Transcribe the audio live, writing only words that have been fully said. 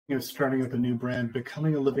starting up a new brand,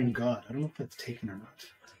 becoming a living god. I don't know if that's taken or not.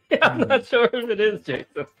 Yeah, I'm not sure if it is,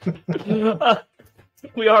 Jason.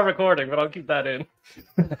 We are recording, but I'll keep that in.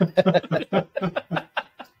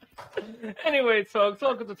 Anyways, folks,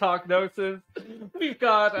 welcome to Talk Gnosis. We've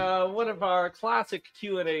got one of our classic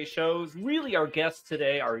Q&A shows. Really, our guests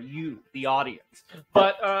today are you, the audience.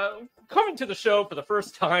 But coming to the show for the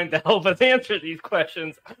first time to help us answer these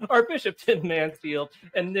questions are Bishop Tim Mansfield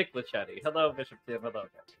and Nick Lichetti. Hello, Bishop Tim. Hello,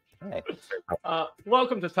 guys. Hey.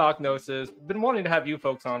 Welcome to Talk Gnosis. Been wanting to have you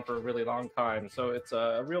folks on for a really long time, so it's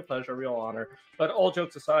a real pleasure, a real honor. But all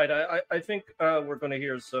jokes aside, I think we're going to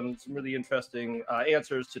hear some really interesting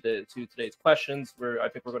answers to today's questions. I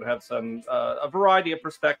think we're going to have a variety of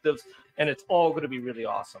perspectives, and it's all going to be really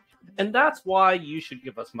awesome. And that's why you should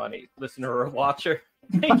give us money, listener or watcher.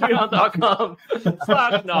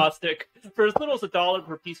 Patreon.com/Gnostic. For as little as $1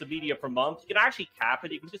 per piece of media per month, you can actually cap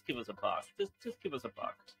it. You can just give us $1. Just give us $1.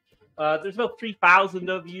 There's about 3,000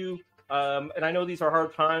 of you, and I know these are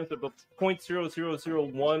hard times, but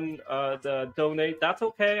 0.0001 to donate. That's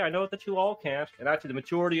okay. I know that you all can't, and actually the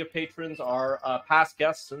majority of patrons are past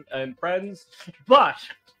guests and friends, but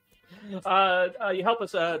you help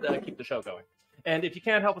us keep the show going. And if you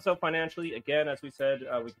can't help us out financially, again, as we said,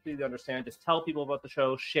 we completely understand. Just tell people about the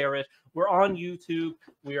show, share it. We're on YouTube.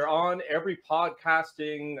 We are on every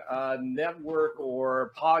podcasting network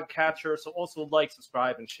or podcatcher. So also like,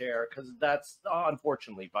 subscribe, and share, because that's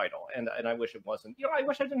unfortunately vital. And I wish it wasn't. I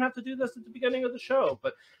wish I didn't have to do this at the beginning of the show,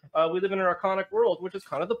 but we live in an archonic world, which is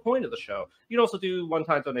kind of the point of the show. You can also do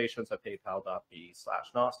one-time donations at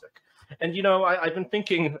paypal.me/Gnostic. And, I've been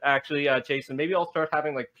thinking, actually, Jason, maybe I'll start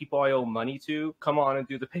having, people I owe money to come on and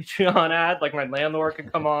do the Patreon ad. Like, my landlord can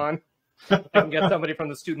come on. I can get somebody from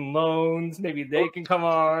the student loans. Maybe they can come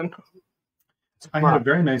on. I had a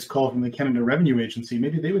very nice call from the Canada Revenue Agency.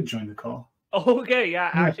 Maybe they would join the call. Okay,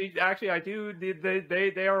 yeah. Actually, I do.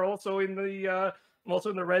 They are also in the I'm also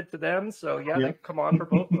in the red to them. So, yeah, they can come on for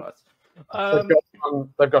both of us.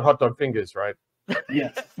 They've got hot dog fingers, right?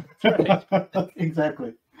 Yes. Right.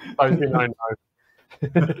 Exactly.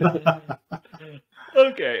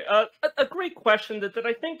 Okay, a great question that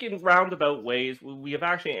I think in roundabout ways we have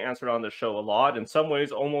actually answered on the show a lot, in some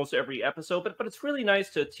ways almost every episode, but it's really nice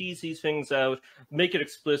to tease these things out, make it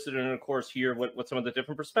explicit, and of course hear what some of the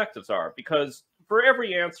different perspectives are, because for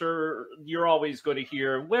every answer you're always going to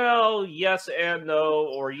hear, well, yes and no,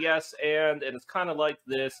 or yes and it's kind of like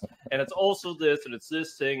this, and it's also this, and it's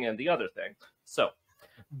this thing and the other thing. So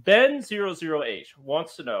Ben008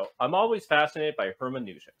 wants to know, I'm always fascinated by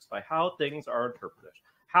hermeneutics, by how things are interpreted,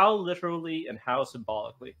 how literally and how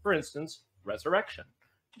symbolically. For instance, resurrection.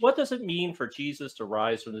 What does it mean for Jesus to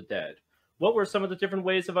rise from the dead? What were some of the different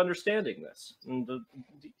ways of understanding this? And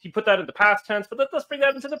he put that in the past tense, but let's bring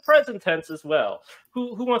that into the present tense as well.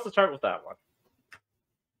 Who wants to start with that one?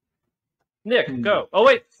 Nick, go. Oh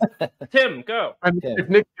wait, Tim, go.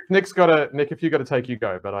 If Nick's got to, Nick, if you got to take, you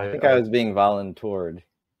go. But I think I was being volunteered.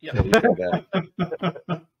 Yeah.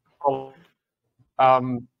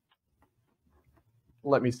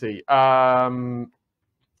 Let me see. I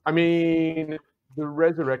mean, the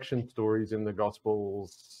resurrection stories in the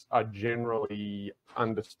Gospels are generally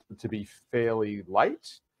understood to be fairly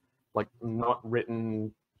late, like not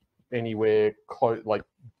written anywhere close,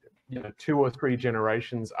 2 or 3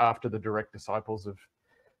 generations after the direct disciples of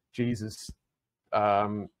Jesus,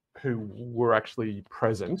 who were actually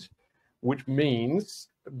present, which means,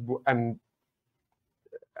 and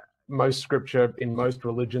most scripture in most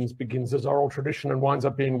religions begins as oral tradition and winds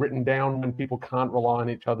up being written down when people can't rely on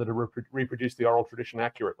each other to reproduce the oral tradition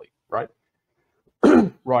accurately, right?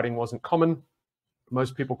 Writing wasn't common.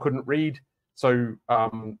 Most people couldn't read. So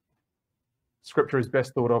scripture is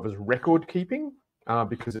best thought of as record keeping,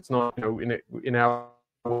 because it's not, in our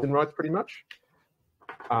rights pretty much.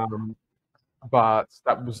 But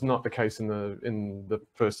that was not the case in the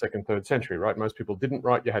 1st, 2nd, 3rd century, right? Most people didn't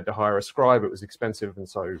write. You had to hire a scribe. It was expensive, and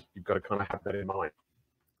so you've got to kind of have that in mind.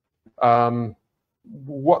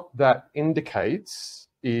 What that indicates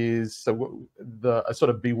is a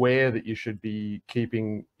sort of beware that you should be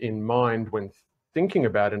keeping in mind when thinking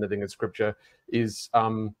about anything in Scripture is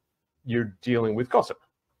you're dealing with gossip,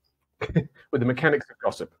 with the mechanics of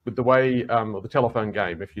gossip, with the way, or the telephone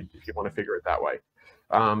game, if you want to figure it that way.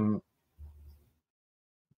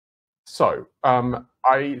 So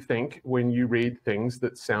I think when you read things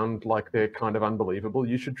that sound like they're kind of unbelievable,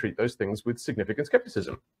 you should treat those things with significant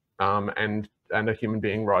skepticism. And a human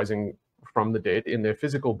being rising from the dead in their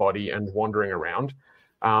physical body and wandering around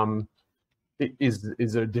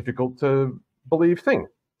is a difficult to believe thing.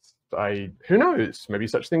 who knows? Maybe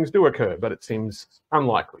such things do occur, but it seems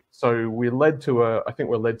unlikely. So we're led to I think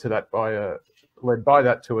we're led to that led by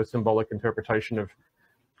that to a symbolic interpretation of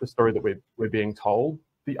the story that we're being told.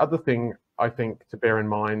 The other thing I think to bear in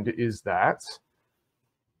mind is that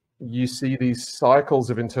you see these cycles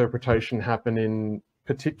of interpretation happen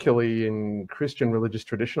particularly in Christian religious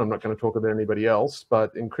tradition. I'm not going to talk about anybody else,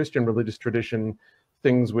 but in Christian religious tradition,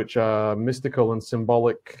 things which are mystical and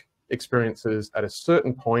symbolic experiences at a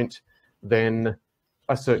certain point, then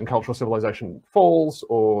a certain cultural civilization falls,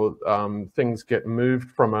 or things get moved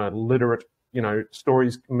from a literate,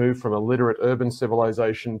 stories move from a literate urban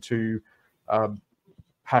civilization to a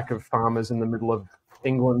pack of farmers in the middle of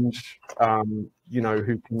England,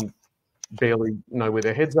 who can barely know where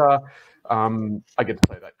their heads are. I get to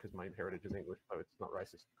say that because my heritage is English, so it's not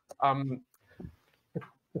racist.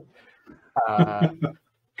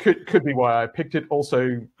 Could be why I picked it.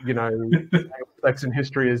 Also, Saxon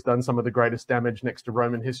history has done some of the greatest damage next to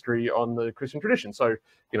Roman history on the Christian tradition. So,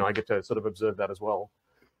 I get to sort of observe that as well.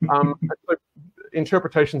 So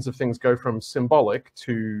interpretations of things go from symbolic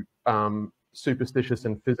to superstitious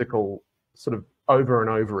and physical sort of over and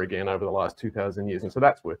over again over the last 2,000 years. And so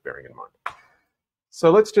that's worth bearing in mind. So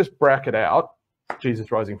let's just bracket out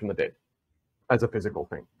Jesus rising from the dead as a physical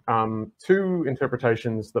thing. Two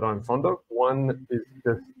interpretations that I'm fond of. One is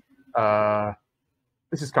just,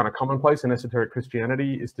 this is kind of commonplace in esoteric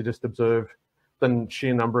Christianity, is to just observe the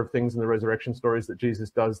sheer number of things in the resurrection stories that Jesus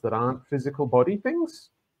does that aren't physical body things.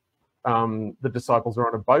 The disciples are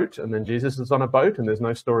on a boat, and then Jesus is on a boat, and there's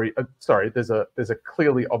no story. There's a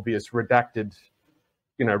clearly obvious redacted,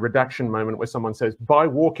 redaction moment where someone says, by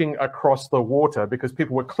walking across the water, because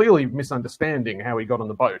people were clearly misunderstanding how he got on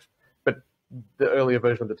the boat. But the earlier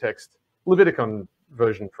version of the text, Leviticon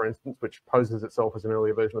version, for instance, which poses itself as an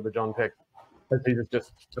earlier version of the John text, has Jesus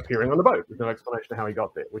just appearing on the boat. There's no explanation of how he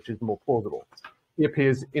got there, which is more plausible. He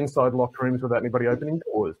appears inside locked rooms without anybody opening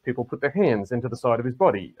doors. People put their hands into the side of his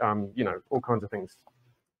body. All kinds of things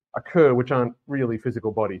occur which aren't really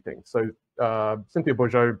physical body things. So Cynthia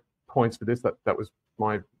Bourgeot points to this. That was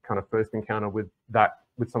my kind of first encounter with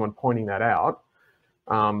someone pointing that out.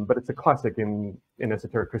 But it's a classic in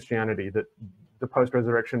esoteric Christianity that the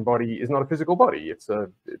post-resurrection body is not a physical body. It's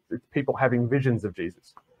people having visions of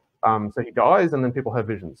Jesus. So he dies, and then people have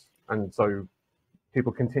visions, and so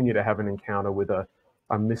people continue to have an encounter with a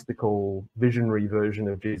mystical, visionary version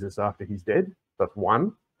of Jesus after he's dead. That's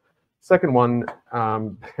one. Second one,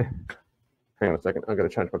 hang on a second, I've got to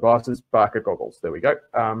change my glasses. Barker goggles, there we go.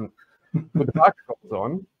 With the Barker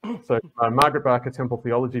goggles on, so Margaret Barker Temple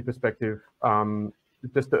theology perspective,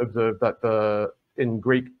 just to observe that in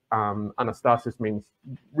Greek, anastasis means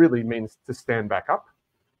to stand back up.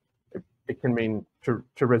 It can mean to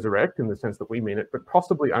resurrect in the sense that we mean it, but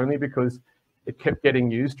possibly only because it kept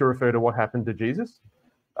getting used to refer to what happened to Jesus.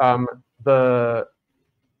 The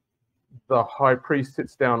high priest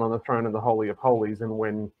sits down on the throne in the Holy of Holies, and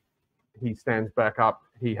when he stands back up,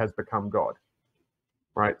 he has become God.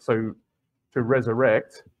 Right? So to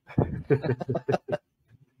resurrect,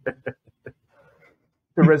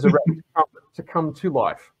 to come to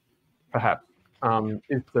life, perhaps,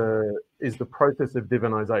 is the process of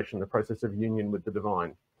divinization, the process of union with the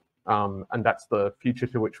divine, and that's the future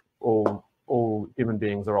to which all human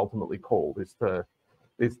beings are ultimately called, is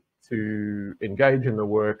to engage in the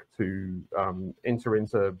work, to enter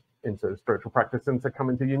into spiritual practice, and to come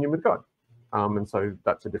into union with God. And so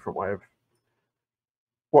that's a different way of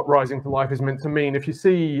what rising to life is meant to mean. If you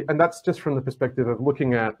see, and that's just from the perspective of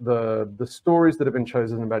looking at the stories that have been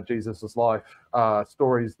chosen about Jesus's life,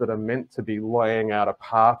 stories that are meant to be laying out a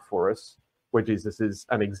path for us, where Jesus is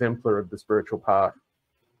an exemplar of the spiritual path,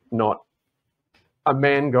 not a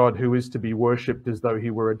man God who is to be worshipped as though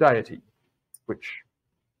he were a deity, which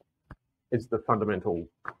is the fundamental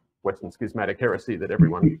Western schismatic heresy that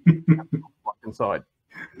everyone has inside.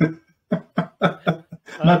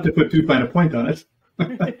 Not to put too fine a point on it.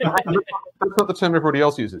 That's not the term everybody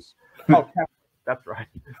else uses. Oh, that's right.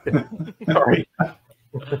 Sorry.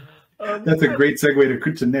 That's a great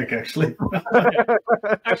segue to Nick, actually.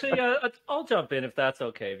 Actually, I'll jump in if that's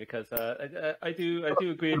okay, because I do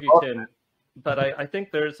agree with you, Tim. But I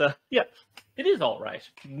think there's it is all right.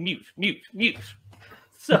 Mute.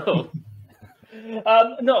 So,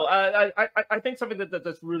 no, I think something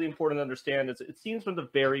that's really important to understand is it seems from the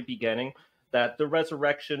very beginning that the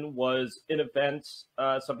resurrection was an event,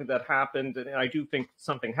 something that happened, and I do think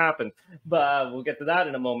something happened, but we'll get to that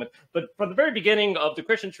in a moment. But from the very beginning of the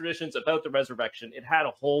Christian traditions about the resurrection, it had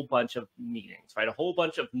a whole bunch of meanings, right? A whole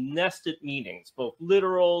bunch of nested meanings, both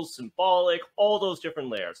literal, symbolic, all those different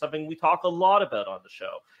layers, something we talk a lot about on the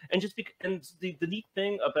show. And the neat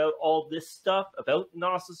thing about all this stuff, about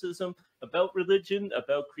Gnosticism, about religion,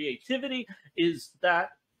 about creativity, is that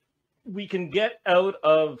we can get out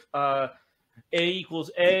of A equals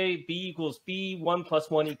A, B equals B, 1 +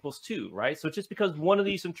 1 = 2, right? So just because one of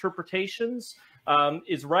these interpretations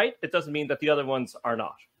is right, it doesn't mean that the other ones are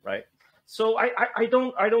not, right? So I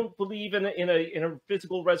don't believe in a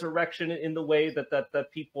physical resurrection in the way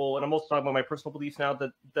that people, and I'm also talking about my personal beliefs now,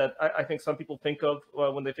 that I think some people think of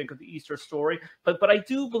when they think of the Easter story. But I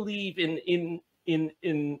do believe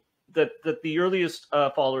in that the earliest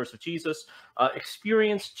followers of Jesus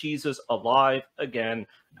experienced Jesus alive again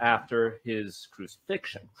after his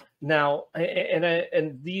crucifixion. Now,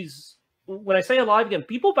 and these, when I say alive again,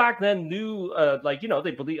 people back then knew,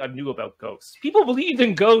 I knew about ghosts. People believed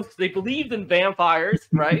in ghosts. They believed in vampires,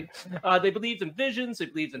 right? They believed in visions. They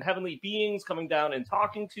believed in heavenly beings coming down and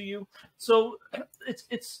talking to you. So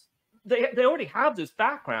they already have this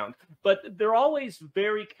background, but they're always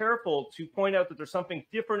very careful to point out that there's something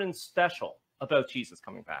different and special about Jesus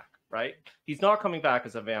coming back, right? He's not coming back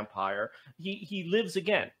as a vampire. He lives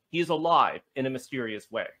again. He is alive in a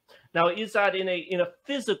mysterious way. Now, is that in a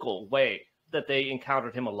physical way that they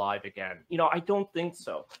encountered him alive again? I don't think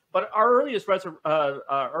so. But our earliest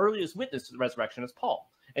witness to the resurrection is Paul.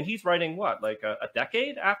 And he's writing a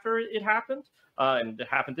decade after it happened? And it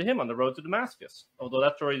happened to him on the road to Damascus. Although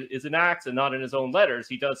that story is in Acts and not in his own letters,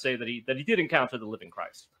 he does say that he did encounter the living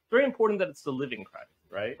Christ. Very important that it's the living Christ,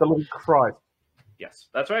 right? The living Christ. Yes,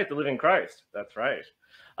 that's right. The living Christ. That's right.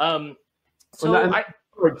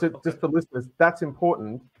 Just for listeners, that's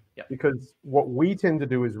important. Yeah. Because what we tend to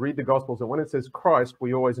do is read the Gospels, and when it says Christ,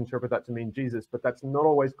 we always interpret that to mean Jesus, but that's not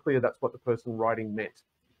always clear that's what the person writing meant.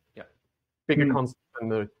 Yeah. Bigger concept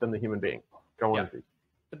than the human being. Go on. Yeah.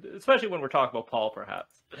 Especially when we're talking about Paul,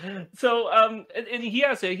 perhaps. So, and he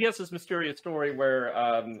has this mysterious story where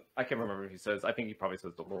I can't remember what he says. I think he probably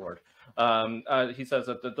says the Lord. He says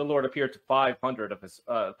that the Lord appeared to 500 of his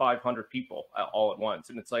 500 people all at once,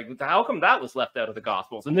 and it's like, how come that was left out of the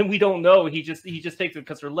Gospels? And then we don't know. He just takes it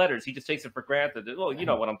because they're letters. He just takes it for granted. Well, you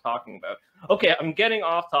know what I'm talking about. Okay, I'm getting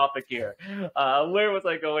off topic here. Where was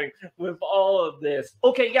I going with all of this?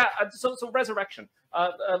 Okay, yeah. So resurrection.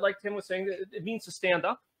 Like Tim was saying, it means to stand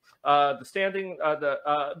up. The standing,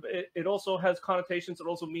 it also has connotations. It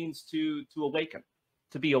also means to awaken,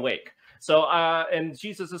 to be awake. So, and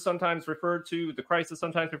Jesus is sometimes referred to, the Christ is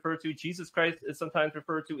sometimes referred to, Jesus Christ is sometimes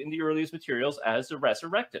referred to in the earliest materials as the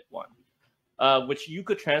resurrected one, which you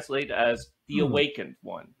could translate as the awakened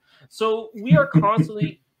one. So we are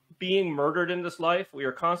constantly being murdered in this life. We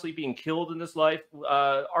are constantly being killed in this life.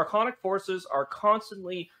 Archonic forces are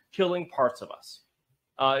constantly killing parts of us.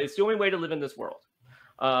 It's the only way to live in this world,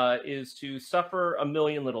 is to suffer a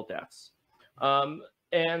million little deaths.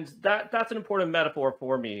 And that's an important metaphor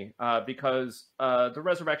for me, because the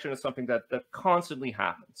resurrection is something that constantly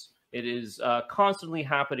happens. It is constantly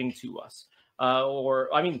happening to us.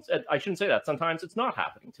 I shouldn't say that. Sometimes it's not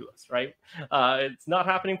happening to us, right? It's not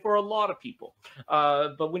happening for a lot of people.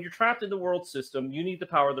 But when you're trapped in the world system, you need the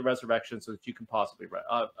power of the resurrection so that you can possibly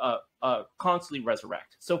constantly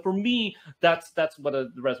resurrect. So for me, that's one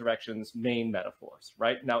of the resurrection's main metaphors,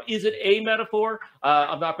 right? Now, is it a metaphor?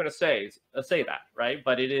 I'm not going to say that, right?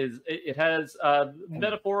 But it has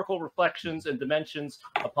metaphorical reflections and dimensions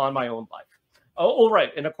upon my own life. Oh,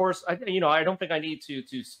 right. And of course, I don't think I need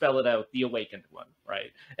to spell it out, the awakened one, right?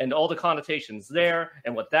 And all the connotations there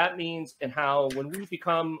and what that means, and how when we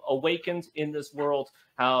become awakened in this world,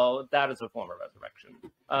 how that is a form of resurrection.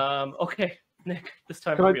 Okay, Nick, this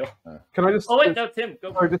time for real. Can I just... Oh, wait, no, Tim,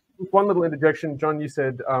 go for it. Just one little interjection. John, you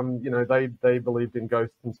said, they believed in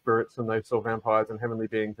ghosts and spirits, and they saw vampires and heavenly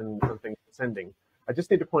beings and things descending. I just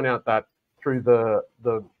need to point out that through the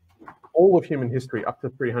all of human history up to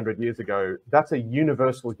 300 years ago, that's a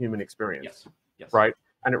universal human experience, yes. Right?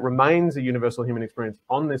 And it remains a universal human experience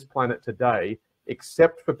on this planet today,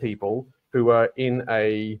 except for people who are in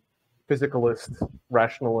a physicalist,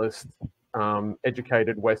 rationalist,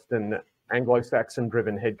 educated Western,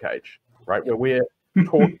 Anglo-Saxon-driven head cage, right? Where we're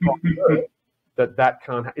taught that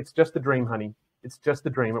can't. It's just a dream, honey. It's just a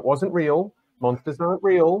dream. It wasn't real. Monsters aren't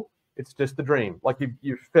real. It's just a dream. Like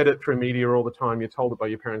you've fed it through media all the time. You're told it by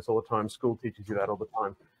your parents all the time. School teaches you that all the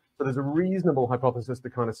time. So there's a reasonable hypothesis to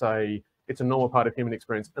kind of say it's a normal part of human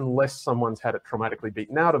experience, unless someone's had it traumatically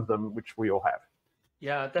beaten out of them, which we all have.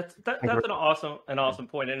 Yeah, that's an awesome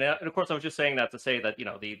point, and of course I was just saying that to say that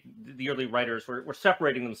the early writers were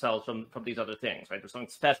separating themselves from these other things, right? There's something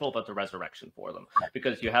special about the resurrection for them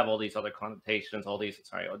because you have all these other connotations,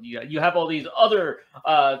 you have all these other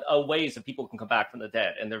ways that people can come back from the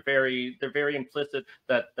dead, and they're very implicit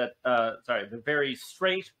they're very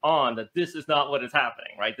straight on that this is not what is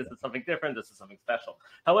happening, right? This is something different. This is something special.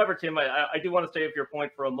 However, Tim, I do want to stay with your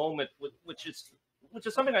point for a moment, which is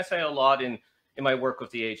something I say a lot in my work with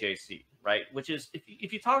the AJC, right? Which is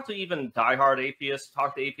if you talk to even diehard atheists,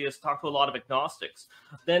 talk to a lot of agnostics,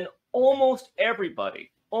 then almost everybody,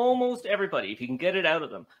 if you can get it out of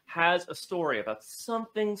them, has a story about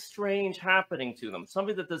something strange happening to them,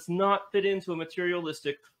 something that does not fit into a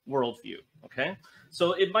materialistic worldview, okay?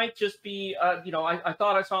 So it might just be, I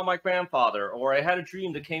thought I saw my grandfather, or I had a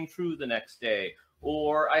dream that came true the next day,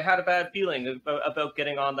 or I had a bad feeling about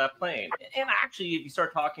getting on that plane. And actually, if you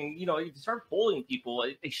start talking, if you start polling people,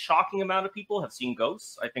 a shocking amount of people have seen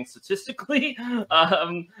ghosts. I think statistically,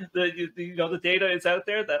 the data is out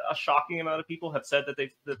there that a shocking amount of people have said that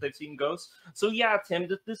they've seen ghosts. So yeah, Tim,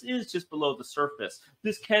 this is just below the surface.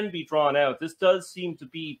 This can be drawn out. This does seem to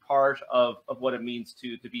be part of what it means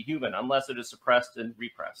to be human, unless it is suppressed and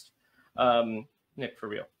repressed. Nick, for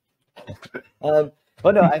real.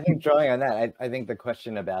 Well, no, I think drawing on that, I think the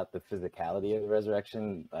question about the physicality of the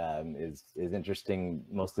resurrection is interesting,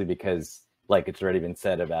 mostly because, like it's already been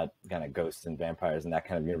said about kind of ghosts and vampires and that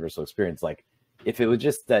kind of universal experience. Like, if it was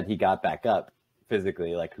just that he got back up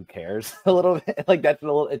physically, like who cares a little bit? Like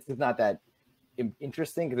it's just not that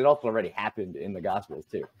interesting because it also already happened in the Gospels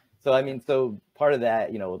too. So I mean, so part of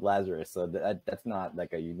that, with Lazarus, so that's not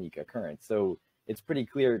like a unique occurrence. So it's pretty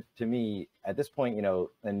clear to me at this point,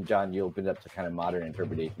 and John, you opened up to kind of modern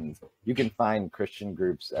interpretations. You can find Christian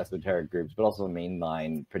groups, esoteric groups, but also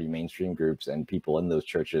mainline, pretty mainstream groups and people in those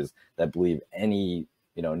churches that believe any,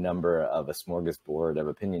 number of a smorgasbord of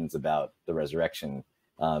opinions about the resurrection,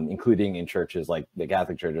 including in churches like the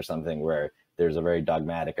Catholic Church or something where there's a very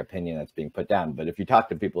dogmatic opinion that's being put down. But if you talk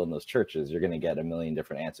to people in those churches, you're going to get a million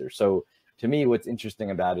different answers. So to me, what's interesting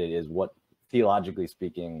about it is what, theologically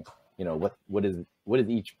speaking, what is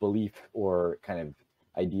each belief or kind of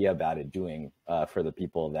idea about it doing for the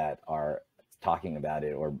people that are talking about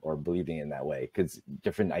it or believing in that way, because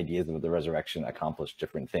different ideas of the resurrection accomplish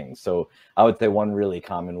different things. So I would say one really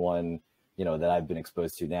common one, that I've been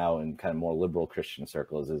exposed to now in kind of more liberal Christian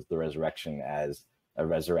circles is the resurrection as a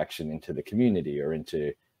resurrection into the community or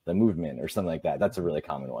into the movement or something like that. That's a really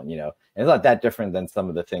common one, and it's not that different than some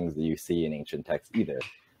of the things that you see in ancient texts either.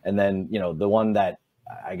 And then, the one that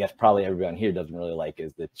I guess probably everyone here doesn't really like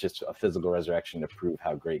is that just a physical resurrection to prove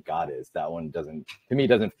how great God is. That one doesn't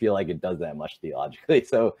feel like it does that much theologically.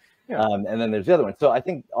 So, yeah. And then there's the other one. So I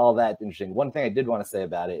think all that's interesting. One thing I did want to say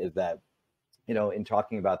about it is that, in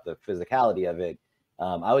talking about the physicality of it,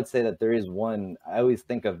 I would say that there is one, I always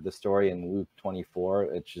think of the story in Luke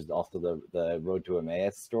 24, which is also the Road to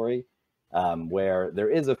Emmaus story, where there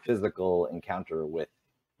is a physical encounter with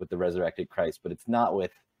the resurrected Christ, but it's not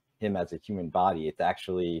with him as a human body. It's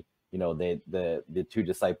actually, the two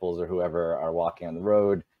disciples or whoever are walking on the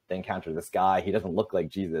road. They encounter this guy. He doesn't look like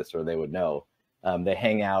Jesus, or they would know. They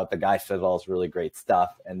hang out. The guy says all this really great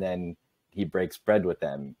stuff, and then he breaks bread with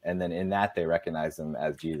them. And then in that, they recognize him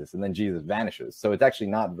as Jesus. And then Jesus vanishes. So it's actually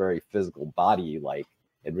not very physical body-like.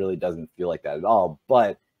 It really doesn't feel like that at all.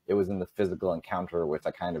 But it was in the physical encounter with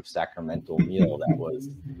a kind of sacramental meal that was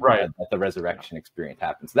right that the resurrection experience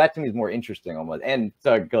happened. So that to me is more interesting almost. And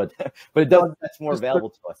so good, but that's more available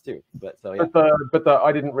to us too. But so yeah. But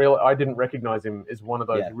I didn't recognize him as one of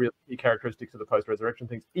those really key characteristics of the post-resurrection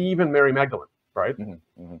things. Even Mary Magdalene, right?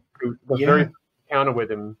 Mm-hmm. Mm-hmm. The very encounter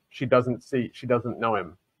with him, she doesn't know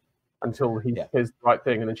him until he says the right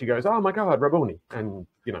thing, and then she goes, "Oh my God, Rabboni," and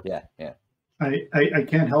Yeah. I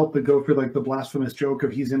can't help but go for like the blasphemous joke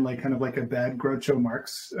of he's in like kind of like a bad Groucho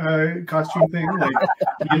Marx costume thing,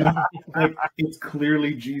 like it's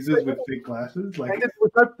clearly Jesus with fake glasses. Like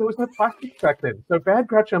there was no plastic back then, so bad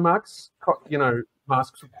Groucho Marx,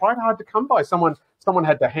 masks were quite hard to come by. Someone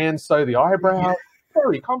had to hand sew the eyebrow.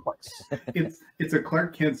 Very complex. It's a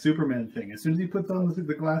Clark Kent Superman thing. As soon as he puts on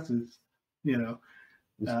the glasses, restrains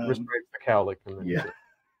the cowlick.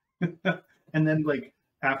 And then like.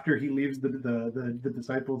 After he leaves the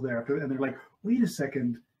disciples there, and they're like, "Wait a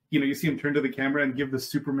second!" You see him turn to the camera and give the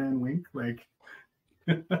Superman wink. Like,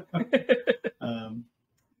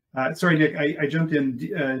 sorry, Nick, I jumped in.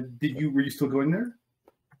 Were you still going there?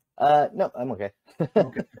 No, I'm okay.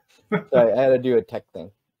 Okay, sorry, I had to do a tech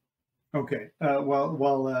thing. Okay.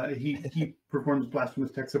 While he performs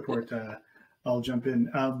blasphemous tech support, I'll jump in.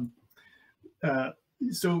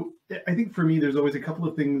 so I think for me, there's always a couple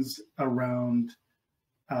of things around,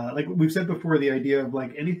 like we've said before, the idea of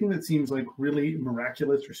like anything that seems like really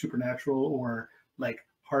miraculous or supernatural or like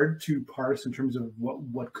hard to parse in terms of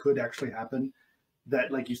what could actually happen,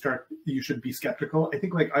 that like you should be skeptical. I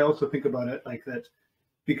think like I also think about it like that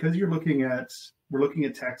because we're looking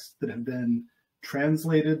at texts that have been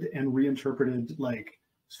translated and reinterpreted like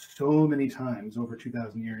so many times over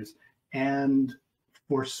 2,000 years and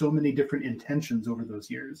for so many different intentions over those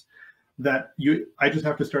years, that I just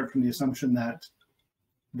have to start from the assumption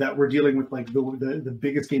that we're dealing with like the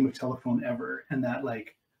biggest game of telephone ever, and that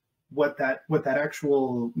like what that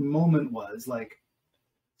actual moment was like.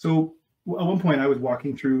 So at one point I was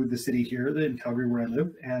walking through the city here in Calgary where I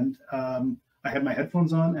live, and I had my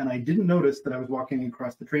headphones on, and I didn't notice that I was walking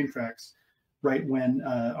across the train tracks right when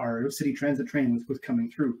our city transit train was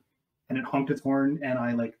coming through, and it honked its horn, and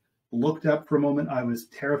I like looked up for a moment. I was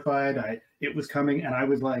terrified. It was coming, and I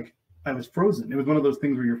was frozen. It was one of those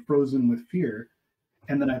things where you're frozen with fear.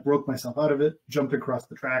 And then I broke myself out of it, jumped across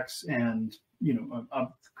the tracks, and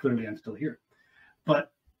clearly I'm still here.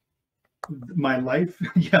 But my life,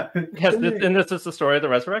 yeah. Yes, and this is the story of the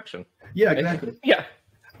resurrection. Yeah, exactly. Yeah.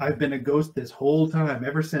 I've been a ghost this whole time,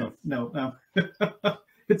 ever since. No.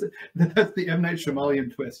 That's the M. Night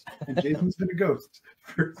Shyamalan twist. And Jason's been a ghost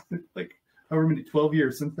for like however many, 12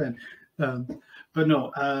 years since then. But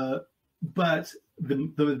no, but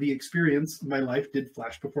the experience, my life did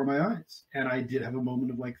flash before my eyes, and I did have a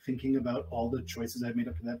moment of like thinking about all the choices I'd made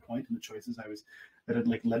up to that point and the choices that had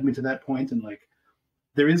like led me to that point, and like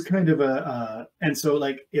there is kind of and so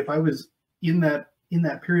like if I was in that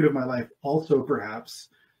period of my life also perhaps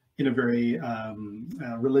in a very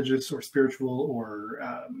religious or spiritual or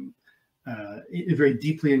a very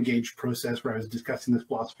deeply engaged process where I was discussing this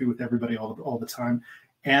philosophy with everybody all the time,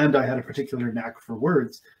 and I had a particular knack for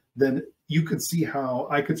words, then you could see how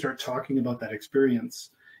I could start talking about that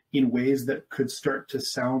experience in ways that could start to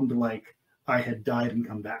sound like I had died and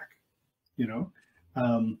come back, not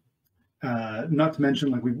to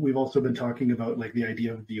mention like we've also been talking about like the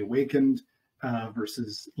idea of the awakened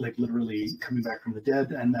versus like literally coming back from the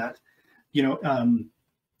dead, and that,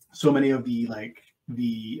 so many of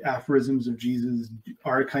the aphorisms of Jesus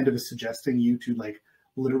are kind of suggesting you to like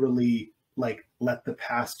literally like let the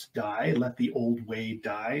past die, let the old way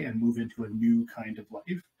die, and move into a new kind of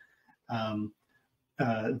life.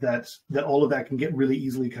 That all of that can get really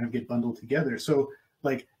easily kind of get bundled together. So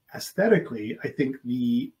like aesthetically, I think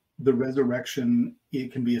the resurrection,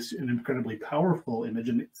 it can be an incredibly powerful image,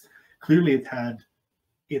 and clearly it's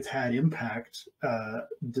had impact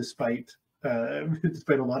despite a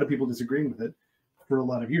lot of people disagreeing with it for a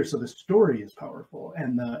lot of years. So the story is powerful,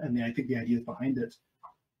 and I think the ideas behind it,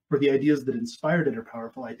 or the ideas that inspired it, are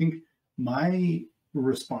powerful. I think my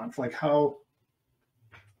response, like how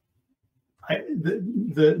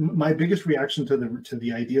my biggest reaction to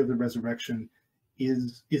the idea of the resurrection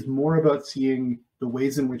is more about seeing the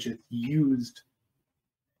ways in which it's used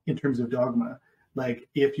in terms of dogma. Like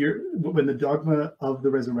when the dogma of the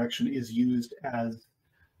resurrection is used as,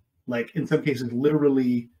 like in some cases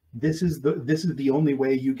literally, this is the only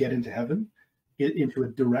way you get into heaven, into a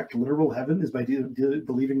direct literal heaven, is by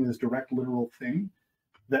believing in this direct literal thing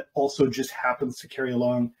that also just happens to carry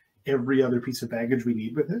along every other piece of baggage we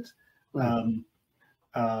need with it.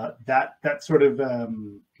 That sort of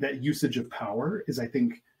that usage of power is, I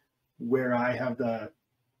think, where I have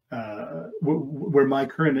where my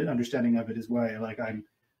current understanding of it is why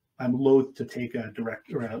I'm loath to take a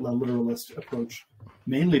direct or a literalist approach,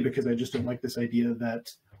 mainly because I just don't like this idea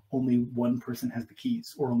that only one person has the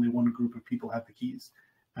keys, or only one group of people have the keys,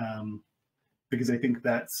 because I think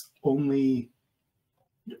that's only,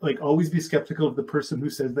 like, always be skeptical of the person who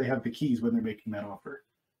says they have the keys when they're making that offer,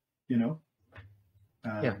 Yeah.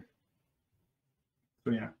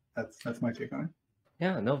 So yeah, that's my take on it.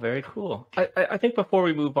 Yeah, no, very cool. I think before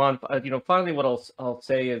we move on, finally, what I'll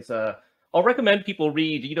say is I'll recommend people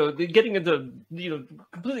read. Getting into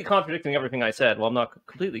completely contradicting everything I said. Well, I'm not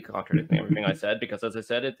completely contradicting everything I said, because, as I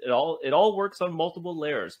said, it all works on multiple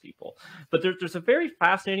layers, people. But there's a very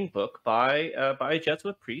fascinating book by a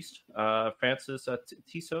Jesuit priest, Francis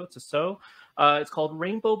Tissot. It's called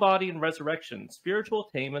Rainbow Body and Resurrection: Spiritual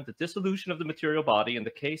Attainment, the Dissolution of the Material Body in the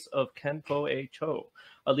Case of Kenpo A. Cho.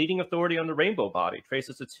 A leading authority on the rainbow body,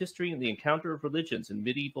 traces its history in the encounter of religions in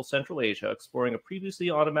medieval Central Asia, exploring a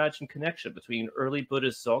previously unimagined connection between early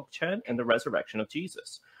Buddhist Dzogchen and the resurrection of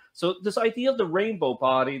Jesus. So this idea of the rainbow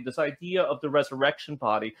body, this idea of the resurrection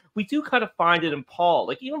body, we do kind of find it in Paul.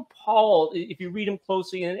 Like even Paul, if you read him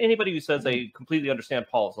closely, and anybody who says they completely understand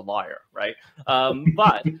Paul is a liar, right?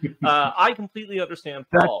 But I completely understand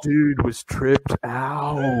Paul. That dude was tripped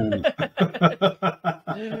out.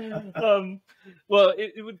 Well,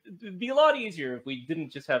 it would be a lot easier if we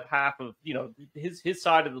didn't just have half of, you know, his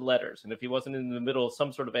side of the letters, and if he wasn't in the middle of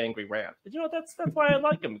some sort of angry rant. But, you know, that's why I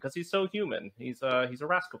like him, because he's so human. He's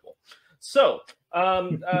irascible. So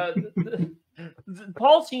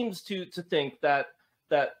Paul seems to think that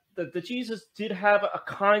Jesus did have a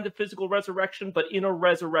kind of physical resurrection, but in a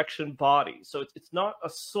resurrection body. So it's not a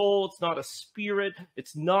soul, it's not a spirit,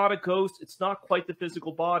 it's not a ghost, it's not quite the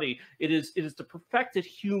physical body. It is the perfected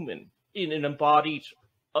human in an embodied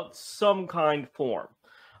of some kind form.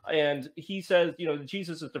 And he says, you know,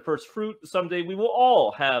 Jesus is the first fruit. Someday we will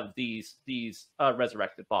all have these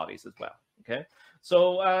resurrected bodies as well. Okay.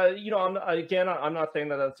 So, you know, I'm not saying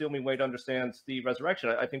that that's the only way to understand the resurrection.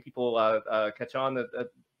 I think people catch on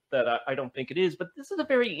that I don't think it is, but this is a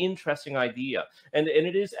very interesting idea, and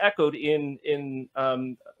it is echoed in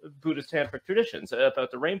Buddhist tantric traditions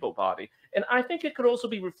about the rainbow body, and I think it could also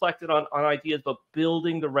be reflected on ideas about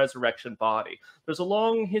building the resurrection body. There's a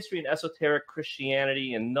long history in esoteric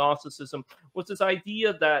Christianity and Gnosticism with this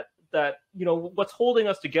idea that you know, what's holding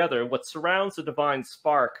us together, what surrounds the divine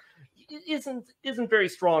spark, isn't very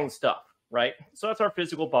strong stuff. Right? So that's our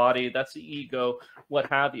physical body, that's the ego, what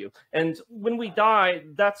have you. And when we die,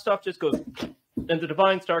 that stuff just goes, and the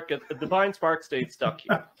divine spark stays stuck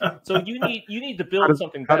here. So you need to build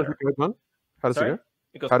something better. How does it go, man? How does it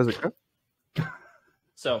go? How does it go?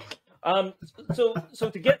 So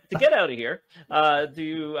to get out of here,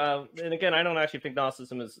 and again, I don't actually think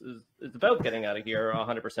Gnosticism is about getting out of here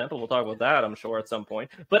 100%, but we'll talk about that, I'm sure, at some point.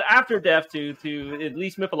 But after death, to at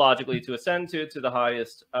least mythologically, to ascend to the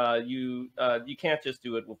highest, you can't just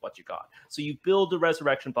do it with what you got. So you build the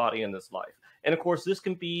resurrection body in this life. And of course, this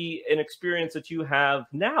can be an experience that you have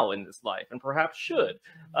now in this life, and perhaps should,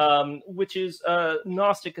 which is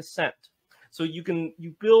Gnostic ascent. So you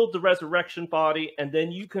build the resurrection body, and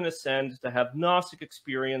then you can ascend to have Gnostic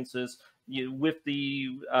experiences with the,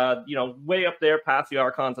 you know, way up there past the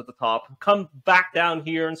archons at the top, come back down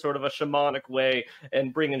here in sort of a shamanic way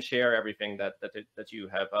and bring and share everything that you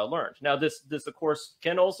have learned. Now, this of course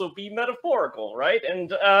can also be metaphorical, right?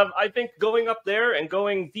 And I think going up there and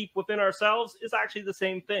going deep within ourselves is actually the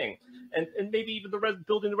same thing. And maybe even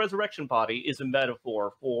building the resurrection body is a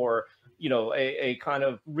metaphor for, you know, a kind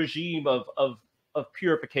of regime of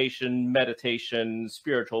purification, meditation,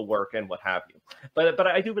 spiritual work, and what have you. But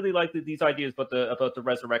I do really like these ideas about the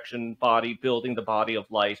resurrection body, building the body of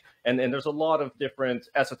light, and there's a lot of different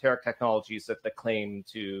esoteric technologies that claim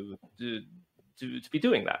to be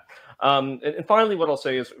doing that. And finally, what I'll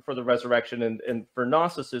say is for the resurrection and for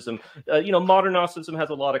Gnosticism, you know, modern Gnosticism has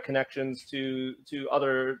a lot of connections to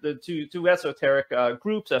esoteric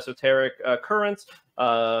groups, esoteric currents.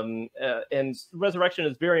 And resurrection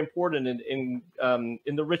is very important in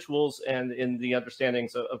the rituals and in the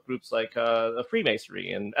understandings of groups like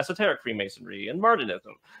Freemasonry and esoteric Freemasonry and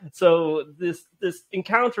Martinism. So this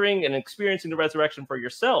encountering and experiencing the resurrection for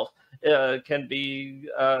yourself can be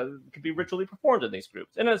ritually performed in these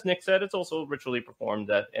groups. And as Nick said, it's also ritually performed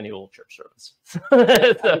at any old church service.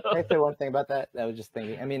 Can I say one thing about that? I was just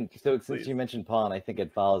thinking. I mean, so since you mentioned Paul, and I think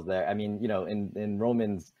it follows there. I mean, you know, in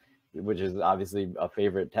Romans, which is obviously a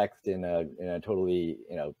favorite text in a totally,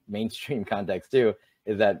 you know, mainstream context too,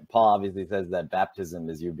 is that Paul obviously says that baptism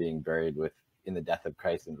is you being buried in the death of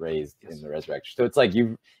Christ and raised in the resurrection. So it's like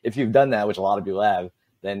if you've done that, which a lot of people have,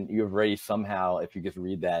 then you've already somehow, if you just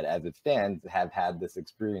read that as it stands, have had this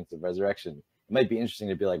experience of resurrection. It might be interesting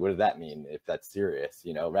to be like, what does that mean if that's serious,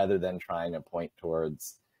 you know, rather than trying to point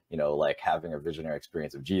towards, you know, like having a visionary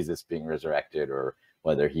experience of Jesus being resurrected, or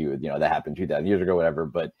whether he would, you know, that happened 2,000 years ago, whatever.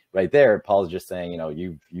 But right there, Paul's just saying, you know,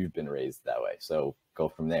 you've been raised that way. So go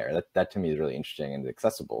from there. That to me is really interesting and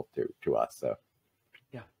accessible to us. So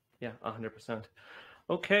yeah, 100%.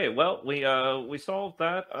 Okay, well, we solved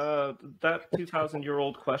that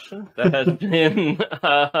 2,000-year-old question that has been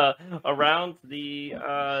around the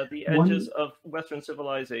edges of Western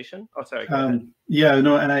civilization. Oh, sorry. Go ahead. Yeah,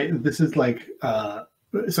 no, and this is like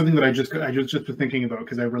something that I just was thinking about,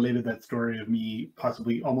 because I related that story of me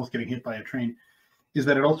possibly almost getting hit by a train. Is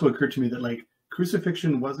that it also occurred to me that like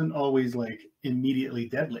crucifixion wasn't always like immediately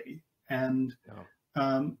deadly, and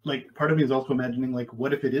like part of me is also imagining like,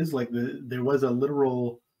 what if it is like there was a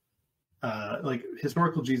literal like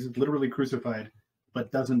historical Jesus literally crucified but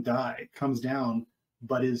doesn't die, comes down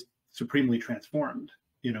but is supremely transformed,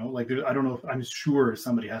 you know, like I don't know if, I'm sure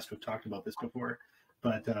somebody has to have talked about this before,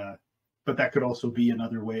 but that could also be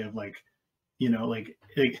another way of like, you know, like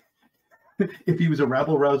if he was a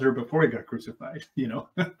rabble rouser before he got crucified, you know,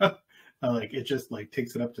 like it just like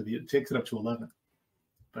takes it up to 11.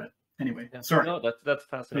 But anyway, Yeah. sorry, No, that's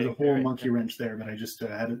fascinating. there's a whole monkey wrench there, but I just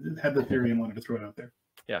had the theory and wanted to throw it out there.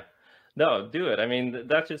 Yeah, no, do it. I mean,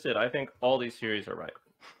 that's just it. I think all these theories are right.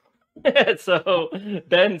 So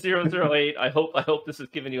Ben 008, I hope this has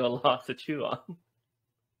given you a lot to chew on.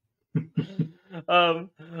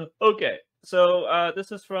 Okay. So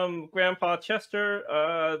this is from Grandpa Chester.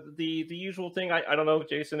 The usual thing. I don't know,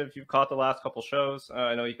 Jason, if you've caught the last couple shows.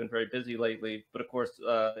 I know you've been very busy lately, but of course,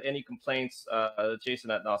 any complaints, Jason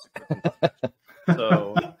at Gnostic Wisdom Network.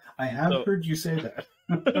 So I have heard you say that.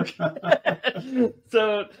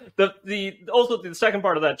 So the second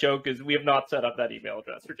part of that joke is we have not set up that email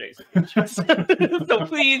address for Jason. So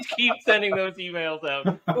please keep sending those emails out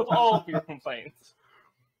with all of your complaints.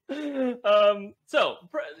 So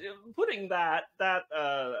putting that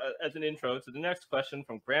as an intro to the next question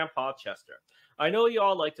from Grandpa Chester. I know you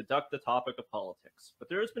all like to duck the topic of politics, but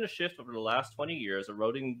there has been a shift over the last 20 years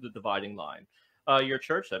eroding the dividing line. Your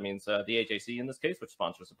church, that means the AJC in this case, which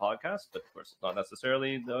sponsors the podcast, but of course, it's not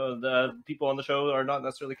necessarily the people on the show are not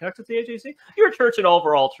necessarily connected to the AJC. Your church and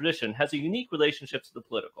overall tradition has a unique relationship to the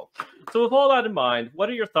political. So with all that in mind, what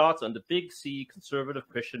are your thoughts on the Big C conservative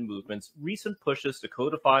Christian movement's recent pushes to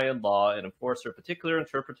codify in law and enforce their particular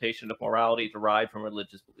interpretation of morality derived from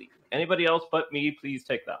religious belief? Anybody else but me, please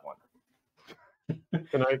take that one.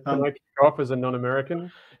 Can I kick off as a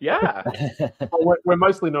non-American? Yeah. Well, we're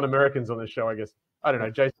mostly non-Americans on this show, I guess. I don't know,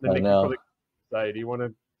 Jason and Nick, probably say. Do you want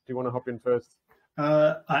to hop in first?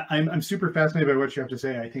 I'm super fascinated by what you have to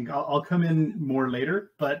say. I think I'll come in more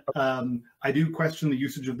later, but I do question the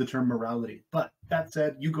usage of the term morality. But that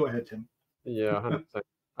said, you go ahead, Tim. Yeah,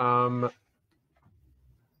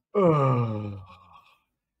 100%.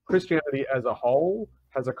 Christianity as a whole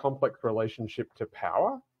has a complex relationship to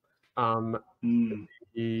power.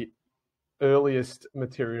 The earliest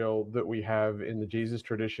material that we have in the Jesus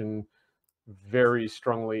tradition very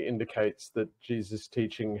strongly indicates that Jesus'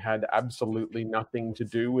 teaching had absolutely nothing to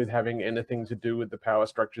do with having anything to do with the power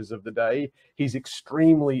structures of the day. He's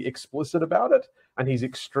extremely explicit about it, and he's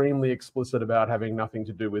extremely explicit about having nothing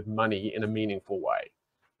to do with money in a meaningful way,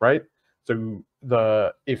 right? So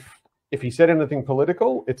if he said anything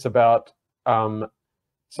political, it's about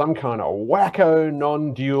some kind of wacko,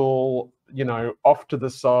 non-dual, off to the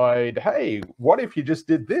side. Hey, what if you just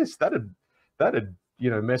did this? That'd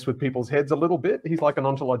mess with people's heads a little bit. He's like an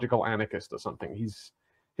ontological anarchist or something.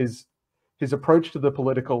 His approach to the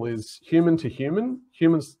political is human to human,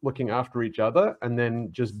 humans looking after each other, and then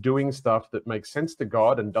just doing stuff that makes sense to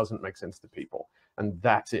God and doesn't make sense to people. And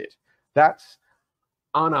that's it. That's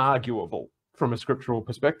unarguable from a scriptural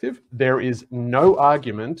perspective. There is no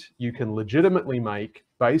argument you can legitimately make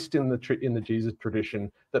based in the Jesus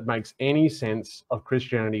tradition that makes any sense of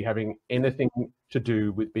Christianity having anything to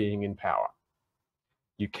do with being in power.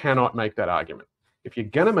 You cannot make that argument. If you're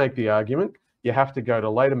going to make the argument, you have to go to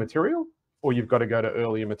later material, or you've got to go to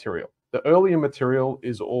earlier material. The earlier material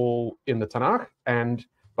is all in the Tanakh, and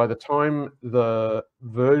by the time the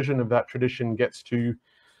version of that tradition gets to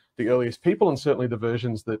the earliest people, and certainly the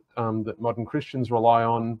versions that modern Christians rely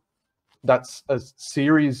on, that's a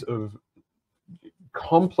series of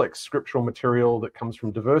complex scriptural material that comes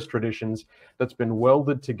from diverse traditions that's been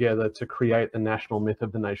welded together to create the national myth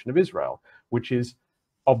of the nation of Israel, which is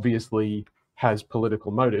obviously has political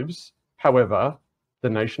motives. However, the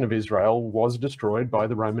nation of Israel was destroyed by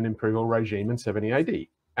the Roman imperial regime in 70 AD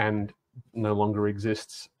and no longer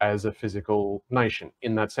exists as a physical nation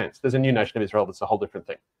in that sense. There's a new nation of Israel that's a whole different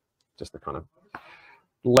thing. Just the kind of,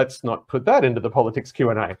 let's not put that into the politics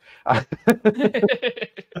Q&A.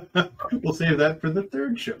 We'll save that for the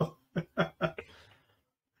third show.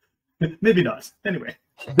 Maybe not. Anyway.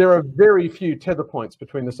 There are very few tether points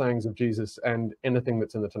between the sayings of Jesus and anything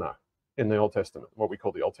that's in the Tanakh, in the Old Testament, what we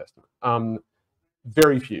call the Old Testament.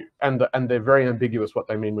 Very few. And they're very ambiguous what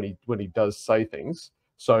they mean when he does say things.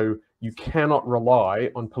 So you cannot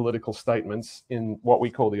rely on political statements in what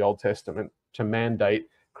we call the Old Testament to mandate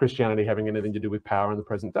Christianity having anything to do with power in the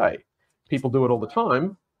present day. People do it all the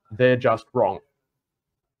time. They're just wrong.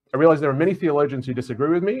 I realize there are many theologians who disagree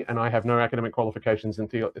with me, and I have no academic qualifications in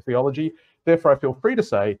theology. Therefore, I feel free to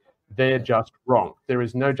say they're just wrong. There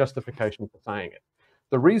is no justification for saying it.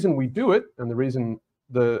 The reason we do it, and the reason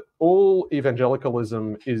all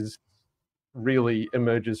evangelicalism really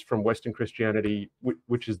emerges from Western Christianity,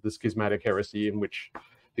 which is the schismatic heresy in which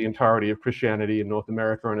the entirety of Christianity in North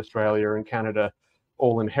America and Australia and Canada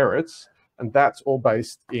all inherits, and that's all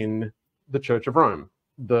based in the Church of Rome.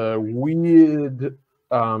 The weird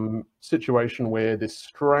situation where this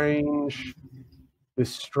strange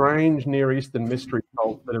Near Eastern mystery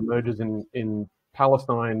cult that emerges in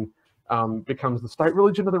Palestine becomes the state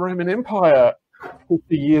religion of the Roman Empire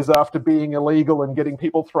 50 years after being illegal and getting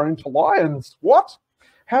people thrown to lions. What?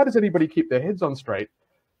 How does anybody keep their heads on straight?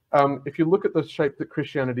 If you look at the shape that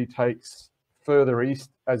Christianity takes further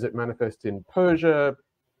east as it manifests in Persia,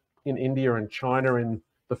 in India and China in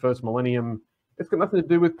the first millennium, it's got nothing to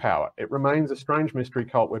do with power. It remains a strange mystery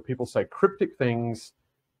cult where people say cryptic things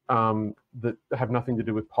that have nothing to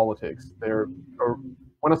do with politics.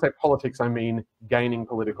 When I say politics, I mean gaining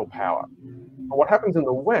political power. But what happens in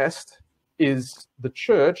the West is the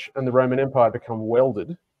church and the Roman Empire become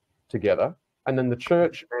welded together, and then the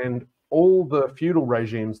church and all the feudal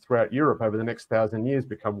regimes throughout Europe over the next 1,000 years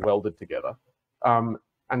become welded together.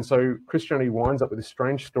 And so Christianity winds up with this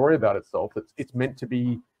strange story about itself that it's meant to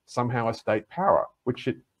be somehow a state power, which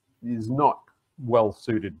it is not well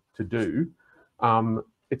suited to do.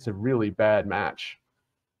 It's a really bad match.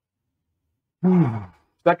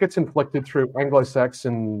 That gets inflected through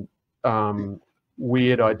Anglo-Saxon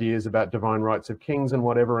weird ideas about divine rights of kings and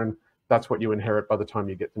whatever, and that's what you inherit by the time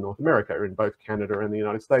you get to North America, in both Canada and the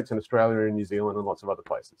United States and Australia and New Zealand and lots of other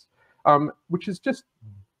places, which is just,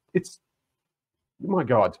 it's, my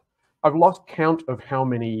God, I've lost count of how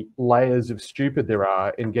many layers of stupid there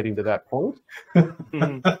are in getting to that point.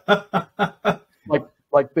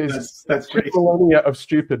 Like there's millennia of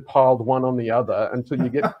stupid piled one on the other until you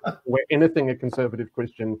get where anything a conservative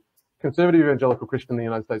evangelical Christian in the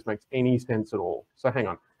United States makes any sense at all. So hang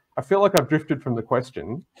on. I feel like I've drifted from the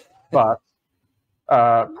question, but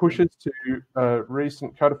pushes to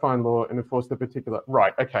recent codifying law and enforce the particular.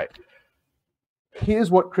 Right, okay.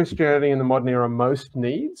 Here's what Christianity in the modern era most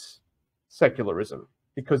needs: secularism,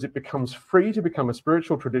 because it becomes free to become a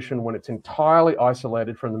spiritual tradition when it's entirely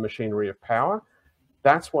isolated from the machinery of power.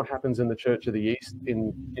 That's what happens in the Church of the East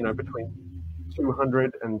in, between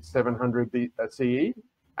 200 and 700 CE,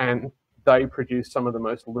 and they produce some of the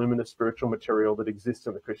most luminous spiritual material that exists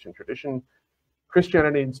in the Christian tradition.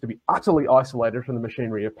 Christianity needs to be utterly isolated from the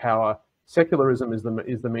machinery of power. Secularism is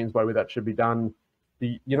the means by which that should be done.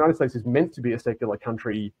 The United States is meant to be a secular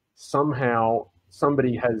country. Somehow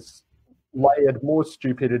somebody has layered more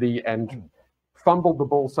stupidity and fumbled the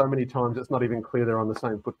ball so many times it's not even clear they're on the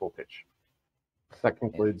same football pitch. That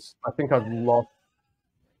concludes. I think I've lost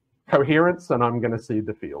coherence and I'm going to cede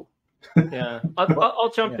the field. Yeah,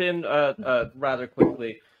 I'll jump in rather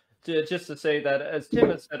quickly just to say that, as Tim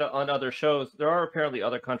has said on other shows, there are apparently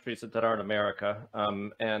other countries that aren't America,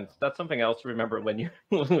 and that's something else to remember when you're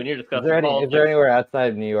discussing politics. Is there anywhere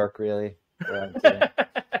outside of New York, really? And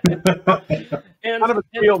none of it's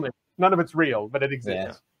real, Nick. None of it's real, but it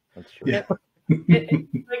exists. Yeah, that's true. Yeah.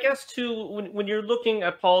 I guess too, when you're looking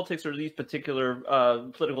at politics or these particular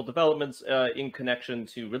political developments in connection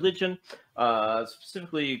to religion,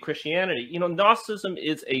 specifically Christianity, Gnosticism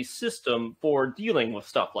is a system for dealing with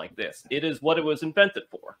stuff like this. It is what it was invented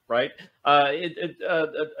for, right?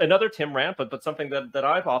 Another Tim rant, but something that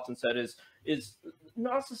I've often said is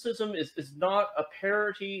Gnosticism is not a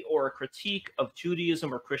parody or a critique of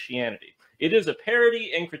Judaism or Christianity. It is a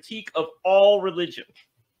parody and critique of all religion.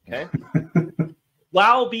 Okay.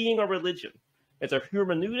 While being a religion, it's a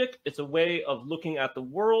hermeneutic. It's a way of looking at the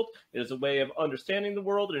world. It is a way of understanding the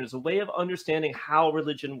world. And it is a way of understanding how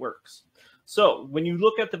religion works. So when you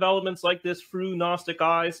look at developments like this through Gnostic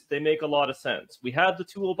eyes, they make a lot of sense. We have the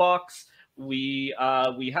toolbox. We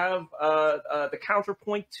have the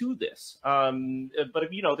counterpoint to this. But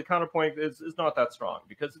the counterpoint is not that strong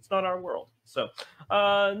because it's not our world. So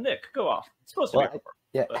Nick, go off. It's supposed to be.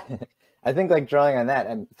 Yeah. But. I think drawing on that,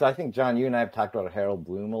 and so I think, John, you and I have talked about Harold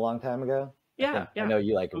Bloom a long time ago. Yeah. I know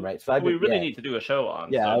you like him, right? So we really need to do a show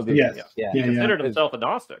on. Yeah, so, he considered himself a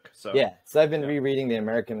Gnostic. So so I've been rereading The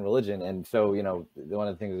American Religion, and so one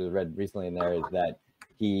of the things I read recently in there is that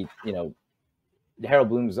he, Harold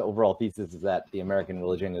Bloom's overall thesis is that the American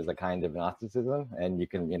religion is a kind of Gnosticism, and you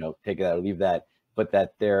can take it out or leave that, but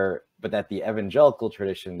that the evangelical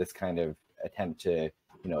tradition, this kind of attempt to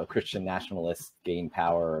a Christian nationalist gain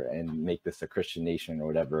power and make this a Christian nation or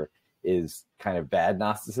whatever, is kind of bad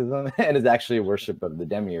Gnosticism and is actually a worship of the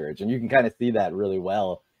demiurge. And you can kind of see that really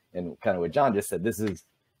well in kind of what John just said.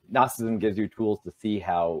 Gnosticism gives you tools to see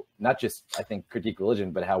how, not just, I think, critique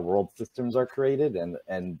religion, but how world systems are created.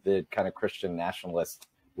 And the kind of Christian nationalist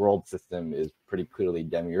world system is pretty clearly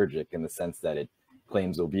demiurgic in the sense that it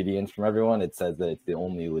claims obedience from everyone. It says that it's the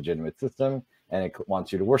only legitimate system, and it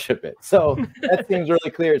wants you to worship it. So that seems really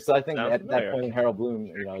clear. So I think at that point, Harold Bloom,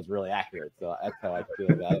 is really accurate. So that's how I feel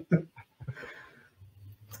about it.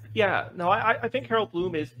 Yeah, no, I think Harold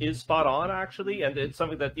Bloom is spot on, actually, and it's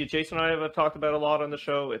something that Jason and I have talked about a lot on the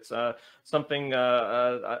show. It's something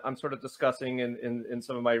I'm sort of discussing in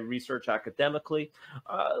some of my research academically,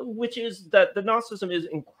 which is that the Gnosticism is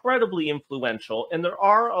incredibly influential, and there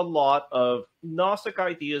are a lot of Gnostic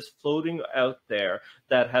ideas floating out there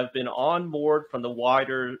that have been on board from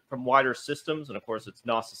wider systems, and of course it's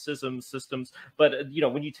Gnosticism systems. But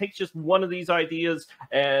when you take just one of these ideas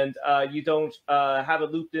and you don't have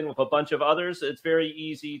it looped in with a bunch of others, it's very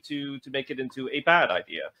easy to make it into a bad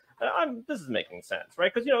idea. This is making sense,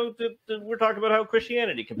 right? Because we're talking about how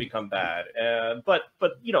Christianity can become bad, but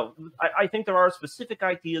I think there are specific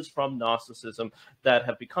ideas from Gnosticism that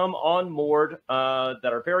have become on board, that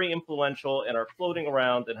are very influential and are floating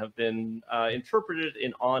around and have been interpreted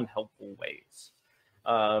in unhelpful ways.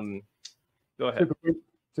 Go ahead.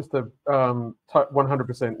 Just a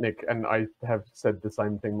 100% Nick, and I have said the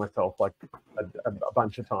same thing myself like a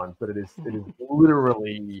bunch of times, but it is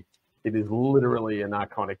literally an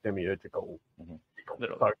archonic demiurgical.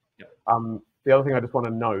 So, the other thing I just want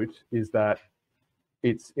to note is that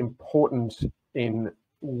it's important in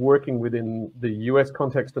working within the US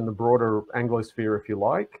context and the broader Anglosphere, if you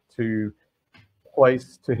like, to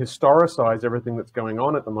historicize everything that's going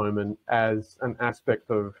on at the moment as an aspect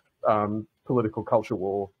of political culture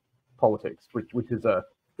war politics, which is a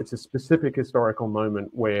specific historical moment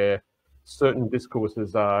where certain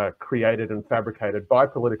discourses are created and fabricated by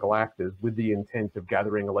political actors with the intent of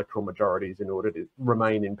gathering electoral majorities in order to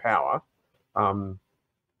remain in power.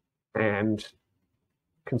 And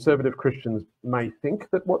conservative Christians may think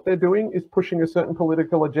that what they're doing is pushing a certain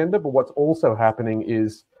political agenda, but what's also happening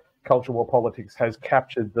is culture war politics has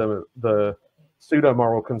captured the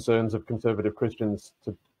pseudo-moral concerns of conservative Christians,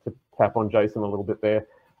 to tap on Jason a little bit there,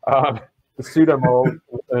 the pseudo-moral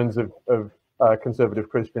concerns of conservative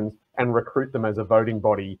Christians, and recruit them as a voting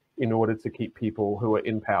body in order to keep people who are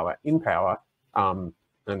in power. And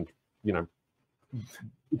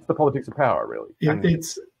it's the politics of power, really. And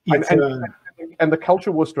the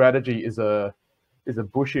culture war strategy is a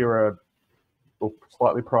Bush era, or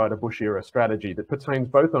slightly prior to Bush era strategy that pertains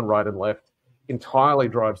both on right and left, entirely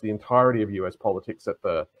drives the entirety of US politics at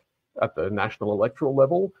the national electoral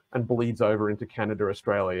level, and bleeds over into Canada,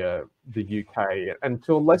 Australia, the UK, and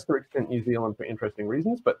to a lesser extent New Zealand for interesting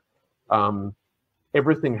reasons. But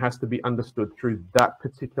everything has to be understood through that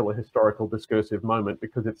particular historical discursive moment,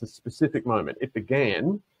 because it's a specific moment. It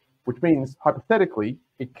began, which means hypothetically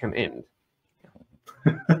it can end.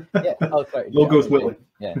 Yeah. Oh, sorry. Logos willing.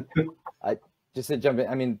 Yeah. Just to jump in,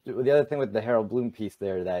 I mean, the other thing with the Harold Bloom piece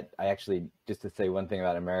there, that I actually, just to say one thing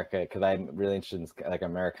about America, because I'm really interested in like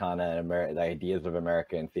Americana and the ideas of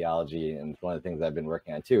America and theology, and it's one of the things I've been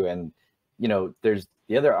working on too. And there's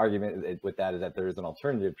the other argument with that is that there is an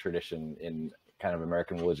alternative tradition in kind of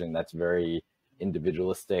American religion that's very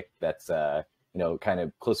individualistic, that's kind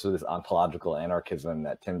of close to this ontological anarchism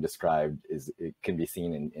that Tim described. It can be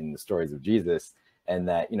seen in the stories of Jesus. And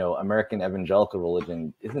that, American evangelical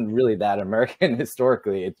religion isn't really that American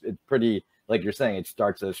historically. It's pretty, like you're saying, it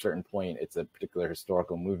starts at a certain point. It's a particular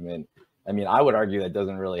historical movement. I mean, I would argue that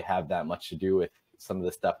doesn't really have that much to do with some of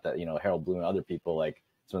the stuff that, Harold Bloom and other people, like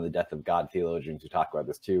some of the death of God theologians who talk about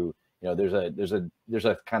this too. There's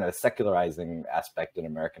a kind of secularizing aspect in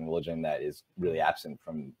American religion that is really absent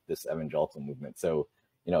from this evangelical movement. So,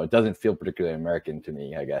 it doesn't feel particularly American to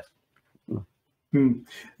me, I guess. Tim,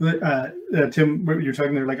 you're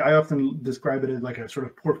talking there, like I often describe it as like a sort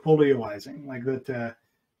of portfolioizing, like that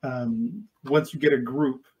once you get a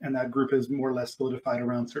group and that group is more or less solidified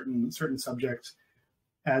around certain subjects,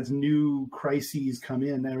 as new crises come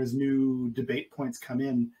in, as new debate points come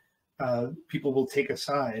in, people will take a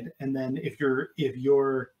side. And then if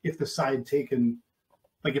the side taken,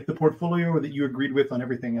 like if the portfolio that you agreed with on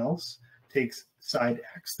everything else takes side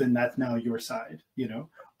X, then that's now your side,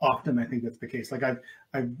 Often, I think that's the case. Like I've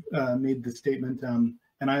made the statement, and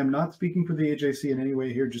I am not speaking for the AJC in any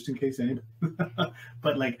way here, just in case anybody.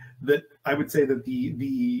 But like that, I would say that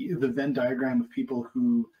the Venn diagram of people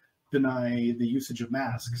who deny the usage of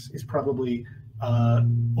masks is probably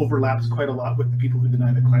overlaps quite a lot with the people who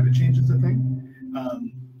deny that climate change is a thing,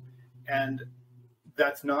 and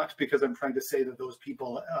that's not because I'm trying to say that those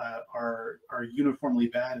people are uniformly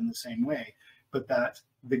bad in the same way, but that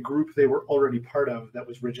the group they were already part of that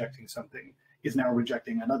was rejecting something is now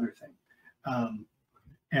rejecting another thing.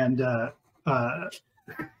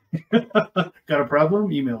 Got a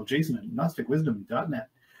problem? Email Jason at GnosticWisdom.net.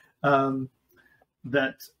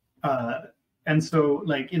 And so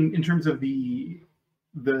like in terms of the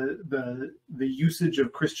usage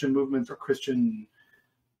of Christian movements or Christian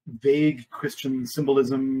vague Christian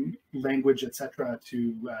symbolism, language, etc.,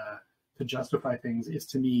 to justify things is,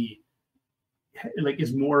 to me, like,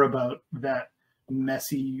 is more about that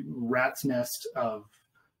messy rat's nest of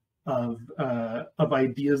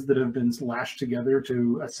ideas that have been lashed together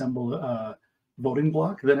to assemble a voting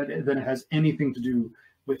block than it has anything to do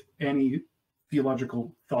with any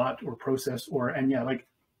theological thought or process. Like,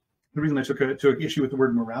 the reason I took issue with the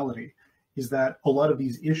word morality is that a lot of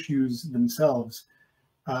these issues themselves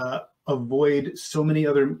avoid so many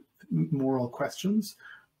other moral questions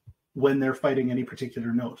when they're fighting any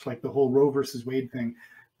particular note, like the whole Roe versus Wade thing,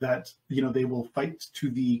 that, you know, they will fight to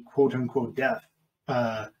the quote unquote death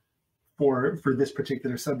for this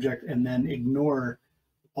particular subject, and then ignore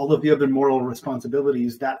all of the other moral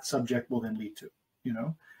responsibilities that subject will then lead to, you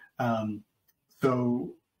know.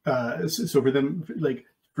 So for them, like,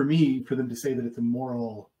 for me, for them to say that it's a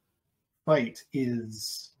moral fight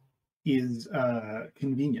is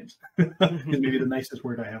convenient. Is maybe the nicest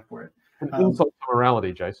word I have for it. An insult to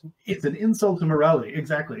morality, Jason. It's an insult to morality,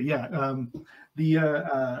 exactly. Yeah.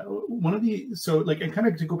 So, like, and kind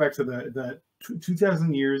of to go back to the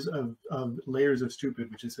 2,000 years of layers of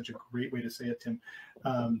stupid, which is such a great way to say it, Tim.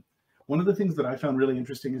 One of the things that I found really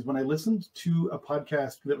interesting is when I listened to a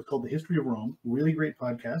podcast that was called The History of Rome. Really great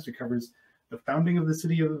podcast. It covers the founding of the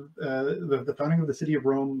city of the founding of the city of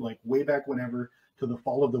Rome, like way back whenever, to the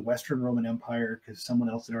fall of the Western Roman Empire, because someone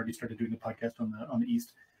else had already started doing a podcast on the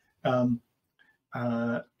East.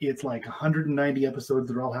 It's like 190 episodes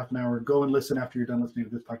that are all half an hour. Go and listen after you're done listening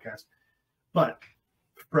to this podcast. But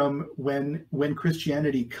from when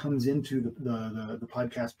Christianity comes into the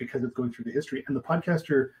podcast, because it's going through the history, and the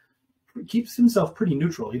podcaster keeps himself pretty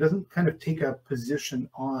neutral. He doesn't kind of take a position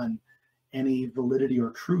on any validity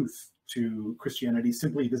or truth to Christianity.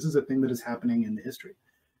 Simply, this is a thing that is happening in the history.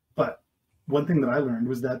 But one thing that I learned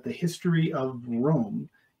was that the history of Rome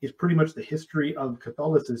is pretty much the history of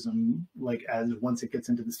Catholicism, like, as once it gets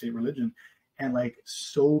into the state religion. And like,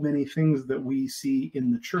 so many things that we see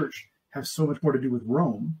in the church have so much more to do with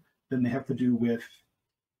Rome than they have to do with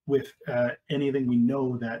anything we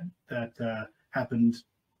know that happened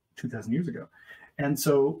 2,000 years ago. And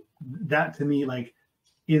so that, to me, like,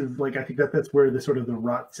 is like, I think that's where the sort of the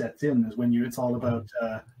rot sets in, is when it's all about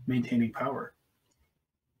maintaining power.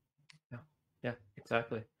 Yeah,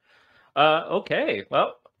 exactly. Okay,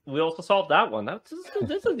 well, we also solved that one.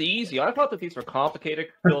 This is easy. I thought that these were complicated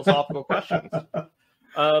philosophical questions.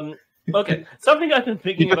 Okay, something I've been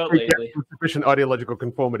thinking about lately. Sufficient ideological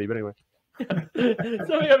conformity, but anyway.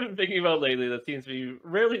 Something I've been thinking about lately that seems to be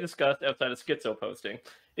rarely discussed outside of schizo posting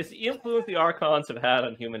is the influence the archons have had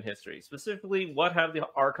on human history. Specifically, what have the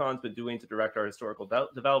archons been doing to direct our historical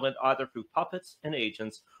development, either through puppets and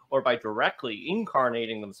agents, or by directly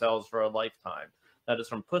incarnating themselves for a lifetime? That is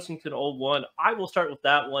from Pussington Old One. I will start with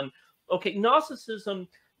that one. Okay, Gnosticism,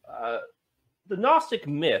 the Gnostic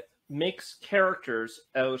myth makes characters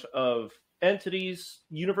out of entities,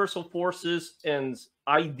 universal forces, and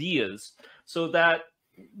ideas so that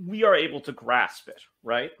we are able to grasp it,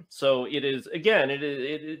 right? So it is, again,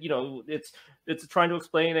 it's trying to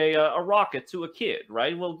explain a rocket to a kid,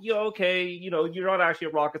 right? Well, okay, you're not actually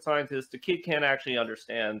a rocket scientist. The kid can't actually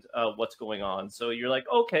understand what's going on. So you're like,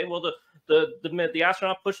 okay, well, the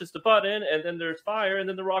astronaut pushes the button, and then there's fire, and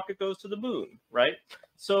then the rocket goes to the moon, right?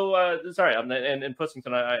 So sorry, and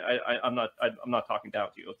Pussington, I'm not talking down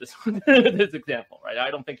to you with this example, right?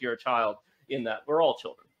 I don't think you're a child in that. We're all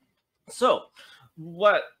children. So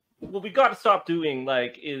what we got to stop doing,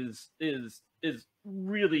 like, is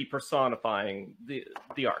really personifying the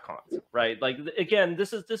archons, right? Like, again,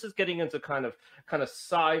 this is getting into kind of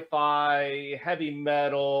sci-fi, heavy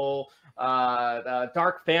metal,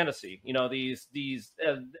 dark fantasy. These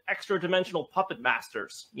extra dimensional puppet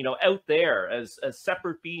masters, out there as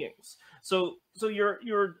separate beings. So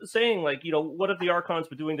you're saying, like, what have the archons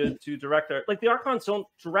been doing to direct our, like, the archons don't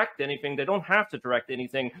direct anything. They don't have to direct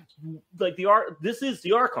anything. Like, this is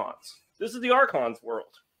the archons. This is the archons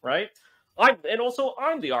world, right? I'm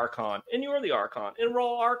the archon, and you're the archon, and we're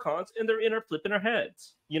all archons, and they're in our flipping our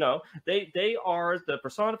heads. They are the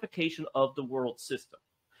personification of the world system.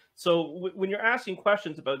 So when you're asking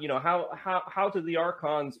questions about, how do the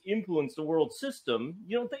archons influence the world system,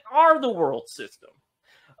 they are the world system.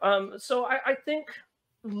 So I think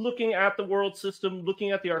looking at the world system,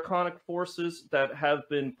 looking at the archonic forces that have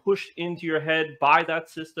been pushed into your head by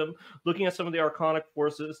that system, looking at some of the archonic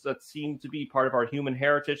forces that seem to be part of our human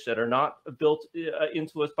heritage that are not built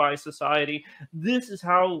into us by society, this is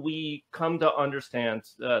how we come to understand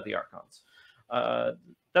the archons.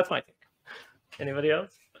 That's my take. Anybody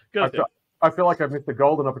else? Go ahead. I feel like I've missed a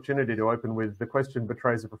golden opportunity to open with the question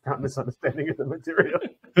betrays a profound misunderstanding of the material.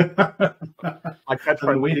 I catch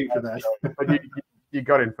I'm waiting for that. But you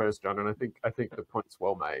got in first, John, and I think the point's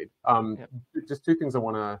well made. Just two things I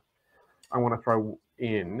want to throw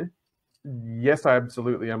in. Yes, I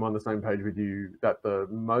absolutely am on the same page with you that the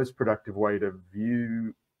most productive way to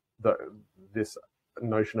view this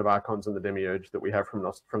notion of archons and the demiurge that we have from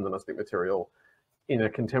the Gnostic material in a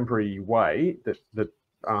contemporary way that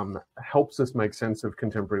helps us make sense of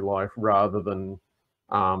contemporary life rather than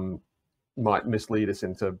might mislead us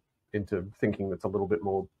into thinking that's a little bit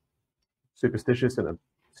more superstitious in a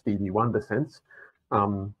Stevie Wonder sense.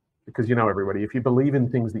 Because everybody, if you believe in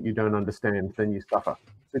things that you don't understand, then you suffer.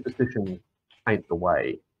 Superstition ain't the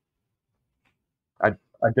way. I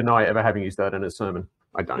deny ever having used that in a sermon.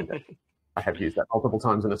 I don't. I have used that multiple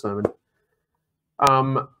times in a sermon.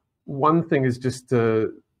 One thing is just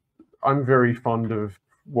I'm very fond of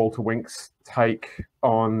Walter Wink's take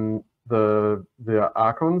on the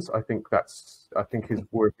archons. I think his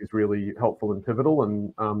work is really helpful and pivotal.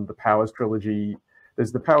 And the Powers trilogy.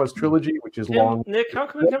 There's the Powers trilogy, which is long. Nick, how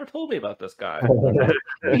come you never told me about this guy?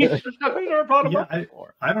 You never brought him up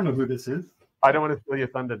before. I don't know who this is. I don't want to steal your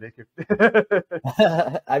thunder, Nick.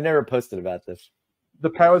 I've never posted about this. The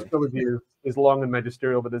Powers trilogy is long and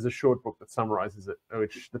magisterial, but there's a short book that summarizes it,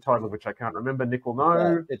 the title of which I can't remember. Nick will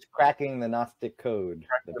know. It's Cracking the Gnostic Code,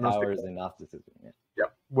 the Powers in Gnosticism. Yeah,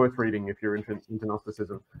 worth reading if you're into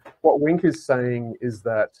Gnosticism. What Wink is saying is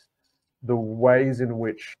that the ways in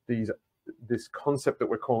which this concept that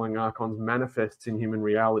we're calling archons manifests in human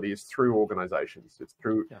reality is through organizations. It's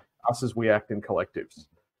through us as we act in collectives.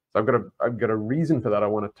 So I've got a reason for that I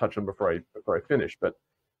want to touch on before I finish. But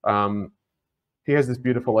he has this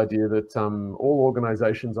beautiful idea that all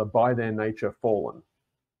organizations are by their nature fallen,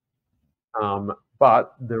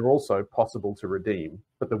 but they're also possible to redeem.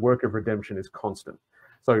 But the work of redemption is constant.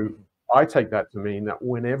 So I take that to mean that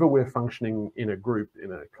whenever we're functioning in a group,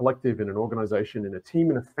 in a collective, in an organization, in a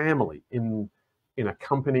team, in a family, in a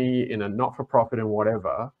company, in a not-for-profit, and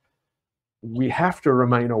whatever, we have to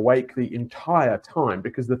remain awake the entire time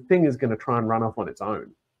because the thing is going to try and run off on its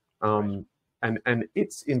own. And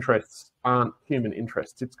its interests aren't human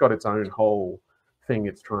interests. It's got its own whole thing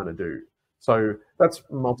it's trying to do. So that's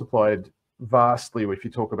multiplied vastly if you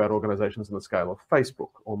talk about organizations on the scale of Facebook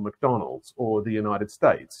or McDonald's or the United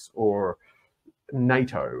States or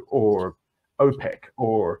NATO or OPEC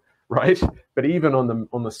right? But even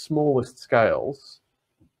on the smallest scales,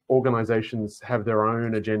 organizations have their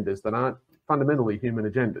own agendas that aren't fundamentally human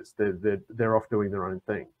agendas. They're off doing their own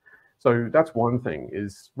thing. So that's one thing,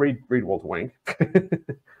 is read Walter Wink,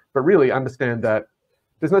 but really understand that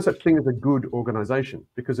there's no such thing as a good organization,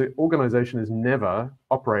 because an organization is never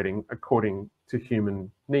operating according to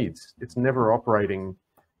human needs. It's never operating.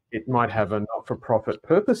 It might have a not-for-profit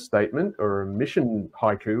purpose statement or a mission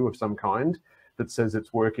haiku of some kind that says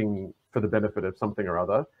it's working for the benefit of something or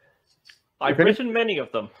other. I've written many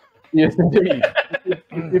of them. Yes, indeed. If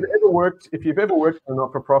you've ever worked in a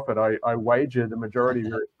not-for-profit, I wager the majority of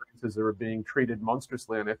your experiences are being treated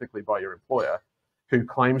monstrously unethically by your employer, who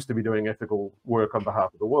claims to be doing ethical work on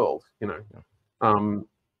behalf of the world.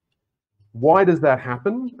 Why does that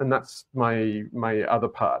happen? And that's my other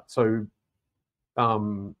part. So,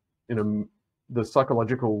 the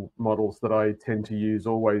psychological models that I tend to use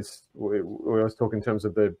always, we always talk in terms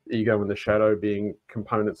of the ego and the shadow being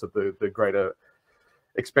components of the greater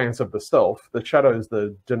expanse of the self. The shadow is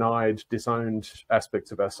the denied, disowned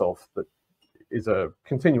aspects of our self that is a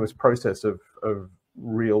continuous process of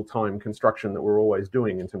real-time construction that we're always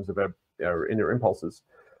doing in terms of our inner impulses,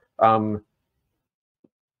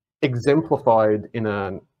 exemplified in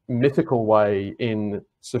a mythical way in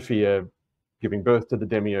Sophia giving birth to the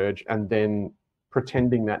demiurge and then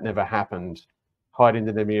pretending that never happened, hiding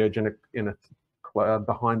the demiurge in a cloud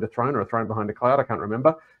behind a throne, or a throne behind a cloud, I can't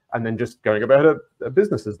remember, and then just going about a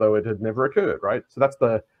business as though it had never occurred, right? So that's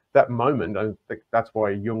that moment. I think that's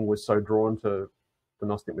why Jung was so drawn to the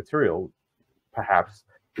Gnostic material, perhaps,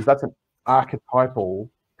 is that's an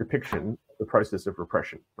archetypal depiction of the process of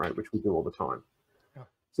repression, right, which we do all the time. Yeah.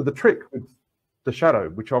 So the trick with the shadow,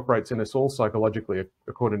 which operates in us all psychologically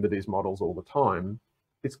according to these models all the time,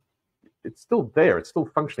 it's still there, it's still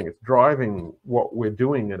functioning, it's driving what we're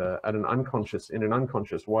doing in an unconscious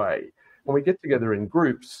way. When we get together in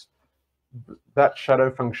groups, that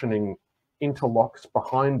shadow functioning interlocks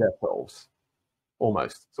behind ourselves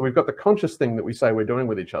almost. So we've got the conscious thing that we say we're doing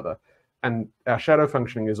with each other, and our shadow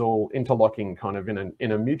functioning is all interlocking kind of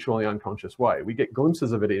in a mutually unconscious way. We get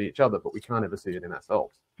glimpses of it in each other, but we can't ever see it in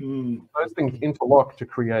ourselves. Those things interlock to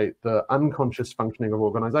create the unconscious functioning of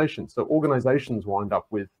organizations. So organizations wind up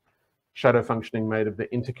with shadow functioning made of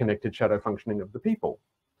the interconnected shadow functioning of the people,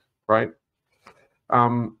 right?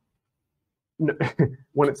 When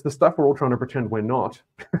it's the stuff we're all trying to pretend we're not,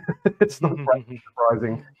 it's not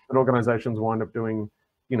surprising that organizations wind up doing,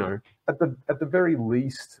 you know, at the very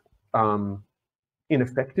least,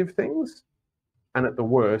 ineffective things, and at the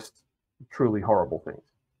worst, truly horrible things.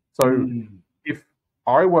 So if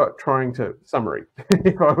I were trying to,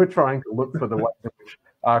 if I were trying to look for the way in which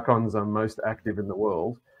archons are most active in the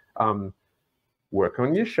world, work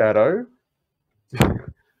on your shadow,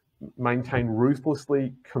 maintain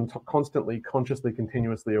ruthlessly, constantly, consciously,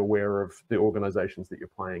 continuously aware of the organizations that you're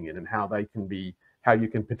playing in and how you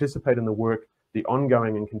can participate in the work, the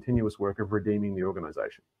ongoing and continuous work of redeeming the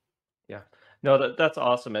organization. Yeah, no, that's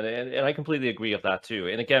awesome, and I completely agree with that too.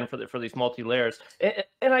 And again, for these multi-layers,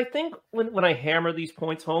 and I think when I hammer these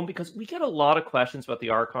points home, because we get a lot of questions about the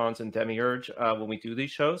archons and demiurge when we do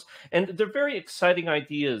these shows, and they're very exciting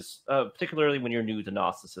ideas, particularly when you're new to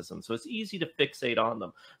Gnosticism. So it's easy to fixate on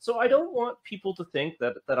them. So I don't want people to think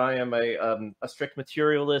that I am a strict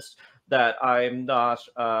materialist, that I'm not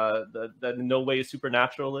that in no way a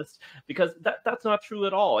supernaturalist, because that's not true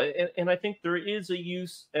at all. And I think there is a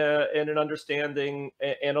use and an understanding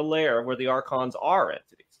and a layer where the archons are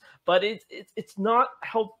entities, but it's not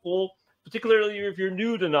helpful, particularly if you're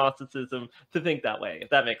new to Gnosticism, to think that way, if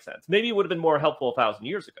that makes sense. Maybe it would have been more helpful 1,000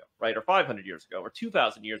 years ago, right? Or 500 years ago, or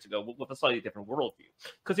 2,000 years ago, with a slightly different worldview,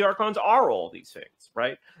 because the archons are all these things,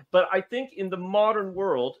 right? But I think in the modern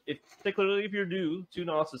world, particularly if you're new to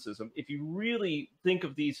Gnosticism, if you really think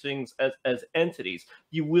of these things as entities,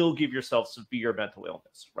 you will give yourself severe mental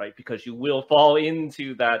illness, right? Because you will fall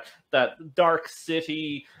into that Dark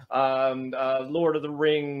City, Lord of the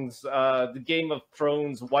Rings, the Game of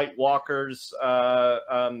Thrones, White Walkers,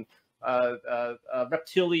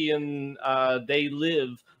 reptilian, they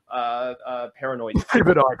live, paranoid.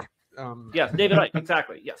 David Icke. Yes, David Icke,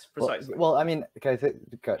 exactly. Yes, precisely. Well, I mean, can I say,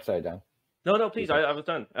 sorry, Don. No, please. I was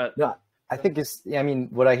done. No, I think I mean,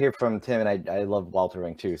 what I hear from Tim, and I love Walter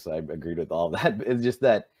Ring too, so I agreed with all that. It's just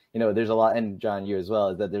that, you know, there's a lot, and John, you as well,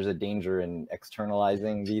 is that there's a danger in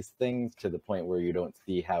externalizing these things to the point where you don't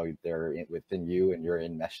see how they're within you and you're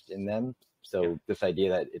enmeshed in them. So this idea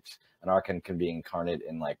that it's an archon can be incarnate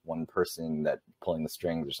in like one person that pulling the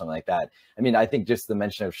strings or something like that. I mean, I think just the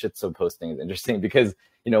mention of shitso posting is interesting because,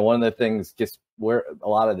 you know, one of the things just where a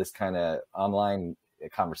lot of this kind of online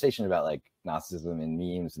conversation about like Gnosticism and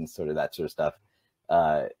memes and sort of that sort of stuff,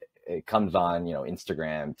 it comes on, you know,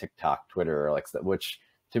 Instagram, TikTok, Twitter, like, which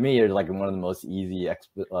to me are like one of the most easy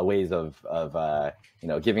ways of you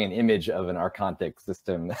know, giving an image of an archontic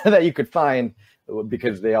system that you could find,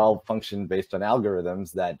 because they all function based on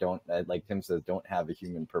algorithms that don't, like Tim says, don't have a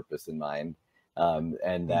human purpose in mind,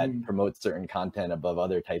 and that promote certain content above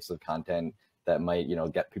other types of content that might, you know,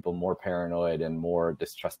 get people more paranoid and more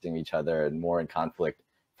distrusting each other and more in conflict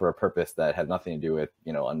for a purpose that has nothing to do with,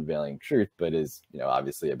 you know, unveiling truth, but is, you know,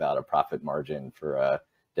 obviously about a profit margin for a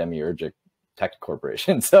demiurgic tech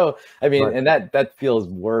corporation. So, I mean, right. And that feels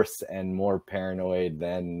worse and more paranoid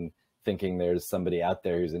than thinking there's somebody out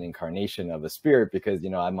there who's an incarnation of a spirit, because, you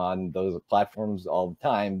know, I'm on those platforms all the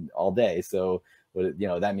time, all day. So, you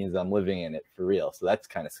know, that means I'm living in it for real. So that's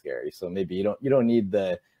kind of scary. So maybe you don't need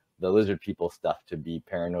the lizard people stuff to be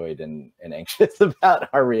paranoid and anxious about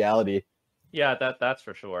our reality. Yeah, that's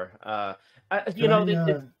for sure. You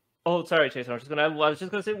know, oh, sorry, Jason. I was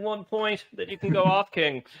just gonna say one point that you can go off,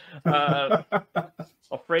 King.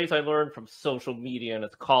 A phrase I learned from social media, and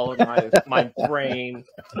it's colonized my brain.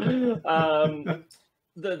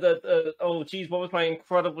 Oh geez, what was my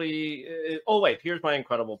incredibly? Oh wait, here's my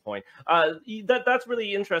incredible point. That's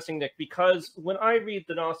really interesting, Nick, because when I read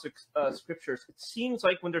the Gnostic scriptures, it seems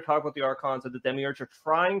like when they're talking about the archons and the demiurge are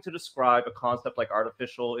trying to describe a concept like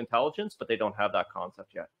artificial intelligence, but they don't have that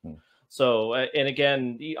concept yet. So, and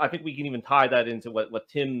again, I think we can even tie that into what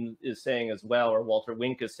Tim is saying as well, or Walter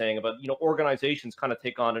Wink is saying about, you know, organizations kind of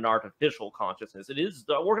take on an artificial consciousness. It is,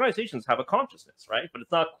 the organizations have a consciousness, right? But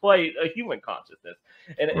it's not quite a human consciousness.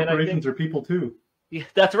 And organizations are people too. Yeah,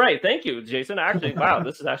 that's right. Thank you, Jason. Actually, wow,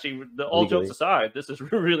 this is actually, all jokes aside, this is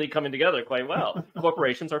really coming together quite well.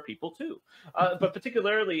 Corporations are people too. But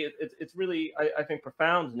particularly, it's really, I think,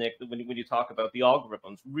 profound, Nick, when you talk about the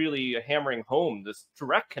algorithms, really hammering home this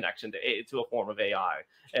direct connection to a form of AI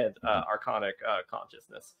and archonic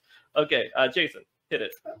consciousness. Okay, Jason, hit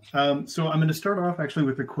it. So I'm going to start off actually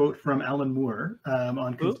with a quote from Alan Moore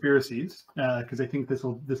on conspiracies, because I think this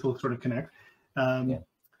will sort of connect.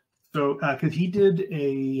 So, because he did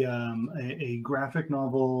a graphic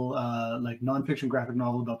novel, like nonfiction graphic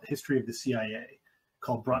novel about the history of the CIA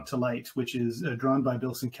called Brought to Light, which is drawn by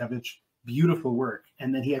Bill Sienkiewicz beautiful work.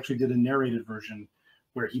 And then he actually did a narrated version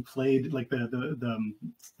where he played like the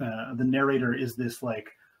narrator is this like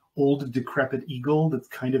old decrepit eagle that's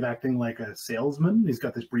kind of acting like a salesman. He's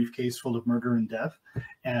got this briefcase full of murder and death,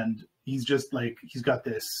 and he's just like, he's got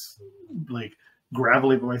this like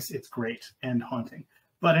gravelly voice. It's great and haunting.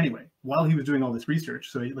 But anyway, while he was doing all this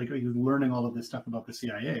research, so he was learning all of this stuff about the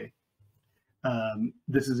CIA.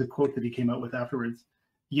 This is a quote that he came out with afterwards.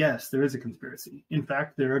 Yes, there is a conspiracy. In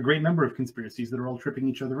fact, there are a great number of conspiracies that are all tripping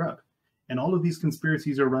each other up. And all of these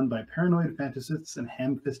conspiracies are run by paranoid fantasists and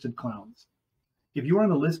ham-fisted clowns. If you are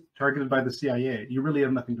on a list targeted by the CIA, you really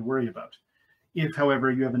have nothing to worry about. If,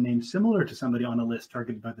 however, you have a name similar to somebody on a list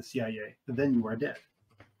targeted by the CIA, then you are dead.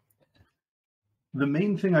 The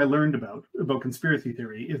main thing I learned about conspiracy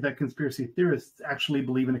theory is that conspiracy theorists actually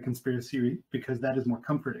believe in a conspiracy because that is more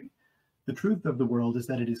comforting. The truth of the world is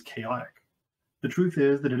that it is chaotic. The truth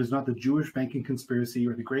is that it is not the Jewish banking conspiracy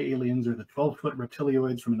or the gray aliens or the 12-foot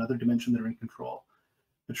reptilioids from another dimension that are in control.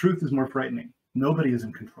 The truth is more frightening. Nobody is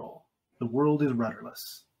in control. The world is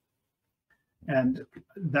rudderless. And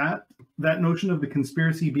that notion of the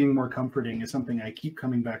conspiracy being more comforting is something I keep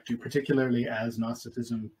coming back to, particularly as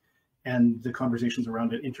Gnosticism and the conversations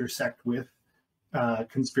around it intersect with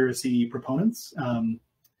conspiracy proponents.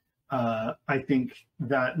 I think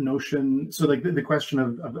that notion, so like the question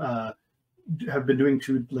of have been doing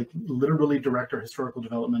to like literally direct our historical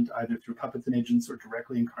development either through puppets and agents or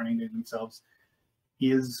directly incarnating themselves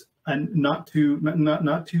is, and not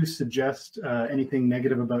to suggest anything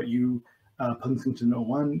negative about you, Punxington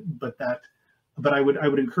 01, but I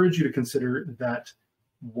would encourage you to consider that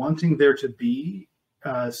wanting there to be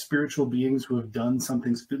spiritual beings who have done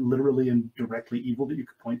something literally and directly evil that you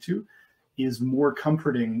could point to is more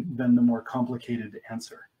comforting than the more complicated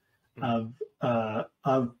answer of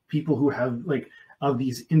people who have like of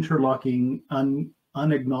these interlocking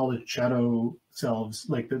unacknowledged shadow selves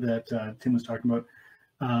like that Tim was talking about,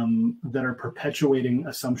 that are perpetuating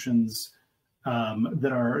assumptions,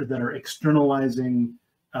 that are externalizing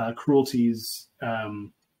cruelties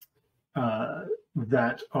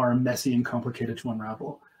that are messy and complicated to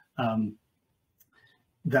unravel.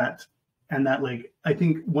 That like I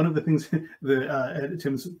think one of the things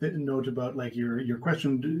Tim's note about like your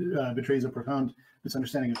question betrays a profound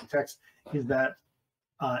misunderstanding of the text is that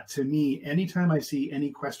to me, anytime I see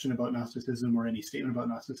any question about Gnosticism or any statement about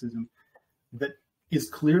Gnosticism that is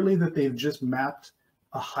clearly that they've just mapped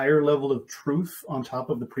a higher level of truth on top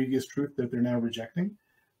of the previous truth that they're now rejecting,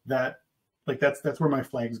 that like that's where my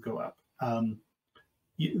flags go up.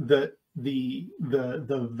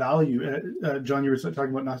 The value, John, you were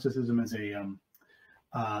talking about Gnosticism as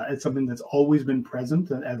it's something that's always been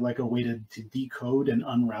present as like a way to decode and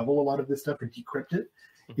unravel a lot of this stuff or decrypt it,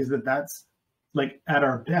 is that's like at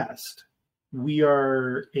our best, we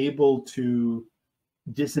are able to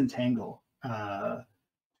disentangle,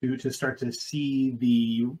 to start to see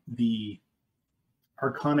the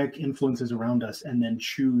archonic influences around us and then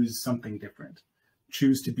choose something different.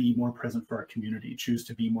 Choose to be more present for our community, choose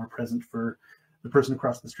to be more present for the person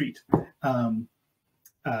across the street.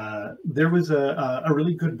 There was a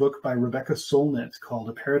really good book by Rebecca Solnit called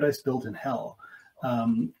A Paradise Built in Hell,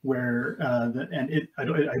 where,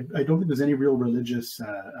 I don't think there's any real religious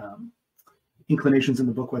inclinations in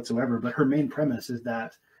the book whatsoever, but her main premise is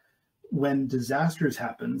that when disasters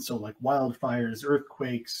happen, so like wildfires,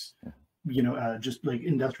 earthquakes, just like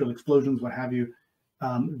industrial explosions, what have you,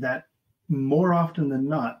 that more often than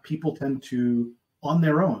not, people tend to, on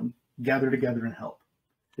their own, gather together and help.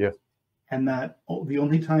 Yeah. And that the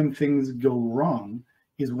only time things go wrong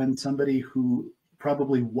is when somebody who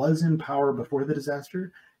probably was in power before the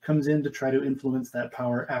disaster comes in to try to influence that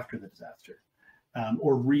power after the disaster,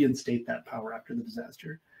 or reinstate that power after the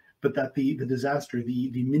disaster. But that the disaster,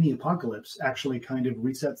 the mini apocalypse, actually kind of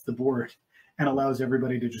resets the board and allows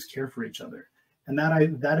everybody to just care for each other. And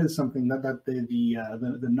that is something that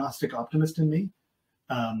the Gnostic optimist in me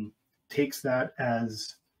takes that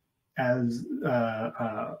as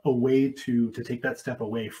a way to take that step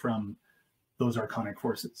away from those archonic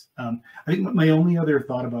forces. I think my only other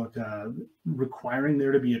thought about requiring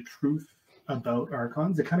there to be a truth about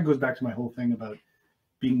archons, it kind of goes back to my whole thing about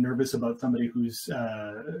being nervous about somebody who's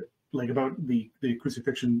like about the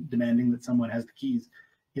crucifixion demanding that someone has the keys,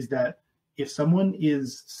 is that if someone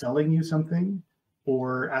is selling you something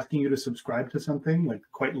or asking you to subscribe to something, like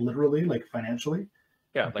quite literally, like financially,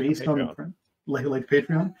 like based on like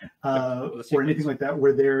Patreon, or anything like that,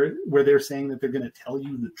 where they're saying that they're going to tell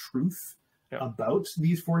you the truth about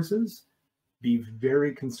these forces, be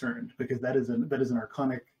very concerned, because that is an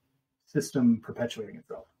archonic system perpetuating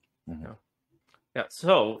itself. Mm-hmm. Yeah,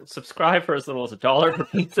 so subscribe for as little as $1 per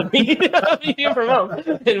pizza medium per month,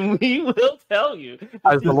 and we will tell you.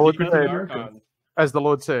 As the Lord Because said, archons. as the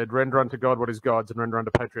Lord said, render unto God what is God's, and render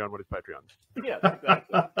unto Patreon what is Patreon's. Yeah,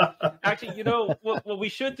 exactly. Actually, you know what we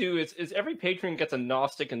should do is every patron gets a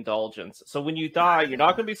Gnostic indulgence. So when you die, you're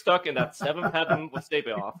not going to be stuck in that seventh heaven with stay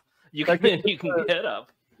off. You can get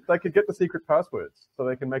up. They could get the secret passwords, so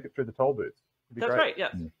they can make it through the toll booths. That's great. right.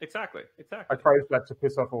 Yes, exactly. I praise that to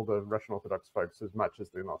piss off all the Russian Orthodox folks as much as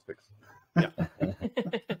the Gnostics. Yeah.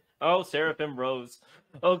 Oh, Seraphim Rose.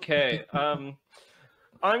 Okay.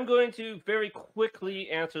 I'm going to very quickly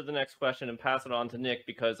answer the next question and pass it on to Nick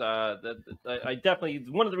because I definitely,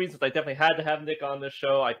 one of the reasons I definitely had to have Nick on this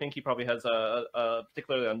show, I think he probably has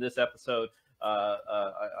particularly on this episode,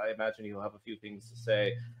 I imagine he'll have a few things to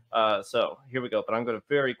say. So here we go. But I'm going to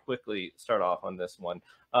very quickly start off on this one.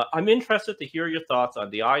 I'm interested to hear your thoughts on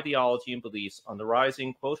the ideology and beliefs on the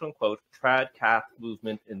rising quote-unquote Trad Cath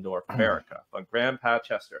movement in North America on Grandpa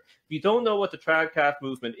Chester. If you don't know what the Trad Cath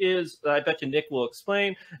movement is, I bet you Nick will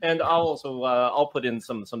explain, and I'll also I'll put in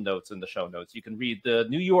some notes in the show notes. You can read the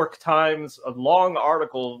New York Times, a long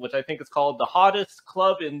article, which I think is called "The Hottest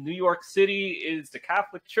Club in New York City is the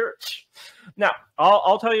Catholic Church." Now,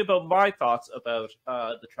 I'll tell you about my thoughts about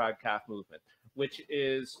the Trad Cath movement, which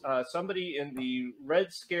is somebody in the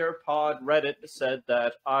Red Scare Pod Reddit said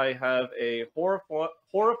that I have a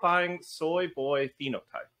horrifying soy boy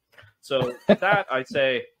phenotype. So that I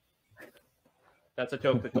say, that's a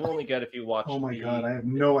joke that you'll only get if you watch. Oh my God, I have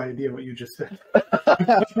no idea what you just said.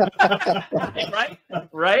 Right?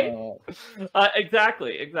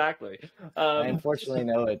 Exactly. I unfortunately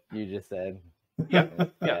know what you just said.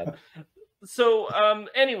 Yeah. So,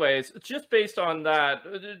 anyways, just based on that,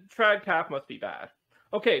 Trad Cath must be bad.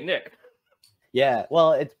 Okay, Nick. Yeah,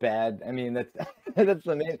 well, it's bad. I mean, that's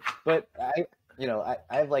the main. But I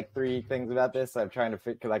have like 3 things about this. I'm trying to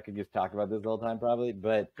fit because I could just talk about this all the time probably.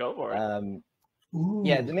 But go for it.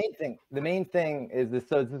 Yeah, the main thing is this.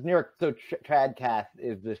 So this New York. So Trad Cath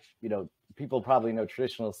is this. People probably know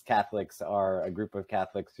traditionalist Catholics are a group of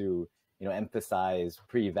Catholics who emphasize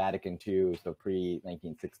pre-Vatican II, so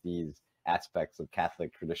pre-1960s aspects of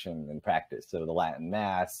Catholic tradition and practice. So the Latin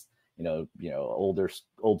Mass,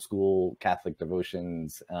 old school Catholic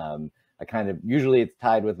devotions. Usually it's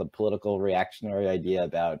tied with a political reactionary idea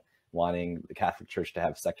about wanting the Catholic Church to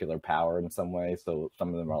have secular power in some way. So some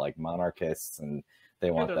of them are like monarchists and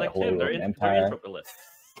they want that Holy Roman Empire.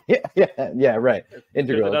 Yeah, right.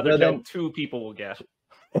 Integral. Another joke 2 people will get.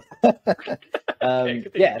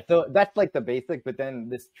 So that's like the basic, but then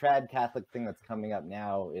this Trad Catholic thing that's coming up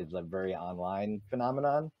now is a very online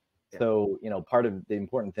phenomenon. So part of the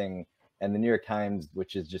important thing, and the New York Times,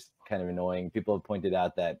 which is just kind of annoying, people have pointed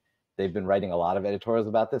out that they've been writing a lot of editorials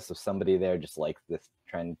about this, so somebody there just likes this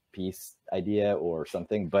trend piece idea or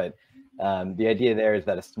something. But the idea there is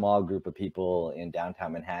that a small group of people in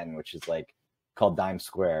downtown Manhattan, which is like called Dime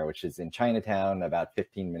Square, which is in Chinatown, about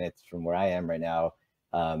 15 minutes from where I am right now,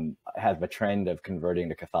 have a trend of converting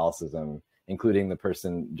to Catholicism, including the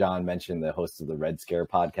person John mentioned, the host of the Red Scare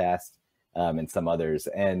podcast, and some others.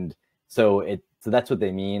 And so that's what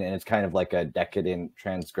they mean. And it's kind of like a decadent,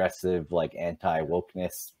 transgressive, like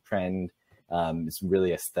anti-wokeness trend. It's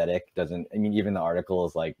really aesthetic. Even the article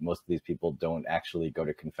is like, most of these people don't actually go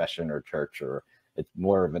to confession or church, or it's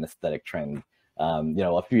more of an aesthetic trend.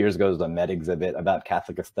 A few years ago, there was a Met exhibit about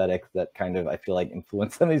Catholic aesthetics that kind of, I feel like,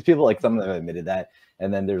 influenced some of these people. Like some of them admitted that.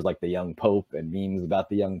 And then there's like the young Pope and memes about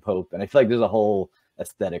the young Pope. And I feel like there's a whole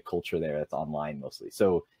aesthetic culture there that's online mostly.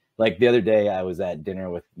 So like the other day, I was at dinner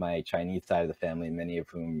with my Chinese side of the family, many of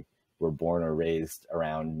whom were born or raised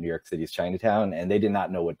around New York City's Chinatown, and they did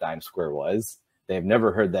not know what Dime Square was. They've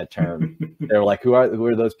never heard that term. They were like, who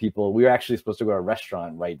are those people? We were actually supposed to go to a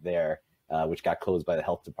restaurant right there, which got closed by the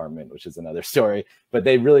health department, which is another story. But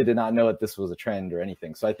they really did not know that this was a trend or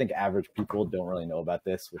anything. So I think average people don't really know about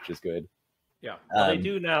this, which is good. Yeah, well, they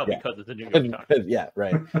do now because of the New York Times. Yeah,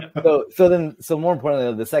 right. So more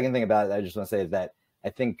importantly, the second thing about it, I just want to say is that I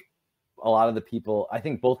think a lot of the people, I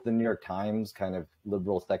think both the New York Times kind of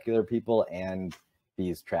liberal secular people and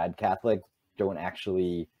these Trad Catholics don't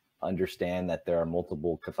actually understand that there are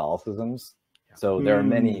multiple Catholicisms. So there are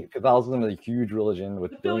many. Catholicism is a huge religion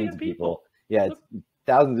with billions of people. Yeah, it's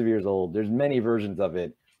thousands of years old. There's many versions of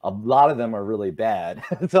it. A lot of them are really bad.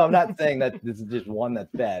 So I'm not saying that this is just one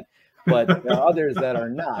that's bad, but there are others that are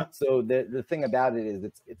not. So the thing about it is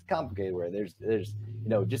it's complicated. Where there's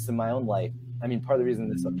just in my own life. I mean, part of the reason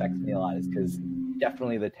this affects me a lot is because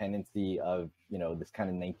definitely the tendency of this kind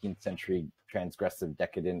of 19th century transgressive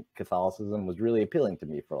decadent Catholicism was really appealing to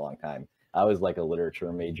me for a long time. I was like a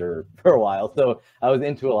literature major for a while, so I was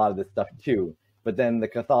into a lot of this stuff too. But then the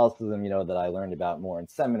Catholicism, that I learned about more in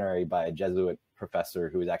seminary by a Jesuit professor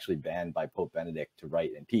who was actually banned by Pope Benedict to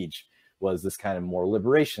write and teach, was this kind of more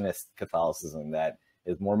liberationist Catholicism that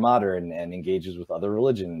is more modern and engages with other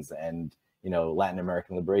religions and, Latin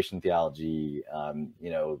American liberation theology.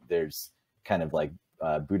 There's kind of like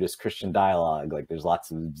Buddhist Christian dialogue. Like there's lots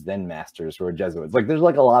of Zen masters who are Jesuits. Like there's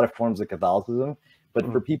like a lot of forms of Catholicism,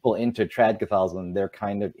 but for people into trad Catholicism, they're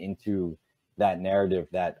kind of into that narrative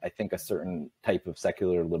that I think a certain type of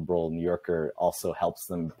secular liberal New Yorker also helps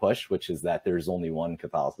them push, which is that there's only one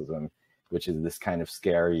Catholicism, which is this kind of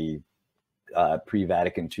scary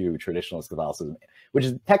pre-Vatican II traditionalist Catholicism, which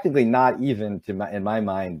is technically not even, in my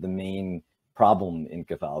mind, the main problem in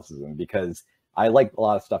Catholicism, because I like a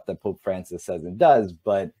lot of stuff that Pope Francis says and does,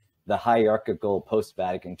 but the hierarchical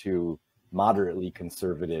post-Vatican II moderately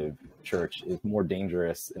conservative church is more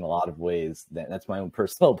dangerous in a lot of ways. That's my own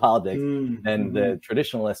personal politics than the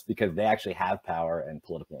traditionalists, because they actually have power and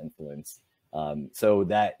political influence. So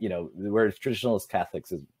that, whereas traditionalist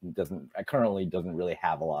Catholics currently doesn't really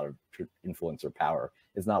have a lot of influence or power.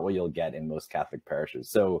 It's not what you'll get in most Catholic parishes.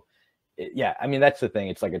 So that's the thing.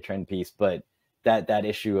 It's like a trend piece, but that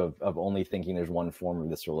issue of only thinking there's one form of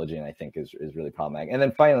this religion, I think is really problematic. And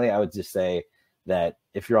then finally, I would just say that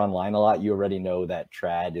if you're online a lot, you already know that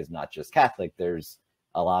trad is not just Catholic. There's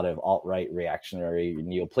a lot of alt-right reactionary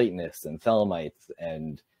Neoplatonists and Thelemites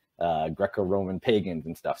and Greco-Roman pagans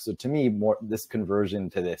and stuff. So to me, this conversion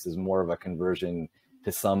to this is more of a conversion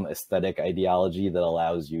to some aesthetic ideology that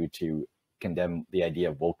allows you to condemn the idea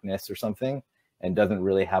of wokeness or something, and doesn't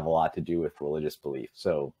really have a lot to do with religious belief.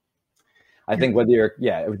 So I think whether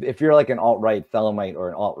if you're like an alt-right Thelemite or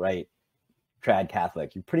an alt-right trad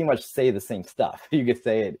Catholic, you pretty much say the same stuff. You could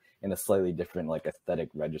say it in a slightly different like aesthetic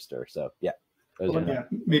register. So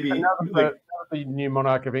maybe the new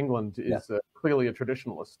monarch of England is clearly a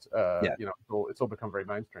traditionalist. It's all become very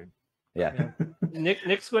mainstream.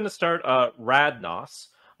 Nick's going to start Rad Gnos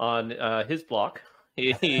on his block.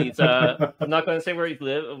 He's I'm not going to say where he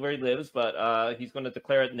lives, but he's going to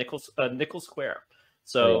declare it Nickle Square.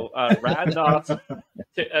 So Rad Gnos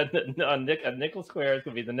on Nickle Square is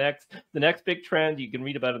going to be the next big trend. You can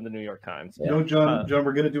read about it in the New York Times. No, John,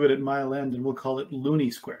 we're going to do it at Mile End, and we'll call it Looney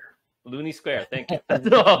Square. Looney Square, thank you.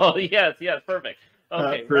 Oh, yes, perfect.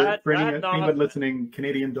 Okay, for anyone listening,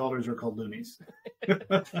 Canadian dollars are called loonies.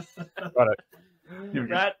 Got it.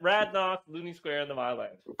 Rad Gnos, Looney Square, and the Mile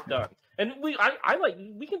End. Done. And we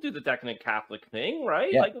can do the decadent Catholic thing,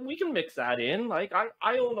 right? Yeah. Like we can mix that in. Like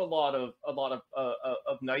I own a lot of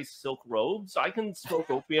nice silk robes. I can smoke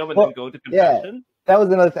opium and then go to confession. That was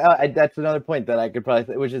that's another point that I could probably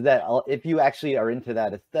say, which is that if you actually are into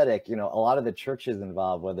that aesthetic, a lot of the churches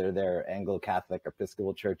involved, whether they're Anglo-Catholic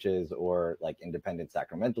Episcopal churches or like independent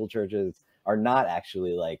sacramental churches, are not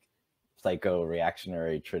actually like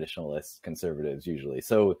psycho-reactionary traditionalist conservatives usually.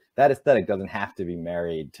 So that aesthetic doesn't have to be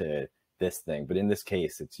married to this thing, but in this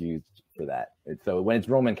case, it's used for that. So when it's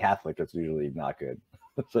Roman Catholic, it's usually not good.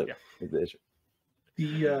 So it's the issue.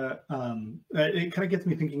 It kind of gets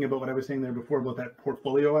me thinking about what I was saying there before about that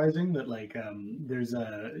portfolioizing, that like there's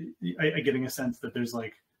I getting a sense that there's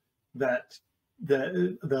like that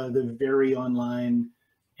the very online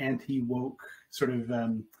anti-woke sort of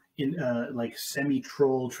like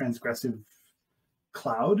semi-troll transgressive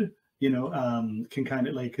cloud, can kind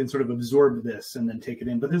of can sort of absorb this and then take it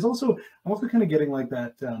in. But I'm also kind of getting like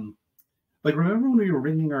that, like remember when we were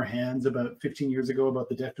wringing our hands about 15 years ago about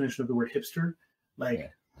the definition of the word hipster?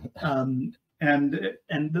 And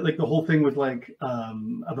like the whole thing was like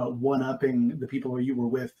about one-upping the people you were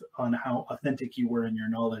with on how authentic you were in your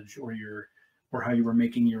knowledge or how you were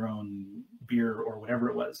making your own beer or whatever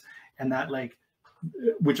it was, and that like,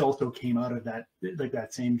 which also came out of that, like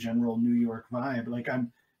that same general New York vibe. Like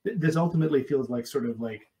this ultimately feels like sort of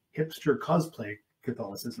like hipster cosplay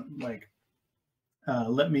Catholicism. Like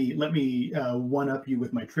let me one up you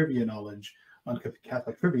with my trivia knowledge on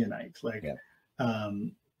Catholic Trivia Night.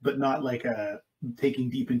 But not like taking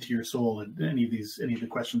deep into your soul and any of the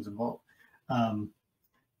questions involved. I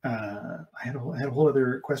had a whole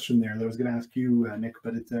other question there that I was going to ask you, Nick,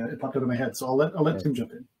 but it popped out of my head. So I'll let Tim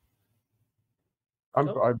jump in. I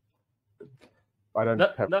don't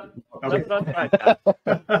have.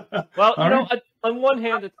 Well, on one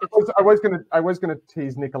hand, I was gonna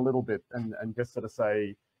tease Nick a little bit and just sort of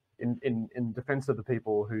say, in defense of the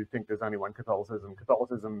people who think there's only one Catholicism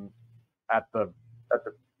at the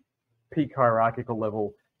peak hierarchical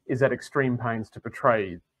level is at extreme pains to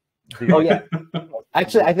portray.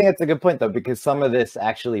 Actually, I think that's a good point though, because some of this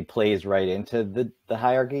actually plays right into the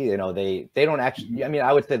hierarchy. They don't actually. I mean,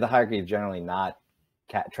 I would say the hierarchy is generally not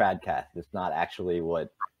Trad Caths. It's not actually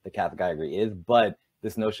what the Catholic hierarchy is. But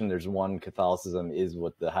this notion there's one Catholicism is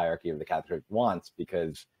what the hierarchy of the Catholic Church wants,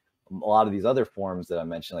 because a lot of these other forms that I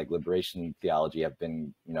mentioned, like liberation theology, have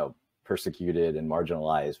been, persecuted and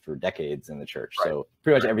marginalized for decades in the church. Right. So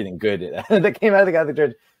pretty much everything good that came out of the Catholic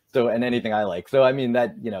Church. So, and anything I like. So, I mean,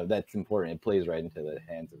 that, that's important. It plays right into the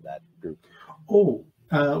hands of that group. Oh,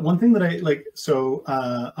 one thing that I like, so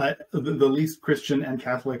the least Christian and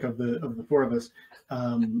Catholic of the four of us,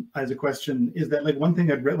 as a question, is that like one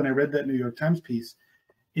thing I'd read when I read that New York Times piece,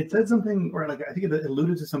 it said something, or like I think it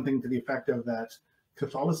alluded to something to the effect of that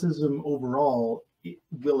Catholicism overall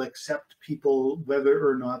will accept people whether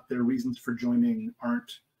or not their reasons for joining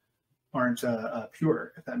aren't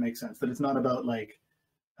pure, if that makes sense. That it's not about like,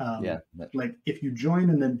 like if you join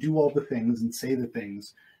and then do all the things and say the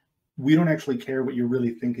things, we don't actually care what you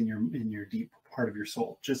really think in your deep part of your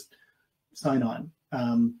soul. Just sign on.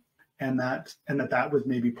 And that was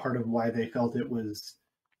maybe part of why they felt it was,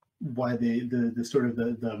 why the sort of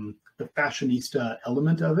the fashionista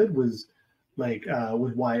element of it was like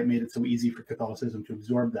was why it made it so easy for Catholicism to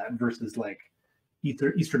absorb that versus like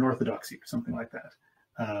Eastern Orthodoxy or something like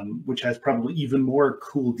that, which has probably even more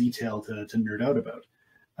cool detail to nerd out about.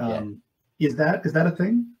 Is that a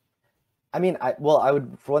thing? I mean, I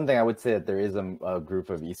would, for one thing, I would say that there is a group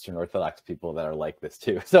of Eastern Orthodox people that are like this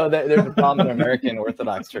too. So there's a problem in American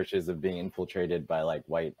Orthodox churches of being infiltrated by like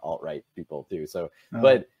white alt-right people too. So,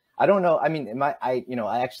 but I don't know. I mean, I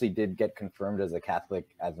actually did get confirmed as a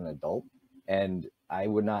Catholic as an adult, and I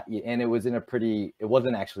would not, and it was in it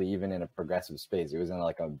wasn't actually even in a progressive space. It was in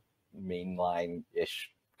like a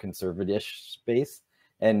mainline-ish conservative-ish space.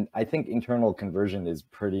 And I think internal conversion is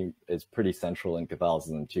pretty central in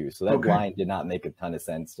Catholicism too. So that line did not make a ton of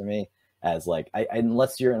sense to me as like,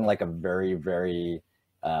 unless you're in like a very, very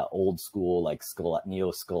old school, like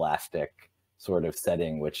neo-scholastic sort of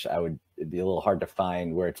setting, which it'd be a little hard to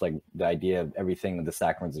find, where it's like the idea of everything of the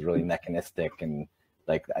sacraments is really mechanistic. And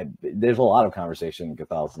like, there's a lot of conversation in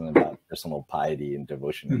Catholicism about personal piety and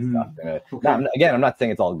devotion and stuff. And, again, I'm not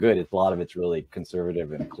saying it's all good. A lot of it's really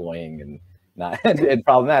conservative and cloying and not and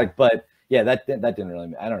problematic, but yeah, that didn't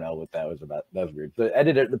really. I don't know what that was about. That was weird.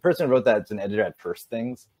 The person who wrote that, it's an editor at First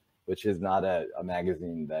Things, which is not a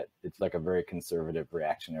magazine that it's like a very conservative,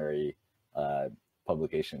 reactionary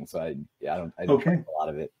publication. So I don't trust a lot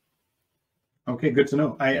of it. Okay, good to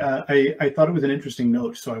know. I thought it was an interesting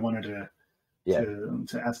note, so I wanted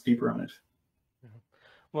to ask deeper on it.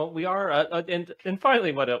 Well, we are, and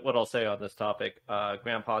finally, what I'll say on this topic,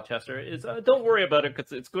 Grandpa Chester, is don't worry about it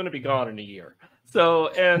because it's going to be gone in a year. So,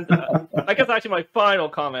 and I guess actually my final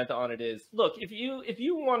comment on it is, look, if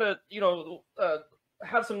you want to,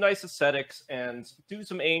 have some nice aesthetics and do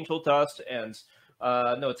some angel dust and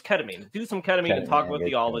no, it's ketamine. Do some ketamine and talk about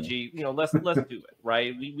theology. Let's do it,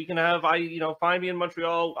 right? We can have find me in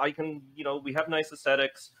Montreal. I can we have nice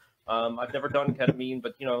aesthetics. I've never done ketamine,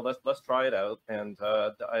 but let's try it out, and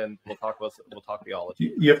we'll talk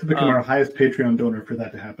theology. You have to become our highest Patreon donor for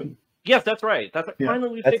that to happen. Yes, that's right. Finally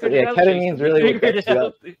we figured it out. Ketamine's really what gets you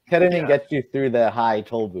up. Ketamine gets you through the high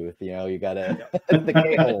toll booth. You gotta the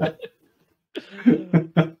K-hole.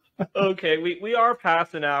 Okay, we are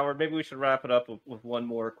past an hour. Maybe we should wrap it up with one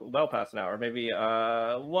more. Well, past an hour. Maybe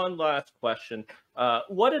one last question.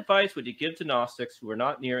 What advice would you give to Gnostics who are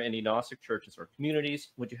not near any Gnostic churches or communities?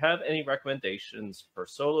 Would you have any recommendations for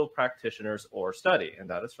solo practitioners or study? And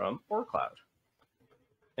that is from OrCloud.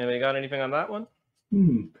 Anybody got anything on that one?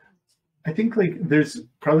 I think like there's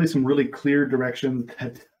probably some really clear directions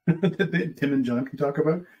that Tim and John can talk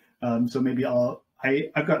about. So maybe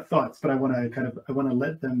I've got thoughts, but I want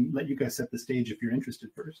to let you guys set the stage if you're interested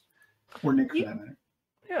first, or Nick for that matter.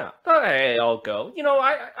 Yeah, I'll go.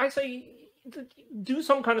 I say do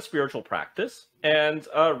some kind of spiritual practice and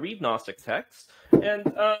read Gnostic texts,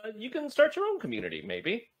 and you can start your own community.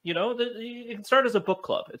 Maybe you can start as a book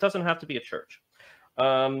club. It doesn't have to be a church.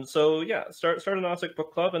 So yeah, start a Gnostic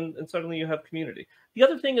book club, and suddenly you have community. The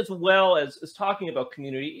other thing, as well as talking about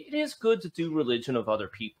community, it is good to do religion of other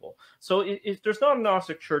people. So if there's not a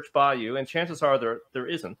Gnostic church by you, and chances are there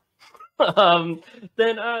isn't,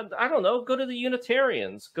 then I don't know, go to the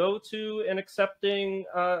Unitarians, go to an accepting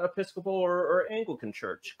Episcopal or Anglican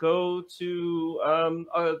church, go to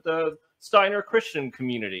the Steiner Christian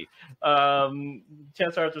community.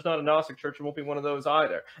 Chances are, if there's not a Gnostic church, it won't be one of those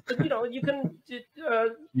either. But you can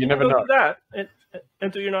you never know do that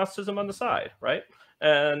and do your Gnosticism on the side, right?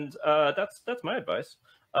 And that's my advice.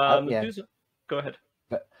 Go ahead.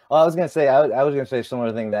 Well, I was going to say a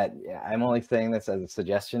similar thing, that I'm only saying this as a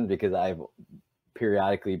suggestion because I've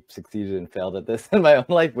periodically succeeded and failed at this in my own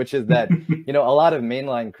life, which is that, a lot of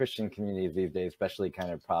mainline Christian communities these days, especially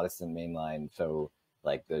kind of Protestant mainline, so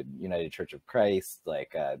like the United Church of Christ,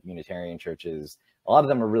 like Unitarian churches. A lot of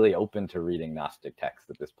them are really open to reading Gnostic texts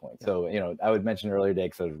at this point. So, you know, I would mention earlier today,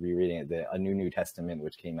 because I was rereading a New Testament,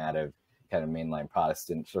 which came out of kind of mainline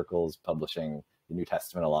Protestant circles, publishing the New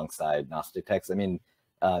Testament alongside Gnostic texts. I mean,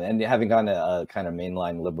 and having gone to a kind of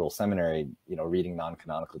mainline liberal seminary, you know, reading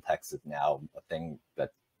non-canonical texts is now a thing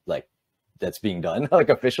that that's being done like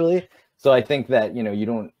officially. So I think that, you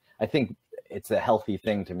know, I think it's a healthy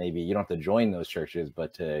thing to maybe, you don't have to join those churches,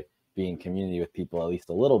 but to be in community with people at least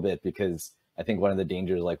a little bit, because I think one of the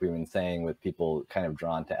dangers, like we've been saying, with people kind of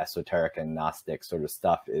drawn to esoteric and Gnostic sort of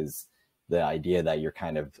stuff is the idea that you're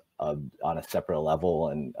kind of on a separate level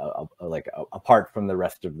and apart from the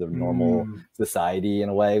rest of the normal society in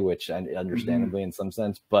a way, which understandably in some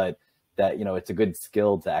sense, but that, you know, it's a good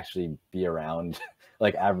skill to actually be around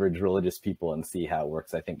like average religious people and see how it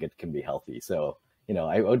works. I think it can be healthy. So, you know,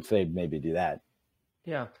 I would say maybe do that.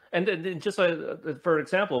 Yeah, and just for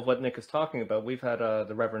example of what Nick is talking about, we've had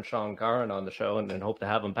the Reverend Sean Garin on the show, and hope to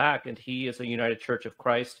have him back. And he is a United Church of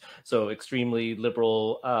Christ, so extremely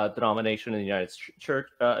liberal denomination in the United Church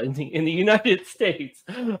in the United States.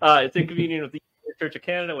 It's in communion with the Church of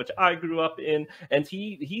Canada, which I grew up in, and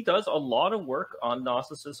he does a lot of work on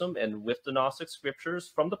Gnosticism and with the Gnostic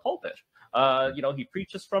scriptures from the pulpit. You know, he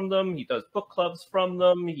preaches from them, he does book clubs from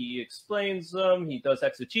them, he explains them, he does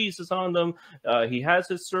exegesis on them, he has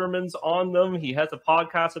his sermons on them, he has a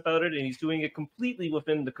podcast about it, and he's doing it completely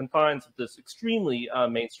within the confines of this extremely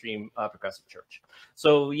mainstream progressive church.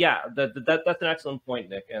 So yeah, that's an excellent point,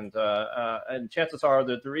 Nick, and chances are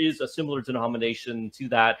that there is a similar denomination to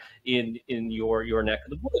that in your neck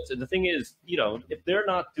of the woods. And the thing is, you know, if they're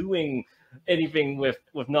not doing anything with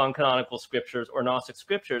non-canonical scriptures or Gnostic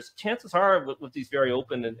scriptures, chances are with these very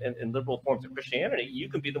open and liberal forms of Christianity, you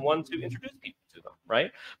can be the one to introduce people to them, right?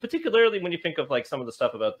 Particularly when you think of like some of the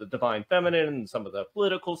stuff about the divine feminine and some of the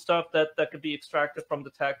political stuff that could be extracted from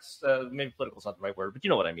the text. Maybe political is not the right word, but you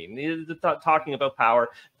know what I mean. Talking about power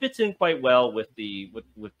fits in quite well with the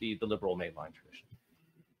liberal mainline tradition.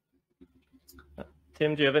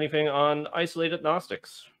 Tim, do you have anything on isolated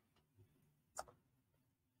Gnostics?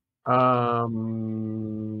 Well,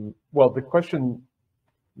 the question,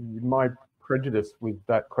 my prejudice with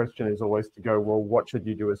that question is always to go, well, what should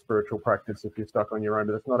you do as spiritual practice if you're stuck on your own?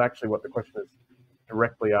 But that's not actually what the question is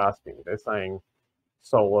directly asking. They're saying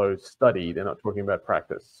solo study. They're not talking about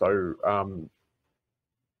practice. So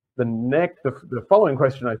the following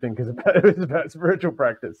question, I think, is about spiritual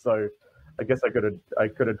practice. So I guess I could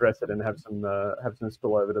address it and have some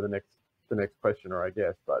spill over to the next questioner, I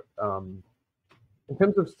guess. But in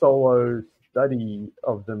terms of solo study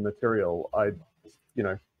of the material, I, you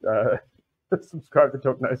know, subscribe to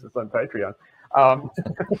Talk Gnosis on Patreon.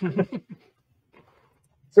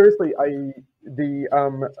 Seriously, I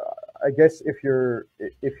guess if you're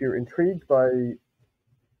intrigued by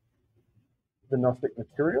the Gnostic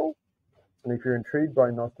material, and if you're intrigued by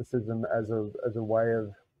Gnosticism as a way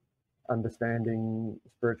of understanding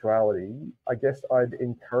spirituality, I guess I'd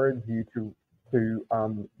encourage you to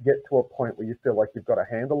get to a point where you feel like you've got a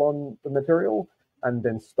handle on the material and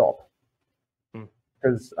then stop.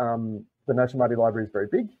 Because the National Mardi Library is very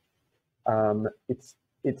big.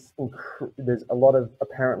 There's a lot of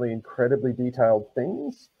apparently incredibly detailed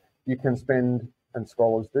things. You can spend, and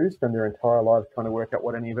scholars do, spend their entire lives trying to work out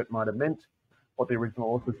what any of it might have meant, what the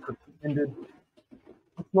original authors could have intended.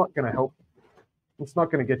 It's not going to help. It's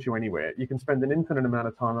not going to get you anywhere. You can spend an infinite amount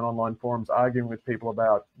of time on online forums arguing with people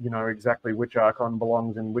about, you know, exactly which archon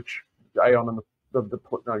belongs in which aeon, and I'm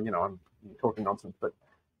talking nonsense, but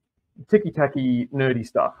ticky-tacky nerdy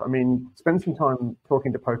stuff. I mean, spend some time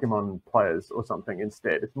talking to Pokemon players or something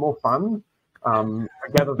instead. It's more fun. I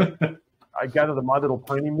gather the My Little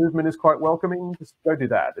Pony movement is quite welcoming. Just go do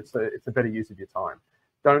that. It's a better use of your time.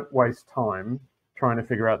 Don't waste time trying to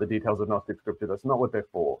figure out the details of Gnostic scripture. That's not what they're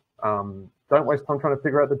for. Don't waste time trying to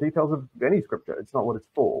figure out the details of any scripture. It's not what it's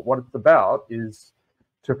for. What it's about is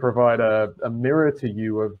to provide a mirror to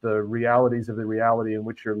you of the realities of the reality in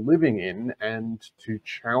which you're living in, and to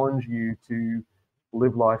challenge you to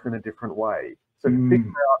live life in a different way. So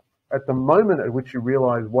figure out at the moment at which you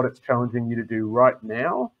realize what it's challenging you to do right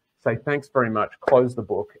now, say thanks very much, close the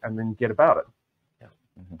book, and then get about it. Yeah.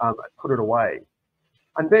 Put it away.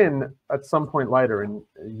 And then at some point later, in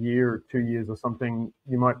a year or 2 years or something,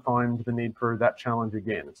 you might find the need for that challenge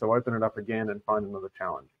again. So open it up again and find another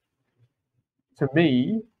challenge. To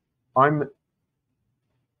me, I'm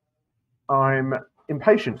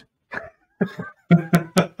impatient.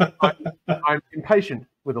 I'm impatient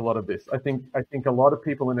with a lot of this. I think a lot of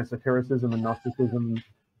people in esotericism and Gnosticism,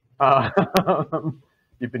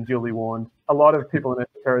 You've been duly warned. A lot of people in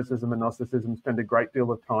esotericism and Gnosticism spend a great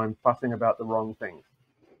deal of time fussing about the wrong things.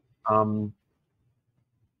 From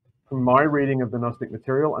my reading of the Gnostic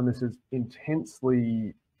material, and this is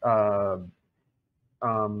intensely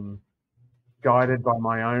guided by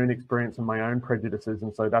my own experience and my own prejudices,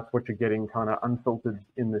 and so that's what you're getting kind of unfiltered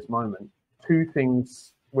in this moment. Two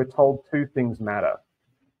things, we're told two things matter,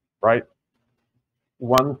 right?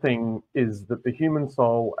 One thing is that the human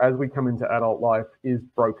soul, as we come into adult life, is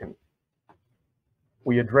broken.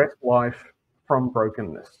 We address life from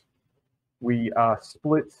brokenness. We are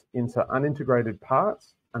split into unintegrated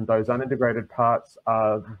parts, and those unintegrated parts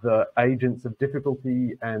are the agents of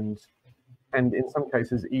difficulty and in some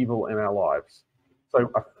cases evil in our lives. So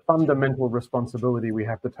a fundamental responsibility we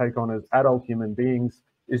have to take on as adult human beings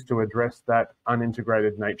is to address that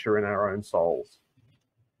unintegrated nature in our own souls.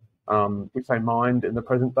 We say mind in the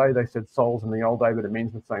present day, they said souls in the old day, but it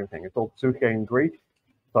means the same thing. It's all psyche in Greek,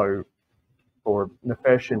 so or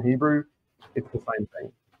nefesh in Hebrew, it's the same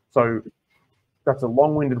thing. So that's a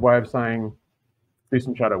long-winded way of saying do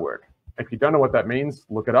some shadow work. If you don't know what that means,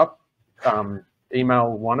 look it up.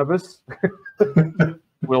 Email one of us.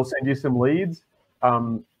 We'll send you some leads.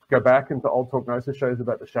 Go back into old Talk Gnosis shows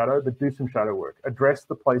about the shadow, but do some shadow work. Address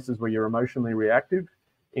the places where you're emotionally reactive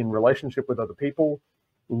in relationship with other people.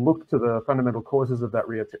 Look to the fundamental causes of that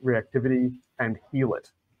reactivity and heal it.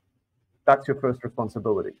 That's your first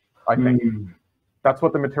responsibility, I think. That's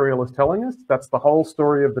what the material is telling us. That's the whole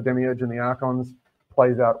story of the Demiurge and the Archons.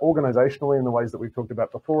 Plays out organizationally in the ways that we've talked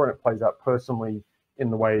about before, and it plays out personally in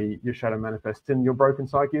the way your shadow manifests in your broken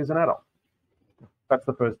psyche as an adult. That's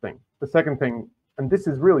the first thing. The second thing, and this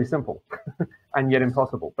is really simple and yet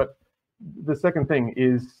impossible, but the second thing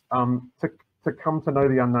is to come to know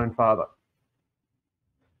the unknown Father.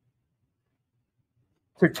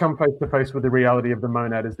 To come face to face with the reality of the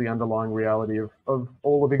monad as the underlying reality of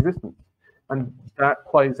all of existence. And that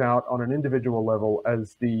plays out on an individual level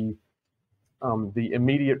as the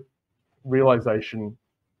immediate realization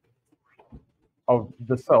of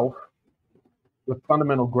the self, the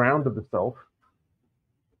fundamental ground of the self,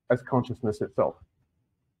 as consciousness itself.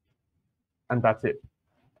 And that's it.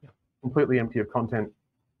 Completely empty of content,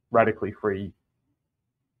 radically free,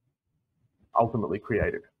 ultimately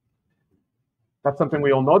creative. That's something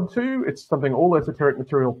we all nod to. It's something all esoteric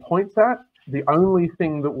material points at. The only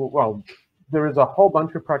thing that will, well, there is a whole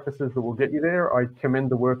bunch of practices that will get you there. I commend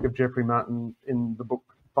the work of Jeffrey Martin in the book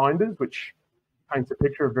Finders, which paints a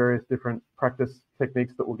picture of various different practice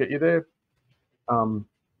techniques that will get you there.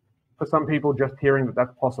 For some people, just hearing that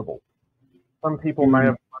that's possible. Some people may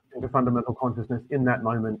have plugged into fundamental consciousness in that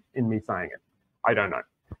moment in me saying it. I don't know.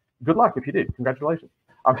 Good luck if you did. Congratulations.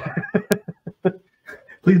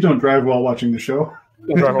 Please don't drive while watching the show.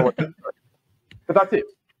 But that's it.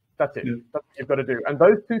 That's it. Yeah. That's what you've got to do. And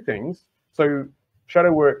those two things, so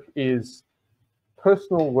shadow work is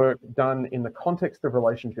personal work done in the context of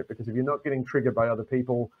relationship, because if you're not getting triggered by other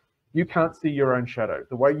people, you can't see your own shadow.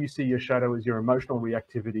 The way you see your shadow is your emotional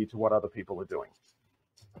reactivity to what other people are doing.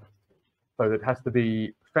 So it has to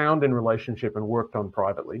be found in relationship and worked on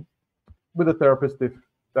privately with a therapist if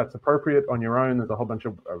that's appropriate. On your own, there's a whole bunch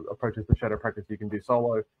of approaches to shadow practice you can do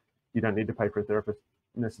solo. You don't need to pay for a therapist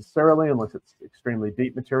necessarily unless it's extremely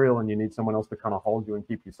deep material and you need someone else to kind of hold you and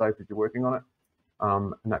keep you safe as you're working on it.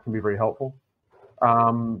 And that can be very helpful.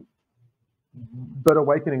 But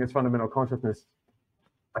awakening is fundamental consciousness,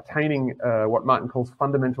 attaining what Martin calls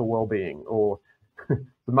fundamental well-being, or the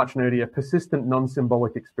much nerdier, persistent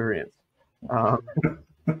non-symbolic experience.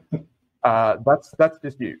 That's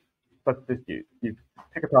just you. That's just you. You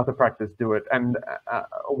pick a path of practice, do it. And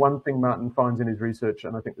one thing Martin finds in his research,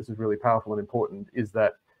 and I think this is really powerful and important, is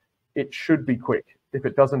that it should be quick. If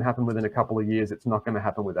it doesn't happen within a couple of years, it's not going to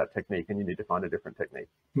happen with that technique, and you need to find a different technique.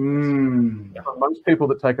 For most people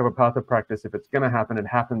that take up a path of practice, if it's going to happen, it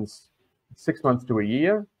happens 6 months to a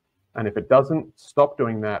year. And if it doesn't, stop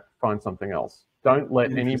doing that, find something else. Don't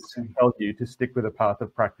let anyone tell you to stick with a path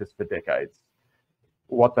of practice for decades.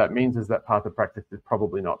 What that means is that path of practice is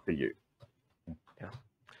probably not for you.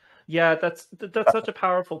 Yeah, that's such a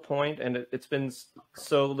powerful point, and it's been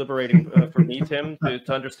so liberating for me, Tim,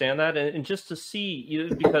 to understand that, and just to see,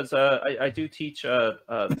 because I do teach a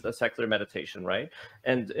secular meditation, right?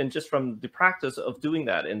 And just from the practice of doing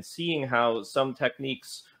that and seeing how some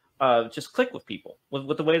techniques just click with people,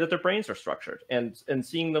 with the way that their brains are structured, and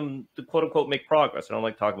seeing them, quote unquote, make progress. I don't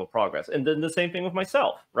like talking about progress. And then the same thing with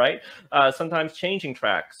myself, right? Sometimes changing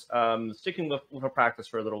tracks, sticking with a practice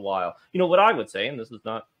for a little while. You know, what I would say, and this is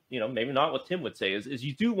not maybe not what Tim would say is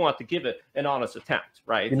you do want to give it an honest attempt,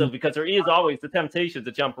 right? So because there is always the temptation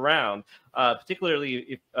to jump around, particularly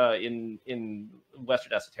if in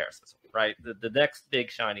Western esotericism, right? The next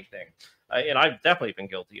big shiny thing. And I've definitely been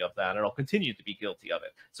guilty of that, and I'll continue to be guilty of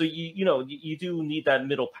it. So you do need that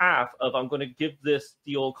middle path of, I'm going to give this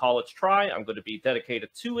the old college try. I'm going to be dedicated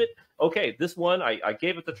to it. Okay, this one I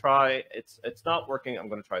gave it the try. It's not working. I'm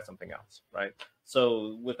going to try something else, right?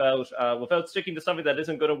 So without sticking to something that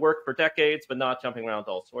isn't going to work for decades, but not jumping around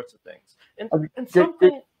to all sorts of things. And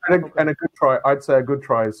something and a good try. I'd say a good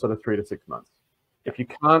try is sort of 3 to 6 months. If you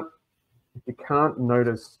can't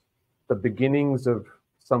notice the beginnings of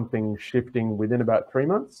something shifting within about 3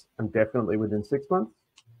 months, and definitely within 6 months,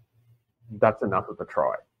 that's enough of a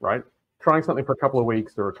try, right? Trying something for a couple of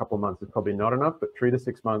weeks or a couple of months is probably not enough, but 3 to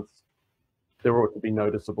 6 months, there ought to be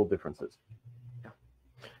noticeable differences.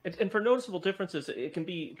 And for noticeable differences, it can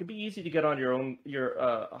be easy to get on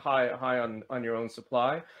your high on your own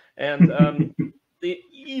supply, and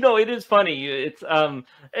it is funny. It's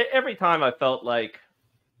every time I felt like,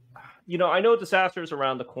 I know disaster is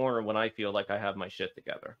around the corner when I feel like I have my shit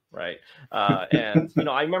together, right? And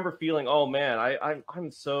I remember feeling, oh man,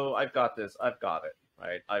 I've got this, I've got it,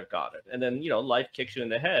 right? I've got it, and then life kicks you in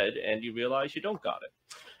the head, and you realize you don't got it.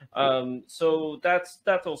 So that's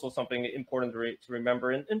also something important to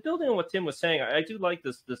remember. And building on what Tim was saying, I do like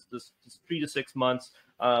this 3 to 6 months.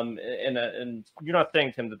 And you're not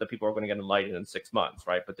saying, Tim, that the people are going to get enlightened in 6 months,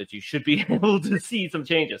 right? But that you should be able to see some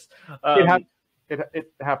changes.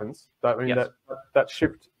 It happens. I mean, yes.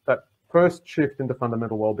 that first shift into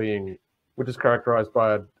fundamental well-being, which is characterized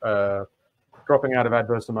by dropping out of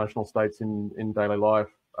adverse emotional states in daily life,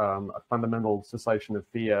 a fundamental cessation of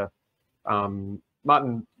fear.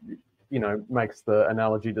 Martin, makes the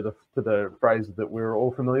analogy to the phrase that we're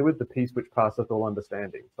all familiar with, the peace which passeth all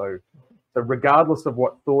understanding. So regardless of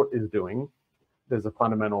what thought is doing, there's a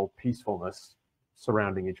fundamental peacefulness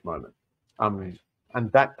surrounding each moment. And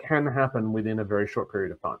that can happen within a very short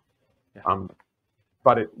period of time. Yeah.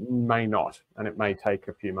 But it may not, and it may take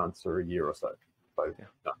a few months or a year or so. So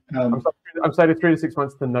no. I'm saying 3 to 6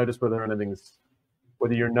 months to notice whether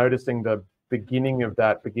you're noticing the beginning of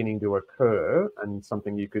that beginning to occur, and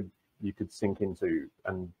something you could sink into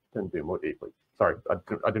and do more deeply. Sorry, I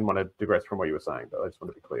didn't want to digress from what you were saying, but I just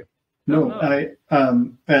want to be clear. No,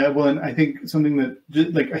 well, and I think something that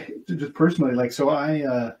just personally, so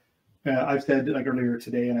I've said earlier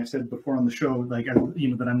today, and I've said before on the show,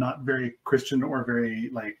 that I'm not very Christian or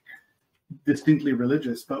very distinctly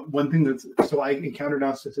religious. But one thing I encountered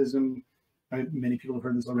Gnosticism. Many people have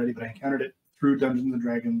heard this already, but I encountered it through Dungeons and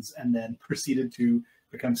Dragons, and then proceeded to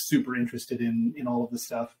become super interested in all of the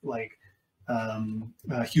stuff.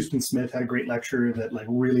 Houston Smith had a great lecture that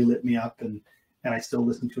really lit me up, and I still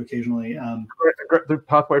listen to occasionally. The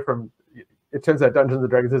pathway from it turns out Dungeons and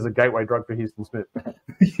Dragons is a gateway drug for Houston Smith.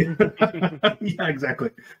 Yeah, exactly.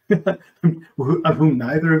 Of whom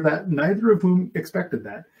neither of whom expected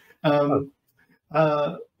that.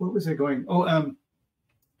 What was I going?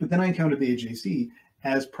 But then I encountered the AJC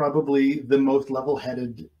as probably the most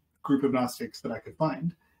level-headed group of Gnostics that I could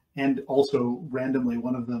find. And also, randomly,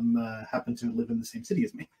 one of them happened to live in the same city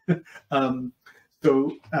as me.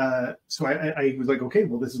 So I was like, okay,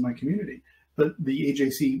 well, this is my community. But the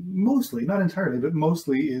AJC mostly, not entirely, but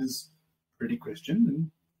mostly is pretty Christian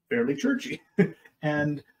and fairly churchy.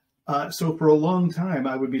 And so for a long time,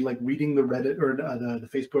 I would be reading the Reddit or the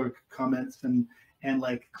Facebook comments and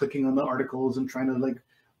clicking on the articles and trying to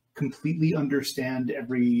completely understand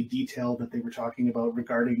every detail that they were talking about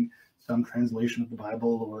regarding some translation of the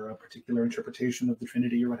Bible or a particular interpretation of the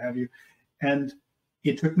Trinity or what have you. And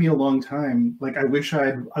it took me a long time. I wish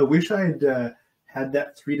I'd had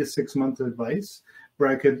that 3 to 6 month advice where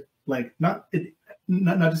I could not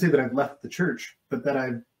to say that I've left the church, but that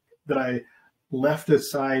I left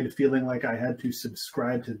aside feeling like I had to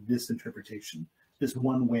subscribe to this interpretation, this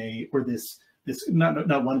one way, or this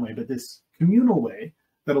not one way, but this communal way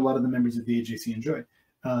that a lot of the members of the AJC enjoy.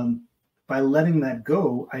 By letting that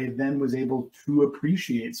go, I then was able to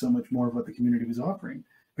appreciate so much more of what the community was offering,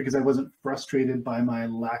 because I wasn't frustrated by my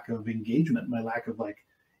lack of engagement, my lack of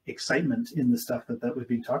excitement in the stuff that was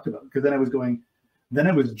being talked about. Because then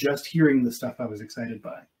I was just hearing the stuff I was excited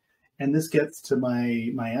by. And this gets to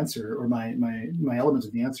my answer, or my element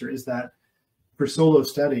of the answer, is that for solo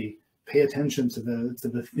study, pay attention to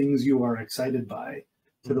the things you are excited by,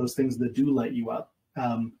 to those things that do light you up.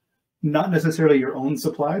 Not necessarily your own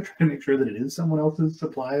supply. Try to make sure that it is someone else's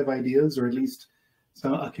supply of ideas, or at least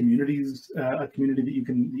a community that you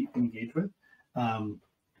can engage with, and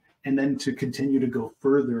then to continue to go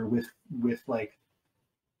further with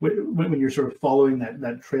when you're sort of following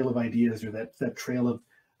that trail of ideas, or that trail of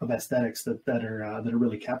aesthetics that are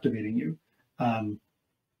really captivating you. And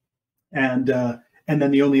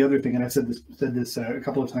then the only other thing, and I've said this a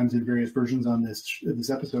couple of times in various versions on this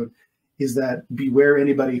episode, is that beware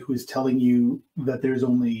anybody who is telling you that there's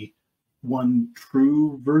only one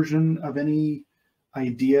true version of any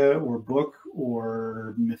idea or book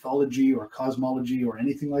or mythology or cosmology or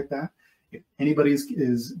anything like that. If anybody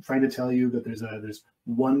is trying to tell you that there's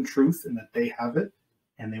one truth and that they have it,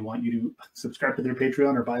 and they want you to subscribe to their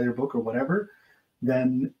Patreon or buy their book or whatever,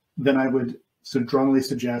 then I would strongly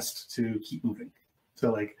suggest to keep moving.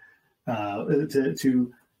 So like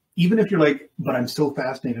to even if you're like, but I'm still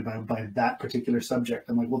fascinated by that particular subject,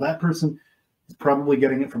 I'm like, well, that person is probably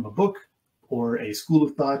getting it from a book or a school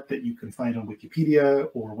of thought that you can find on Wikipedia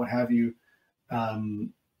or what have you.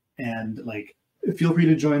 And like, feel free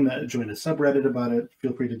to join a subreddit about it.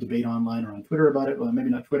 Feel free to debate online or on Twitter about it. Well, maybe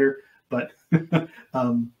not Twitter, but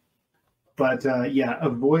yeah,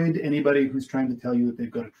 avoid anybody who's trying to tell you that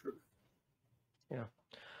they've got a truth. Yeah,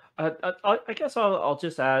 I guess I'll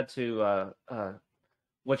just add to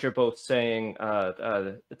what you're both saying,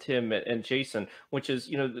 Tim and Jason, which is,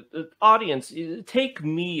 the audience, take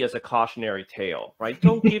me as a cautionary tale, right?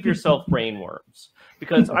 Don't give yourself brainworms,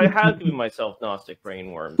 because I have given myself Gnostic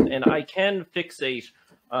brainworms, and I can fixate.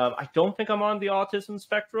 I don't think I'm on the autism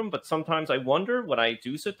spectrum, but sometimes I wonder when I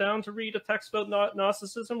do sit down to read a text about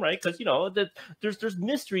Gnosticism, right? Because, there's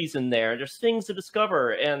mysteries in there. There's things to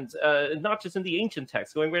discover, and not just in the ancient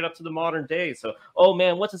text, going right up to the modern day. So, oh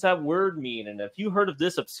man, what does that word mean? And have you heard of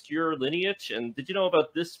this obscure lineage? And did you know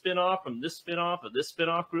about this spin-off from this spin-off of this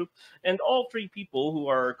spin-off group? And all three people who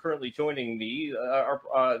are currently joining me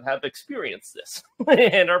have experienced this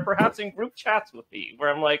and are perhaps in group chats with me, where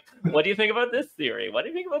I'm like, what do you think about this theory? What do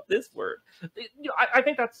you think about this word? I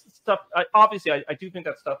think that's stuff. Obviously, I do think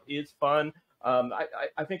that stuff is fun. I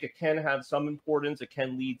think it can have some importance. It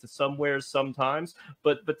can lead to somewhere sometimes.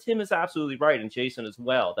 But Tim is absolutely right, and Jason as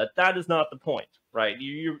well. That is not the point, right?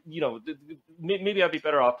 Maybe I'd be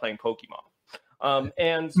better off playing Pokemon.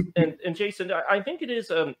 And Jason, I think it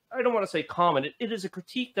is. I don't want to say common. It is a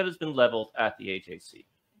critique that has been leveled at the AJC,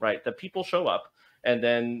 right? That people show up, and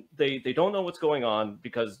then they don't know what's going on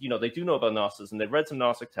because, they do know about Gnosis and they've read some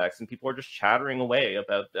Gnostic texts, and people are just chattering away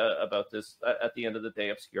about this, at the end of the day,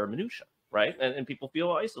 obscure minutia, right? And people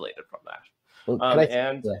feel isolated from that. Well,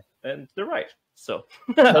 and they're right. So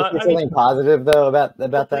something positive though about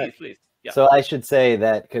that. Please. Yeah. So I should say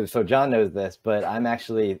that so John knows this, but I'm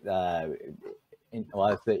actually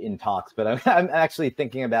in talks, but I'm actually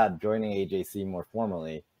thinking about joining AJC more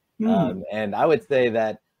formally. And I would say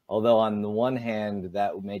that, although on the one hand,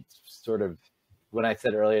 that makes sort of, when I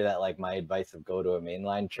said earlier that like my advice of go to a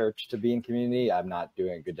mainline church to be in community, I'm not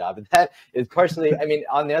doing a good job at that, is partially,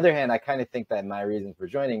 on the other hand, I kind of think that my reason for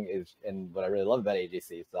joining is, and what I really love about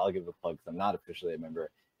AJC, so I'll give a plug because I'm not officially a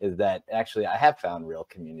member, is that actually I have found real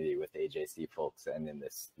community with AJC folks and in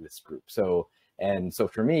this group. So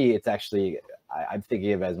for me, it's actually, I'm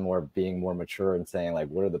thinking of as being more mature and saying like,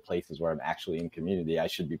 what are the places where I'm actually in community? I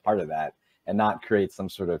should be part of that, and not create some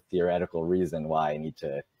sort of theoretical reason why I need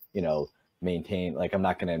to, maintain, like, I'm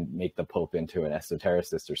not going to make the Pope into an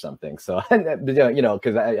esotericist or something. So,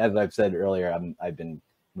 because as I've said earlier, I've been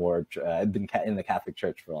in the Catholic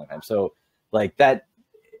Church for a long time. So like that,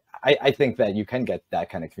 I think that you can get that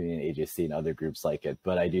kind of community in AJC and other groups like it.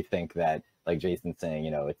 But I do think that, like Jason's saying,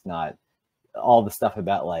 it's not all the stuff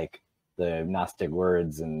about like the Gnostic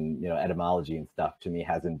words and, etymology and stuff, to me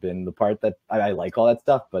hasn't been the part that I like all that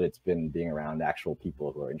stuff, but it's been being around actual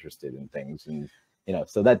people who are interested in things. And,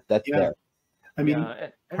 so that's there.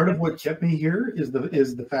 Part of what kept me here is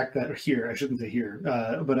the fact that I shouldn't say here,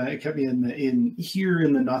 but it kept me in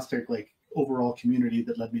the Gnostic, like, overall community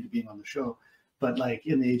that led me to being on the show. But like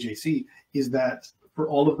in the AJC is that for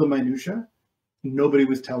all of the minutia, nobody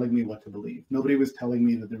was telling me what to believe. Nobody was telling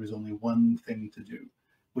me that there was only one thing to do,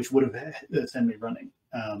 which would have sent me running.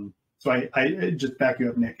 So I just back you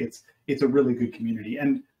up, Nick. It's a really good community.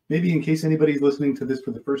 And maybe in case anybody's listening to this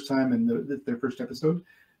for the first time and their first episode,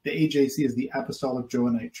 the AJC is the Apostolic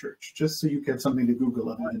Johannite Church, just so you have something to Google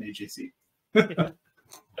other than AJC.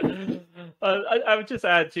 I would just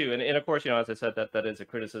add too, and of course, as I said, that is a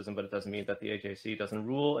criticism, but it doesn't mean that the AJC doesn't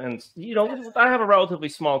rule. And I have a relatively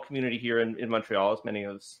small community here in Montreal, as many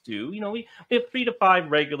of us do. We have 3 to 5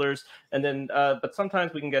 regulars, and then but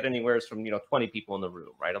sometimes we can get anywhere from 20 people in the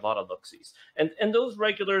room, right? A lot of looksies, and those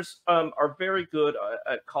regulars are very good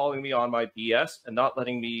at calling me on my BS and not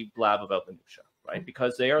letting me blab about minutia. right?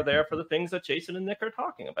 Because they are there for the things that Jason and Nick are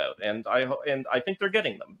talking about, and I think they're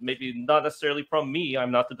getting them. Maybe not necessarily from me.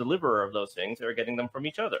 I'm not the deliverer of those things. They're getting them from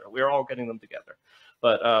each other. We're all getting them together.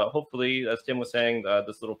 But hopefully, as Tim was saying,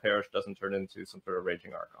 this little parish doesn't turn into some sort of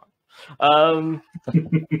raging archon.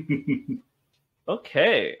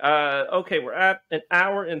 Okay. Okay, we're at an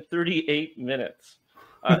hour and 38 minutes.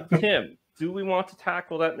 Tim, do we want to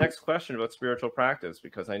tackle that next question about spiritual practice?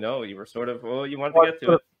 Because I know you were sort of, you wanted to get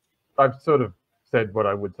to it. I've sort of said what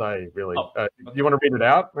I would say, really. Oh, Do you want to read it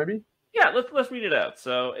out, maybe? Yeah, let's read it out.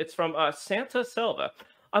 So it's from Santa Selva.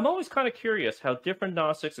 I'm always kind of curious how different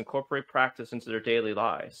Gnostics incorporate practice into their daily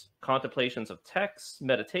lives. Contemplations of texts,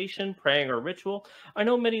 meditation, praying, or ritual. I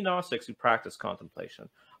know many Gnostics who practice contemplation.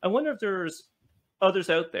 I wonder if there's others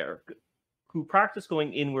out there who practice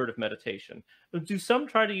going inward of meditation. Do some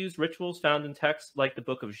try to use rituals found in texts like the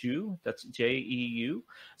Book of Jeu? That's Jeu.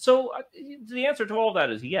 So the answer to all of that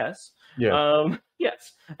is yes. Yeah.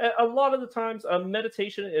 Yes. A lot of the times,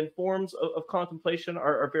 meditation and forms of contemplation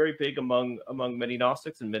are very big among many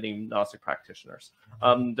Gnostics and many Gnostic practitioners.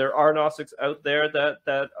 There are Gnostics out there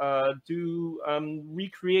that do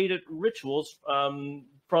recreated rituals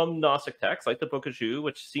from Gnostic texts, like the Book of Jeu,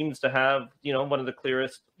 which seems to have, one of the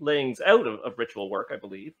clearest layings out of ritual work, I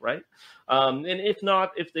believe, right? And if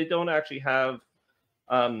they don't actually have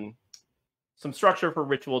some structure for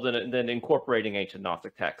ritual, then incorporating ancient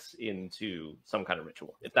Gnostic texts into some kind of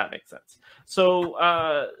ritual, if that makes sense. So,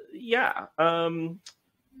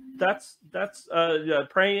 that's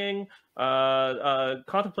praying,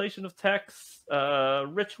 contemplation of texts,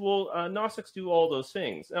 ritual. Gnostics do all those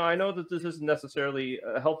things. Now, I know that this isn't necessarily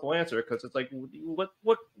a helpful answer because it's like,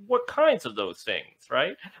 what kinds of those things,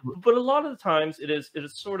 right? But a lot of the times it is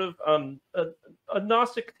sort of a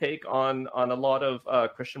Gnostic take on a lot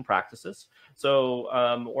of Christian practices. So,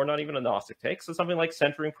 or not even a Gnostic take. So something like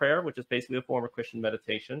centering prayer, which is basically a form of Christian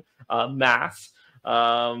meditation, Mass,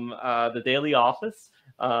 the daily office,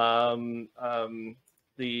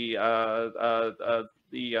 the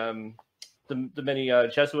many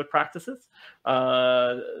Jesuit practices.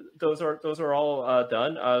 Those are all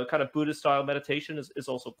done. Kind of Buddhist style meditation is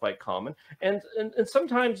also quite common. And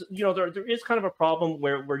sometimes, there is kind of a problem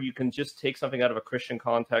where you can just take something out of a Christian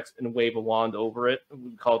context and wave a wand over it.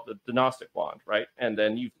 We call it the Gnostic wand, right? And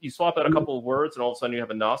then you swap out a couple of words and all of a sudden you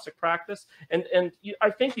have a Gnostic practice. And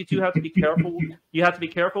I think you do have to be careful. You have to be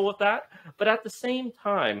careful with that. But at the same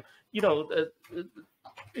time,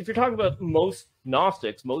 if you're talking about most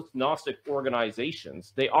Gnostics, most Gnostic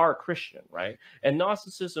organizations, they are Christian, right? And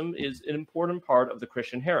Gnosticism is an important part of the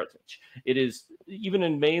Christian heritage. It is, even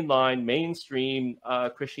in mainstream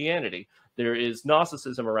Christianity, there is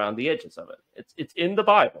Gnosticism around the edges of it. It's in the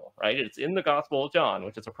Bible, right? It's in the Gospel of John,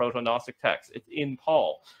 which is a proto-Gnostic text. It's in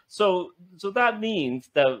Paul. So that means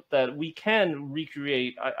that we can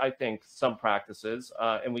recreate, I think, some practices,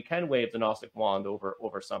 and we can wave the Gnostic wand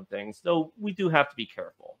over some things, though we do have to be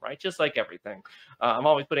careful, right? Just like everything. I'm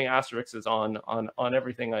always putting asterisks on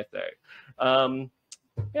everything I say.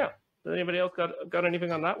 Yeah. Does anybody else got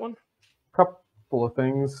anything on that one? Couple of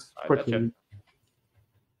things quickly.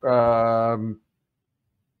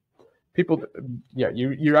 People,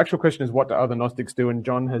 your actual question is, what do other Gnostics do? And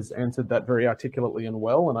John has answered that very articulately and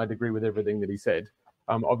well, and I'd agree with everything that he said.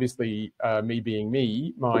 Obviously, me being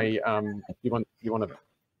me, my you want to.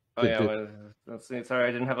 Oh yeah, let's see. Sorry,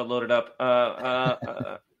 I didn't have it loaded up.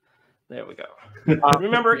 There we go.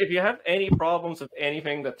 Remember, if you have any problems with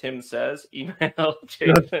anything that Tim says, email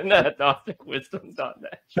Jason at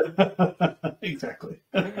GnosticWisdom.net. Exactly.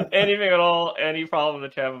 Anything at all, any problem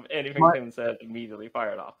that you have with anything Tim said, immediately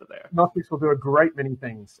fire it off to there. Gnostics will do a great many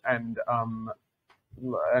things, and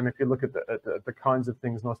if you look at the kinds of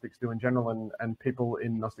things Gnostics do in general, and people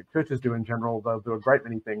in Gnostic churches do in general, they'll do a great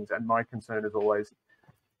many things. And my concern is always,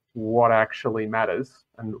 what actually matters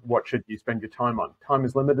and what should you spend your time on? Time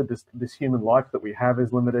is limited. This human life that we have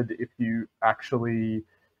is limited. If you actually,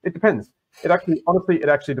 it depends. It actually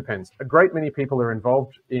depends. A great many people are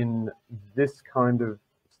involved in this kind of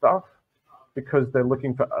stuff because they're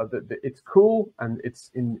looking for it's cool and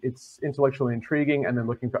it's intellectually intriguing, and they're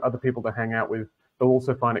looking for other people to hang out with. They'll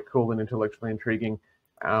also find it cool and intellectually intriguing.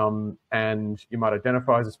 And you might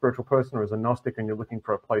identify as a spiritual person or as a Gnostic, and you're looking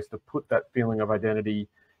for a place to put that feeling of identity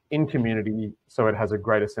in community so it has a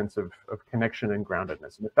greater sense of connection and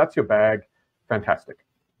groundedness. And if that's your bag, fantastic.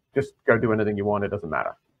 Just go do anything you want. It doesn't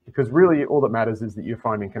matter. Because really all that matters is that you're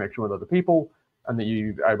finding connection with other people and that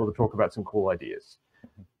you're able to talk about some cool ideas.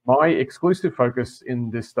 My exclusive focus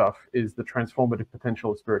in this stuff is the transformative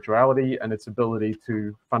potential of spirituality and its ability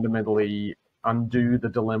to fundamentally undo the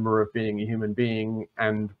dilemma of being a human being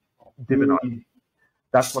and divinity.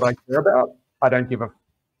 That's what I care about. I don't give a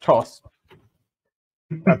toss.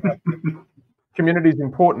 Community is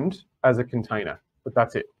important as a container, but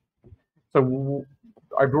that's it. So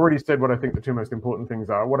I've already said what I think the two most important things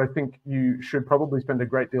are. What I think you should probably spend a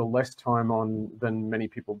great deal less time on than many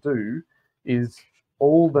people do is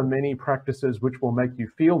all the many practices which will make you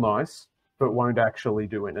feel nice, but won't actually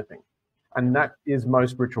do anything. And that is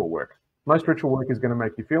most ritual work. Most ritual work is going to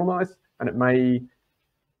make you feel nice, and it may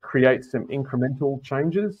create some incremental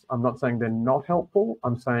changes. I'm not saying they're not helpful.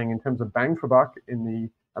 I'm saying in terms of bang for buck, in the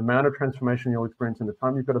amount of transformation you'll experience in the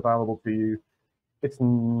time you've got available to you, it's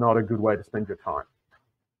not a good way to spend your time.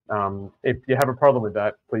 If you have a problem with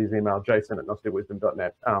that, please email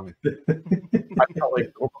jason@gnosticwisdom.net. My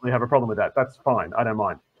colleagues will probably have a problem with that. That's fine. I don't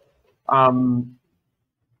mind. I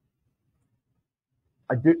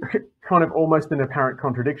do kind of almost an apparent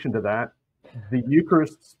contradiction to that. The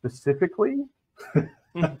Eucharist specifically,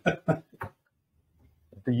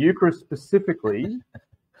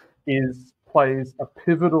 plays a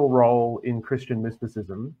pivotal role in Christian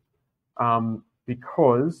mysticism.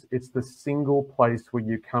 Because it's the single place where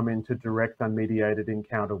you come into direct unmediated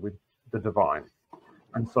encounter with the divine.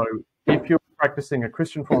 And so if you're practicing a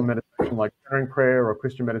Christian form of meditation like sharing prayer or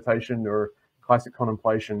Christian meditation or classic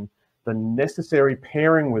contemplation, the necessary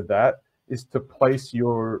pairing with that is to place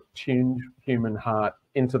your tuned human heart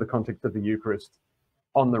into the context of the Eucharist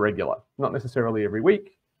on the regular, not necessarily every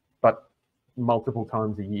week, but multiple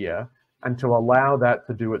times a year, and to allow that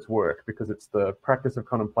to do its work, because it's the practice of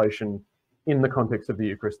contemplation in the context of the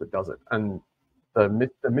Eucharist that does it. And the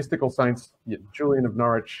mystical saints, Julian of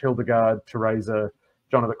Norwich, Hildegard, Teresa,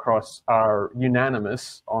 John of the Cross, are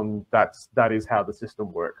unanimous on that is how the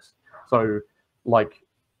system works. So, like,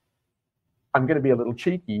 I'm going to be a little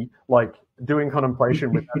cheeky, like doing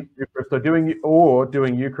contemplation without Eucharist or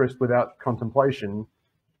doing Eucharist without contemplation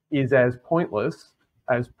is as pointless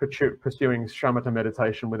as pursuing shamatha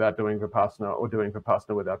meditation without doing vipassana, or doing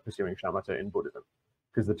vipassana without pursuing shamatha in Buddhism,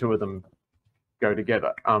 because the two of them go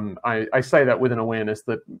together. I say that with an awareness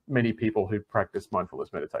that many people who practice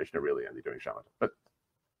mindfulness meditation are really only doing shamatha, but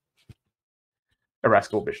a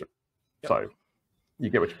rascal bishop. Yep. So you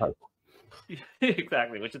get what you pay for.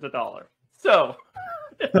 Exactly, which is $1. So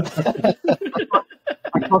I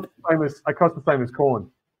cost the same as corn.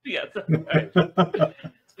 Yes. Right.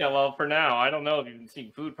 Yeah, well, for now, I don't know if you've been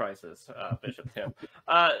seeing food prices, Bishop Tim.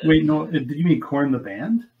 Wait, no, did you mean Korn the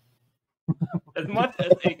band? As much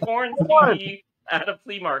as a corn CD at a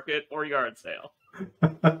flea market or yard sale.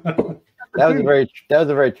 That was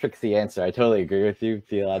a very tricksy answer. I totally agree with you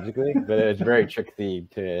theologically, but it was very tricksy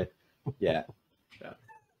to, yeah.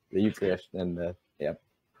 The Eucharist and the, yeah.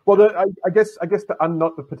 Well, I guess to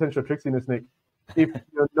unknot the potential tricksiness, Nick, if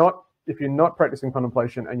you're not practicing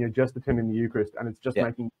contemplation and you're just attending the Eucharist and it's just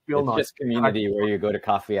making you feel nice. It's just community where you go to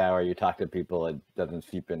coffee hour, you talk to people, it doesn't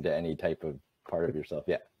seep into any type of part of yourself.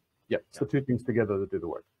 Yeah. Yeah, it's the two things together that do the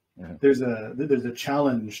work. Mm-hmm. There's a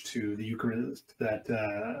challenge to the Eucharist that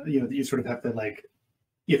that you sort of have to, like,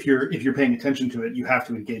 if you're paying attention to it, you have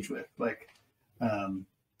to engage with, like I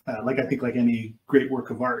think like any great work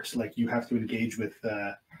of art, like you have to engage with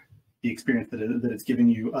the experience that it's giving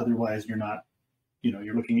you. Otherwise, you're not,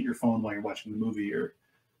 you're looking at your phone while you're watching the movie or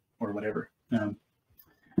whatever.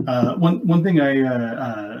 One thing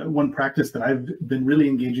one practice that I've been really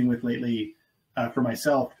engaging with lately for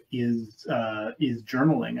myself is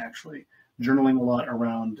journaling. Actually, journaling a lot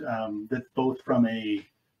around that's both from a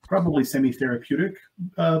probably semi-therapeutic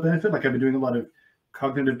benefit. Like I've been doing a lot of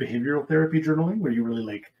cognitive behavioral therapy journaling, where you really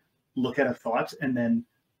like look at a thought and then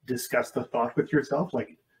discuss the thought with yourself.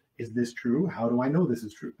 Like, is this true? How do I know this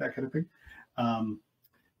is true? That kind of thing.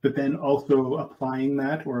 But then also applying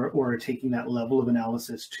that or taking that level of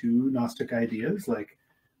analysis to Gnostic ideas. Like,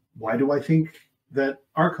 why do I think that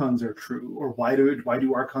archons are true? Or why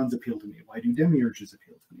do archons appeal to me? Why do demiurges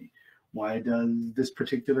appeal to me? Why does this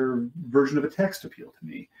particular version of a text appeal to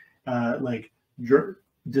me?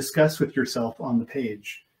 Discuss with yourself on the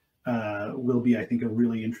page will be, I think, a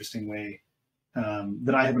really interesting way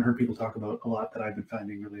that I haven't heard people talk about a lot, that I've been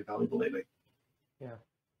finding really valuable lately. Yeah.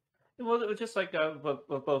 Well, it was just like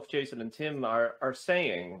what both Jason and Tim are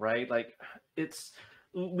saying, right? Like,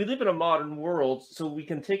 we live in a modern world, so we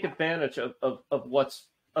can take advantage of what's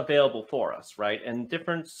available for us, right? And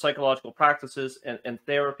different psychological practices and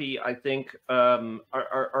therapy, I think,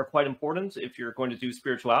 are quite important if you're going to do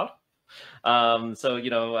spirituality.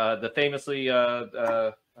 The famously,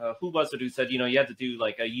 who was it who said, you had to do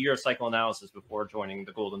like a year of psychoanalysis before joining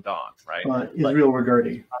the Golden Dawn, right? Israel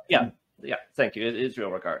Regardie. Yeah. Yeah, thank you. It is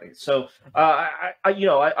real regarding. So,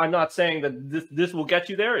 I'm not saying that this will get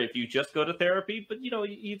you there if you just go to therapy, but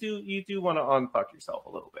you do want to unfuck yourself a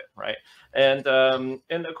little bit, right? And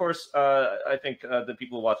of course, I think the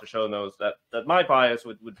people who watch the show knows that my bias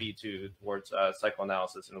would be towards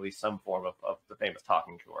psychoanalysis and at least some form of the famous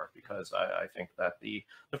talking cure, because I think that the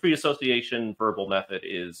free association verbal method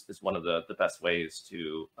is one of the best ways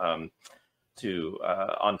to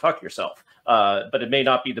unfuck yourself, but it may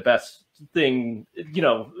not be the best thing,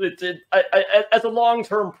 as a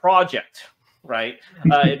long-term project, right?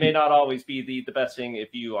 It may not always be the best thing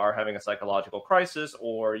if you are having a psychological crisis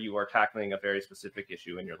or you are tackling a very specific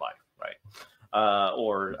issue in your life, right?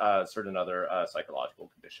 Or certain other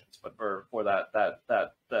psychological conditions. But for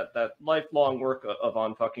that lifelong work of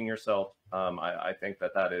unfucking yourself, I think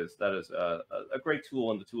that is a great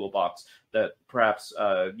tool in the toolbox that perhaps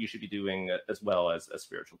you should be doing as well as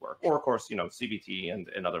spiritual work, or of course, CBT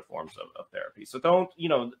and other forms of therapy. So don't,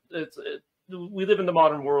 we live in the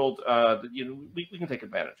modern world. We can take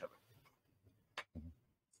advantage of it.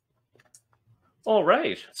 All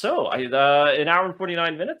right. So an hour and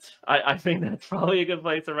 49 minutes. I think that's probably a good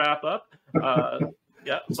place to wrap up.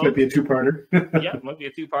 Yeah, this might be a two-parter. Yeah, it might be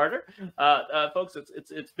a two-parter. Folks,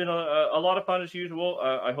 it's been a lot of fun as usual.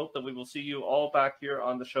 I hope that we will see you all back here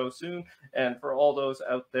on the show soon. And for all those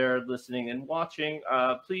out there listening and watching,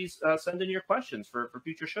 please send in your questions for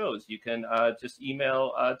future shows. You can just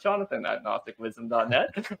email Jonathan at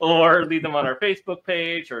GnosticWisdom.net, or leave them on our Facebook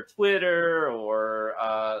page or Twitter, or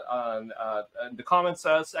on the comments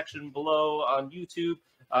section below on YouTube.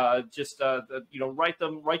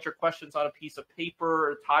 Write your questions on a piece of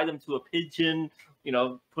paper, tie them to a pigeon,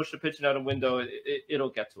 push the pigeon out a window. It'll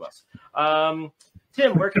get to us.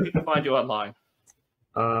 Tim, where can people find you online?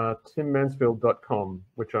 timmansfield.com,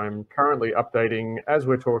 which I'm currently updating as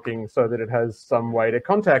we're talking so that it has some way to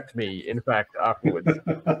contact me, in fact, afterwards.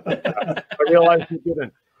 I realized you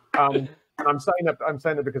didn't. I'm saying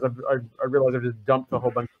that because I realized I've just dumped a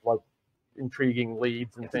whole bunch of intriguing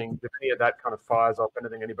leads and things. If any of that kind of fires up,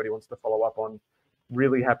 anything anybody wants to follow up on,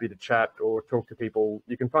 really happy to chat or talk to people.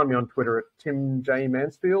 You can find me on Twitter at Tim J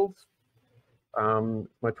Mansfield.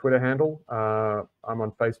 My Twitter handle. I'm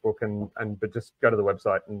on Facebook but just go to the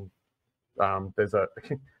website and there's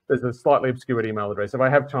a slightly obscure email address. If I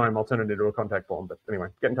have time, I'll turn it into a contact form. But anyway,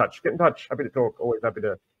 get in touch. Happy to talk. Always happy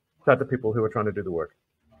to chat to people who are trying to do the work.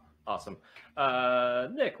 Awesome.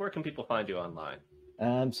 Nick, where can people find you online?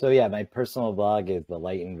 So yeah, my personal blog is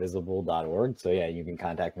thelightinvisible.org. So yeah, you can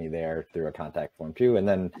contact me there through a contact form too. And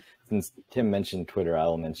then since Tim mentioned Twitter, I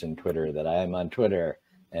will mention Twitter, that I am on Twitter,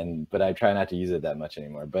 but I try not to use it that much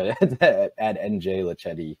anymore. But at NJ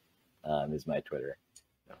Lachetti is my Twitter.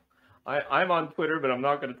 I'm on Twitter, but I'm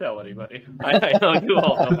not going to tell anybody. I know you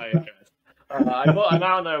all know my address. I'm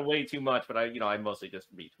out there way too much, but I mostly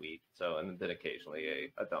just retweet. So, and then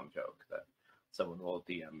occasionally a dumb joke that someone will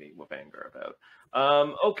DM me with anger about.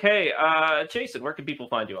 Okay, Jason, where can people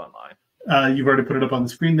find you online? You've already put it up on the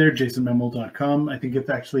screen there, jasonmemel.com. I think it's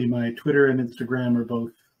actually my Twitter and Instagram are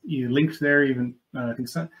both linked there. Even I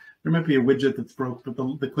think there might be a widget that's broke, but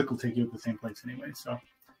the click will take you to the same place anyway. So,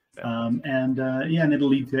 and it'll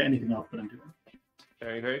lead to anything else that I'm doing.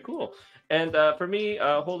 Very, very cool. And for me,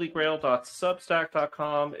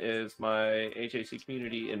 holygrail.substack.com is my HAC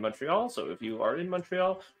community in Montreal. So if you are in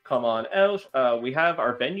Montreal, come on out. We have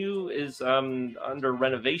our venue is under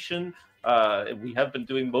renovation. We have been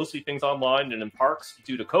doing mostly things online and in parks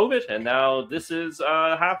due to COVID, and now this is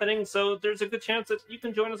happening. So there's a good chance that you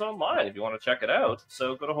can join us online if you want to check it out.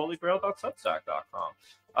 So go to holygrail.substack.com.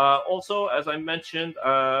 Also, as I mentioned,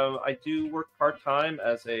 I do work part-time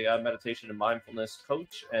as a meditation and mindfulness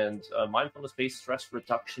coach and mindfulness-based stress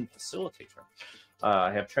reduction facilitator.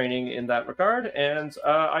 I have training in that regard, and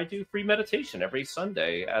I do free meditation every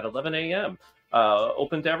Sunday at 11 a.m.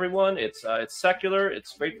 Open to everyone. It's secular.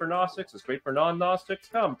 It's great for Gnostics. It's great for non-Gnostics.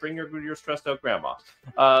 Come, bring your stressed out grandma.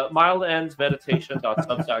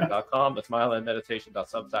 MildEndsMeditation.substack.com. It's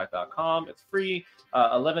MildEndMeditation.substack.com. It's free.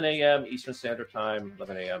 11 a.m. Eastern Standard Time,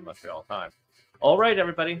 11 a.m. Montreal time. All right,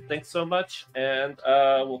 everybody. Thanks so much, and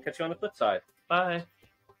we'll catch you on the flip side. Bye.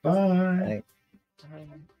 Bye. Bye.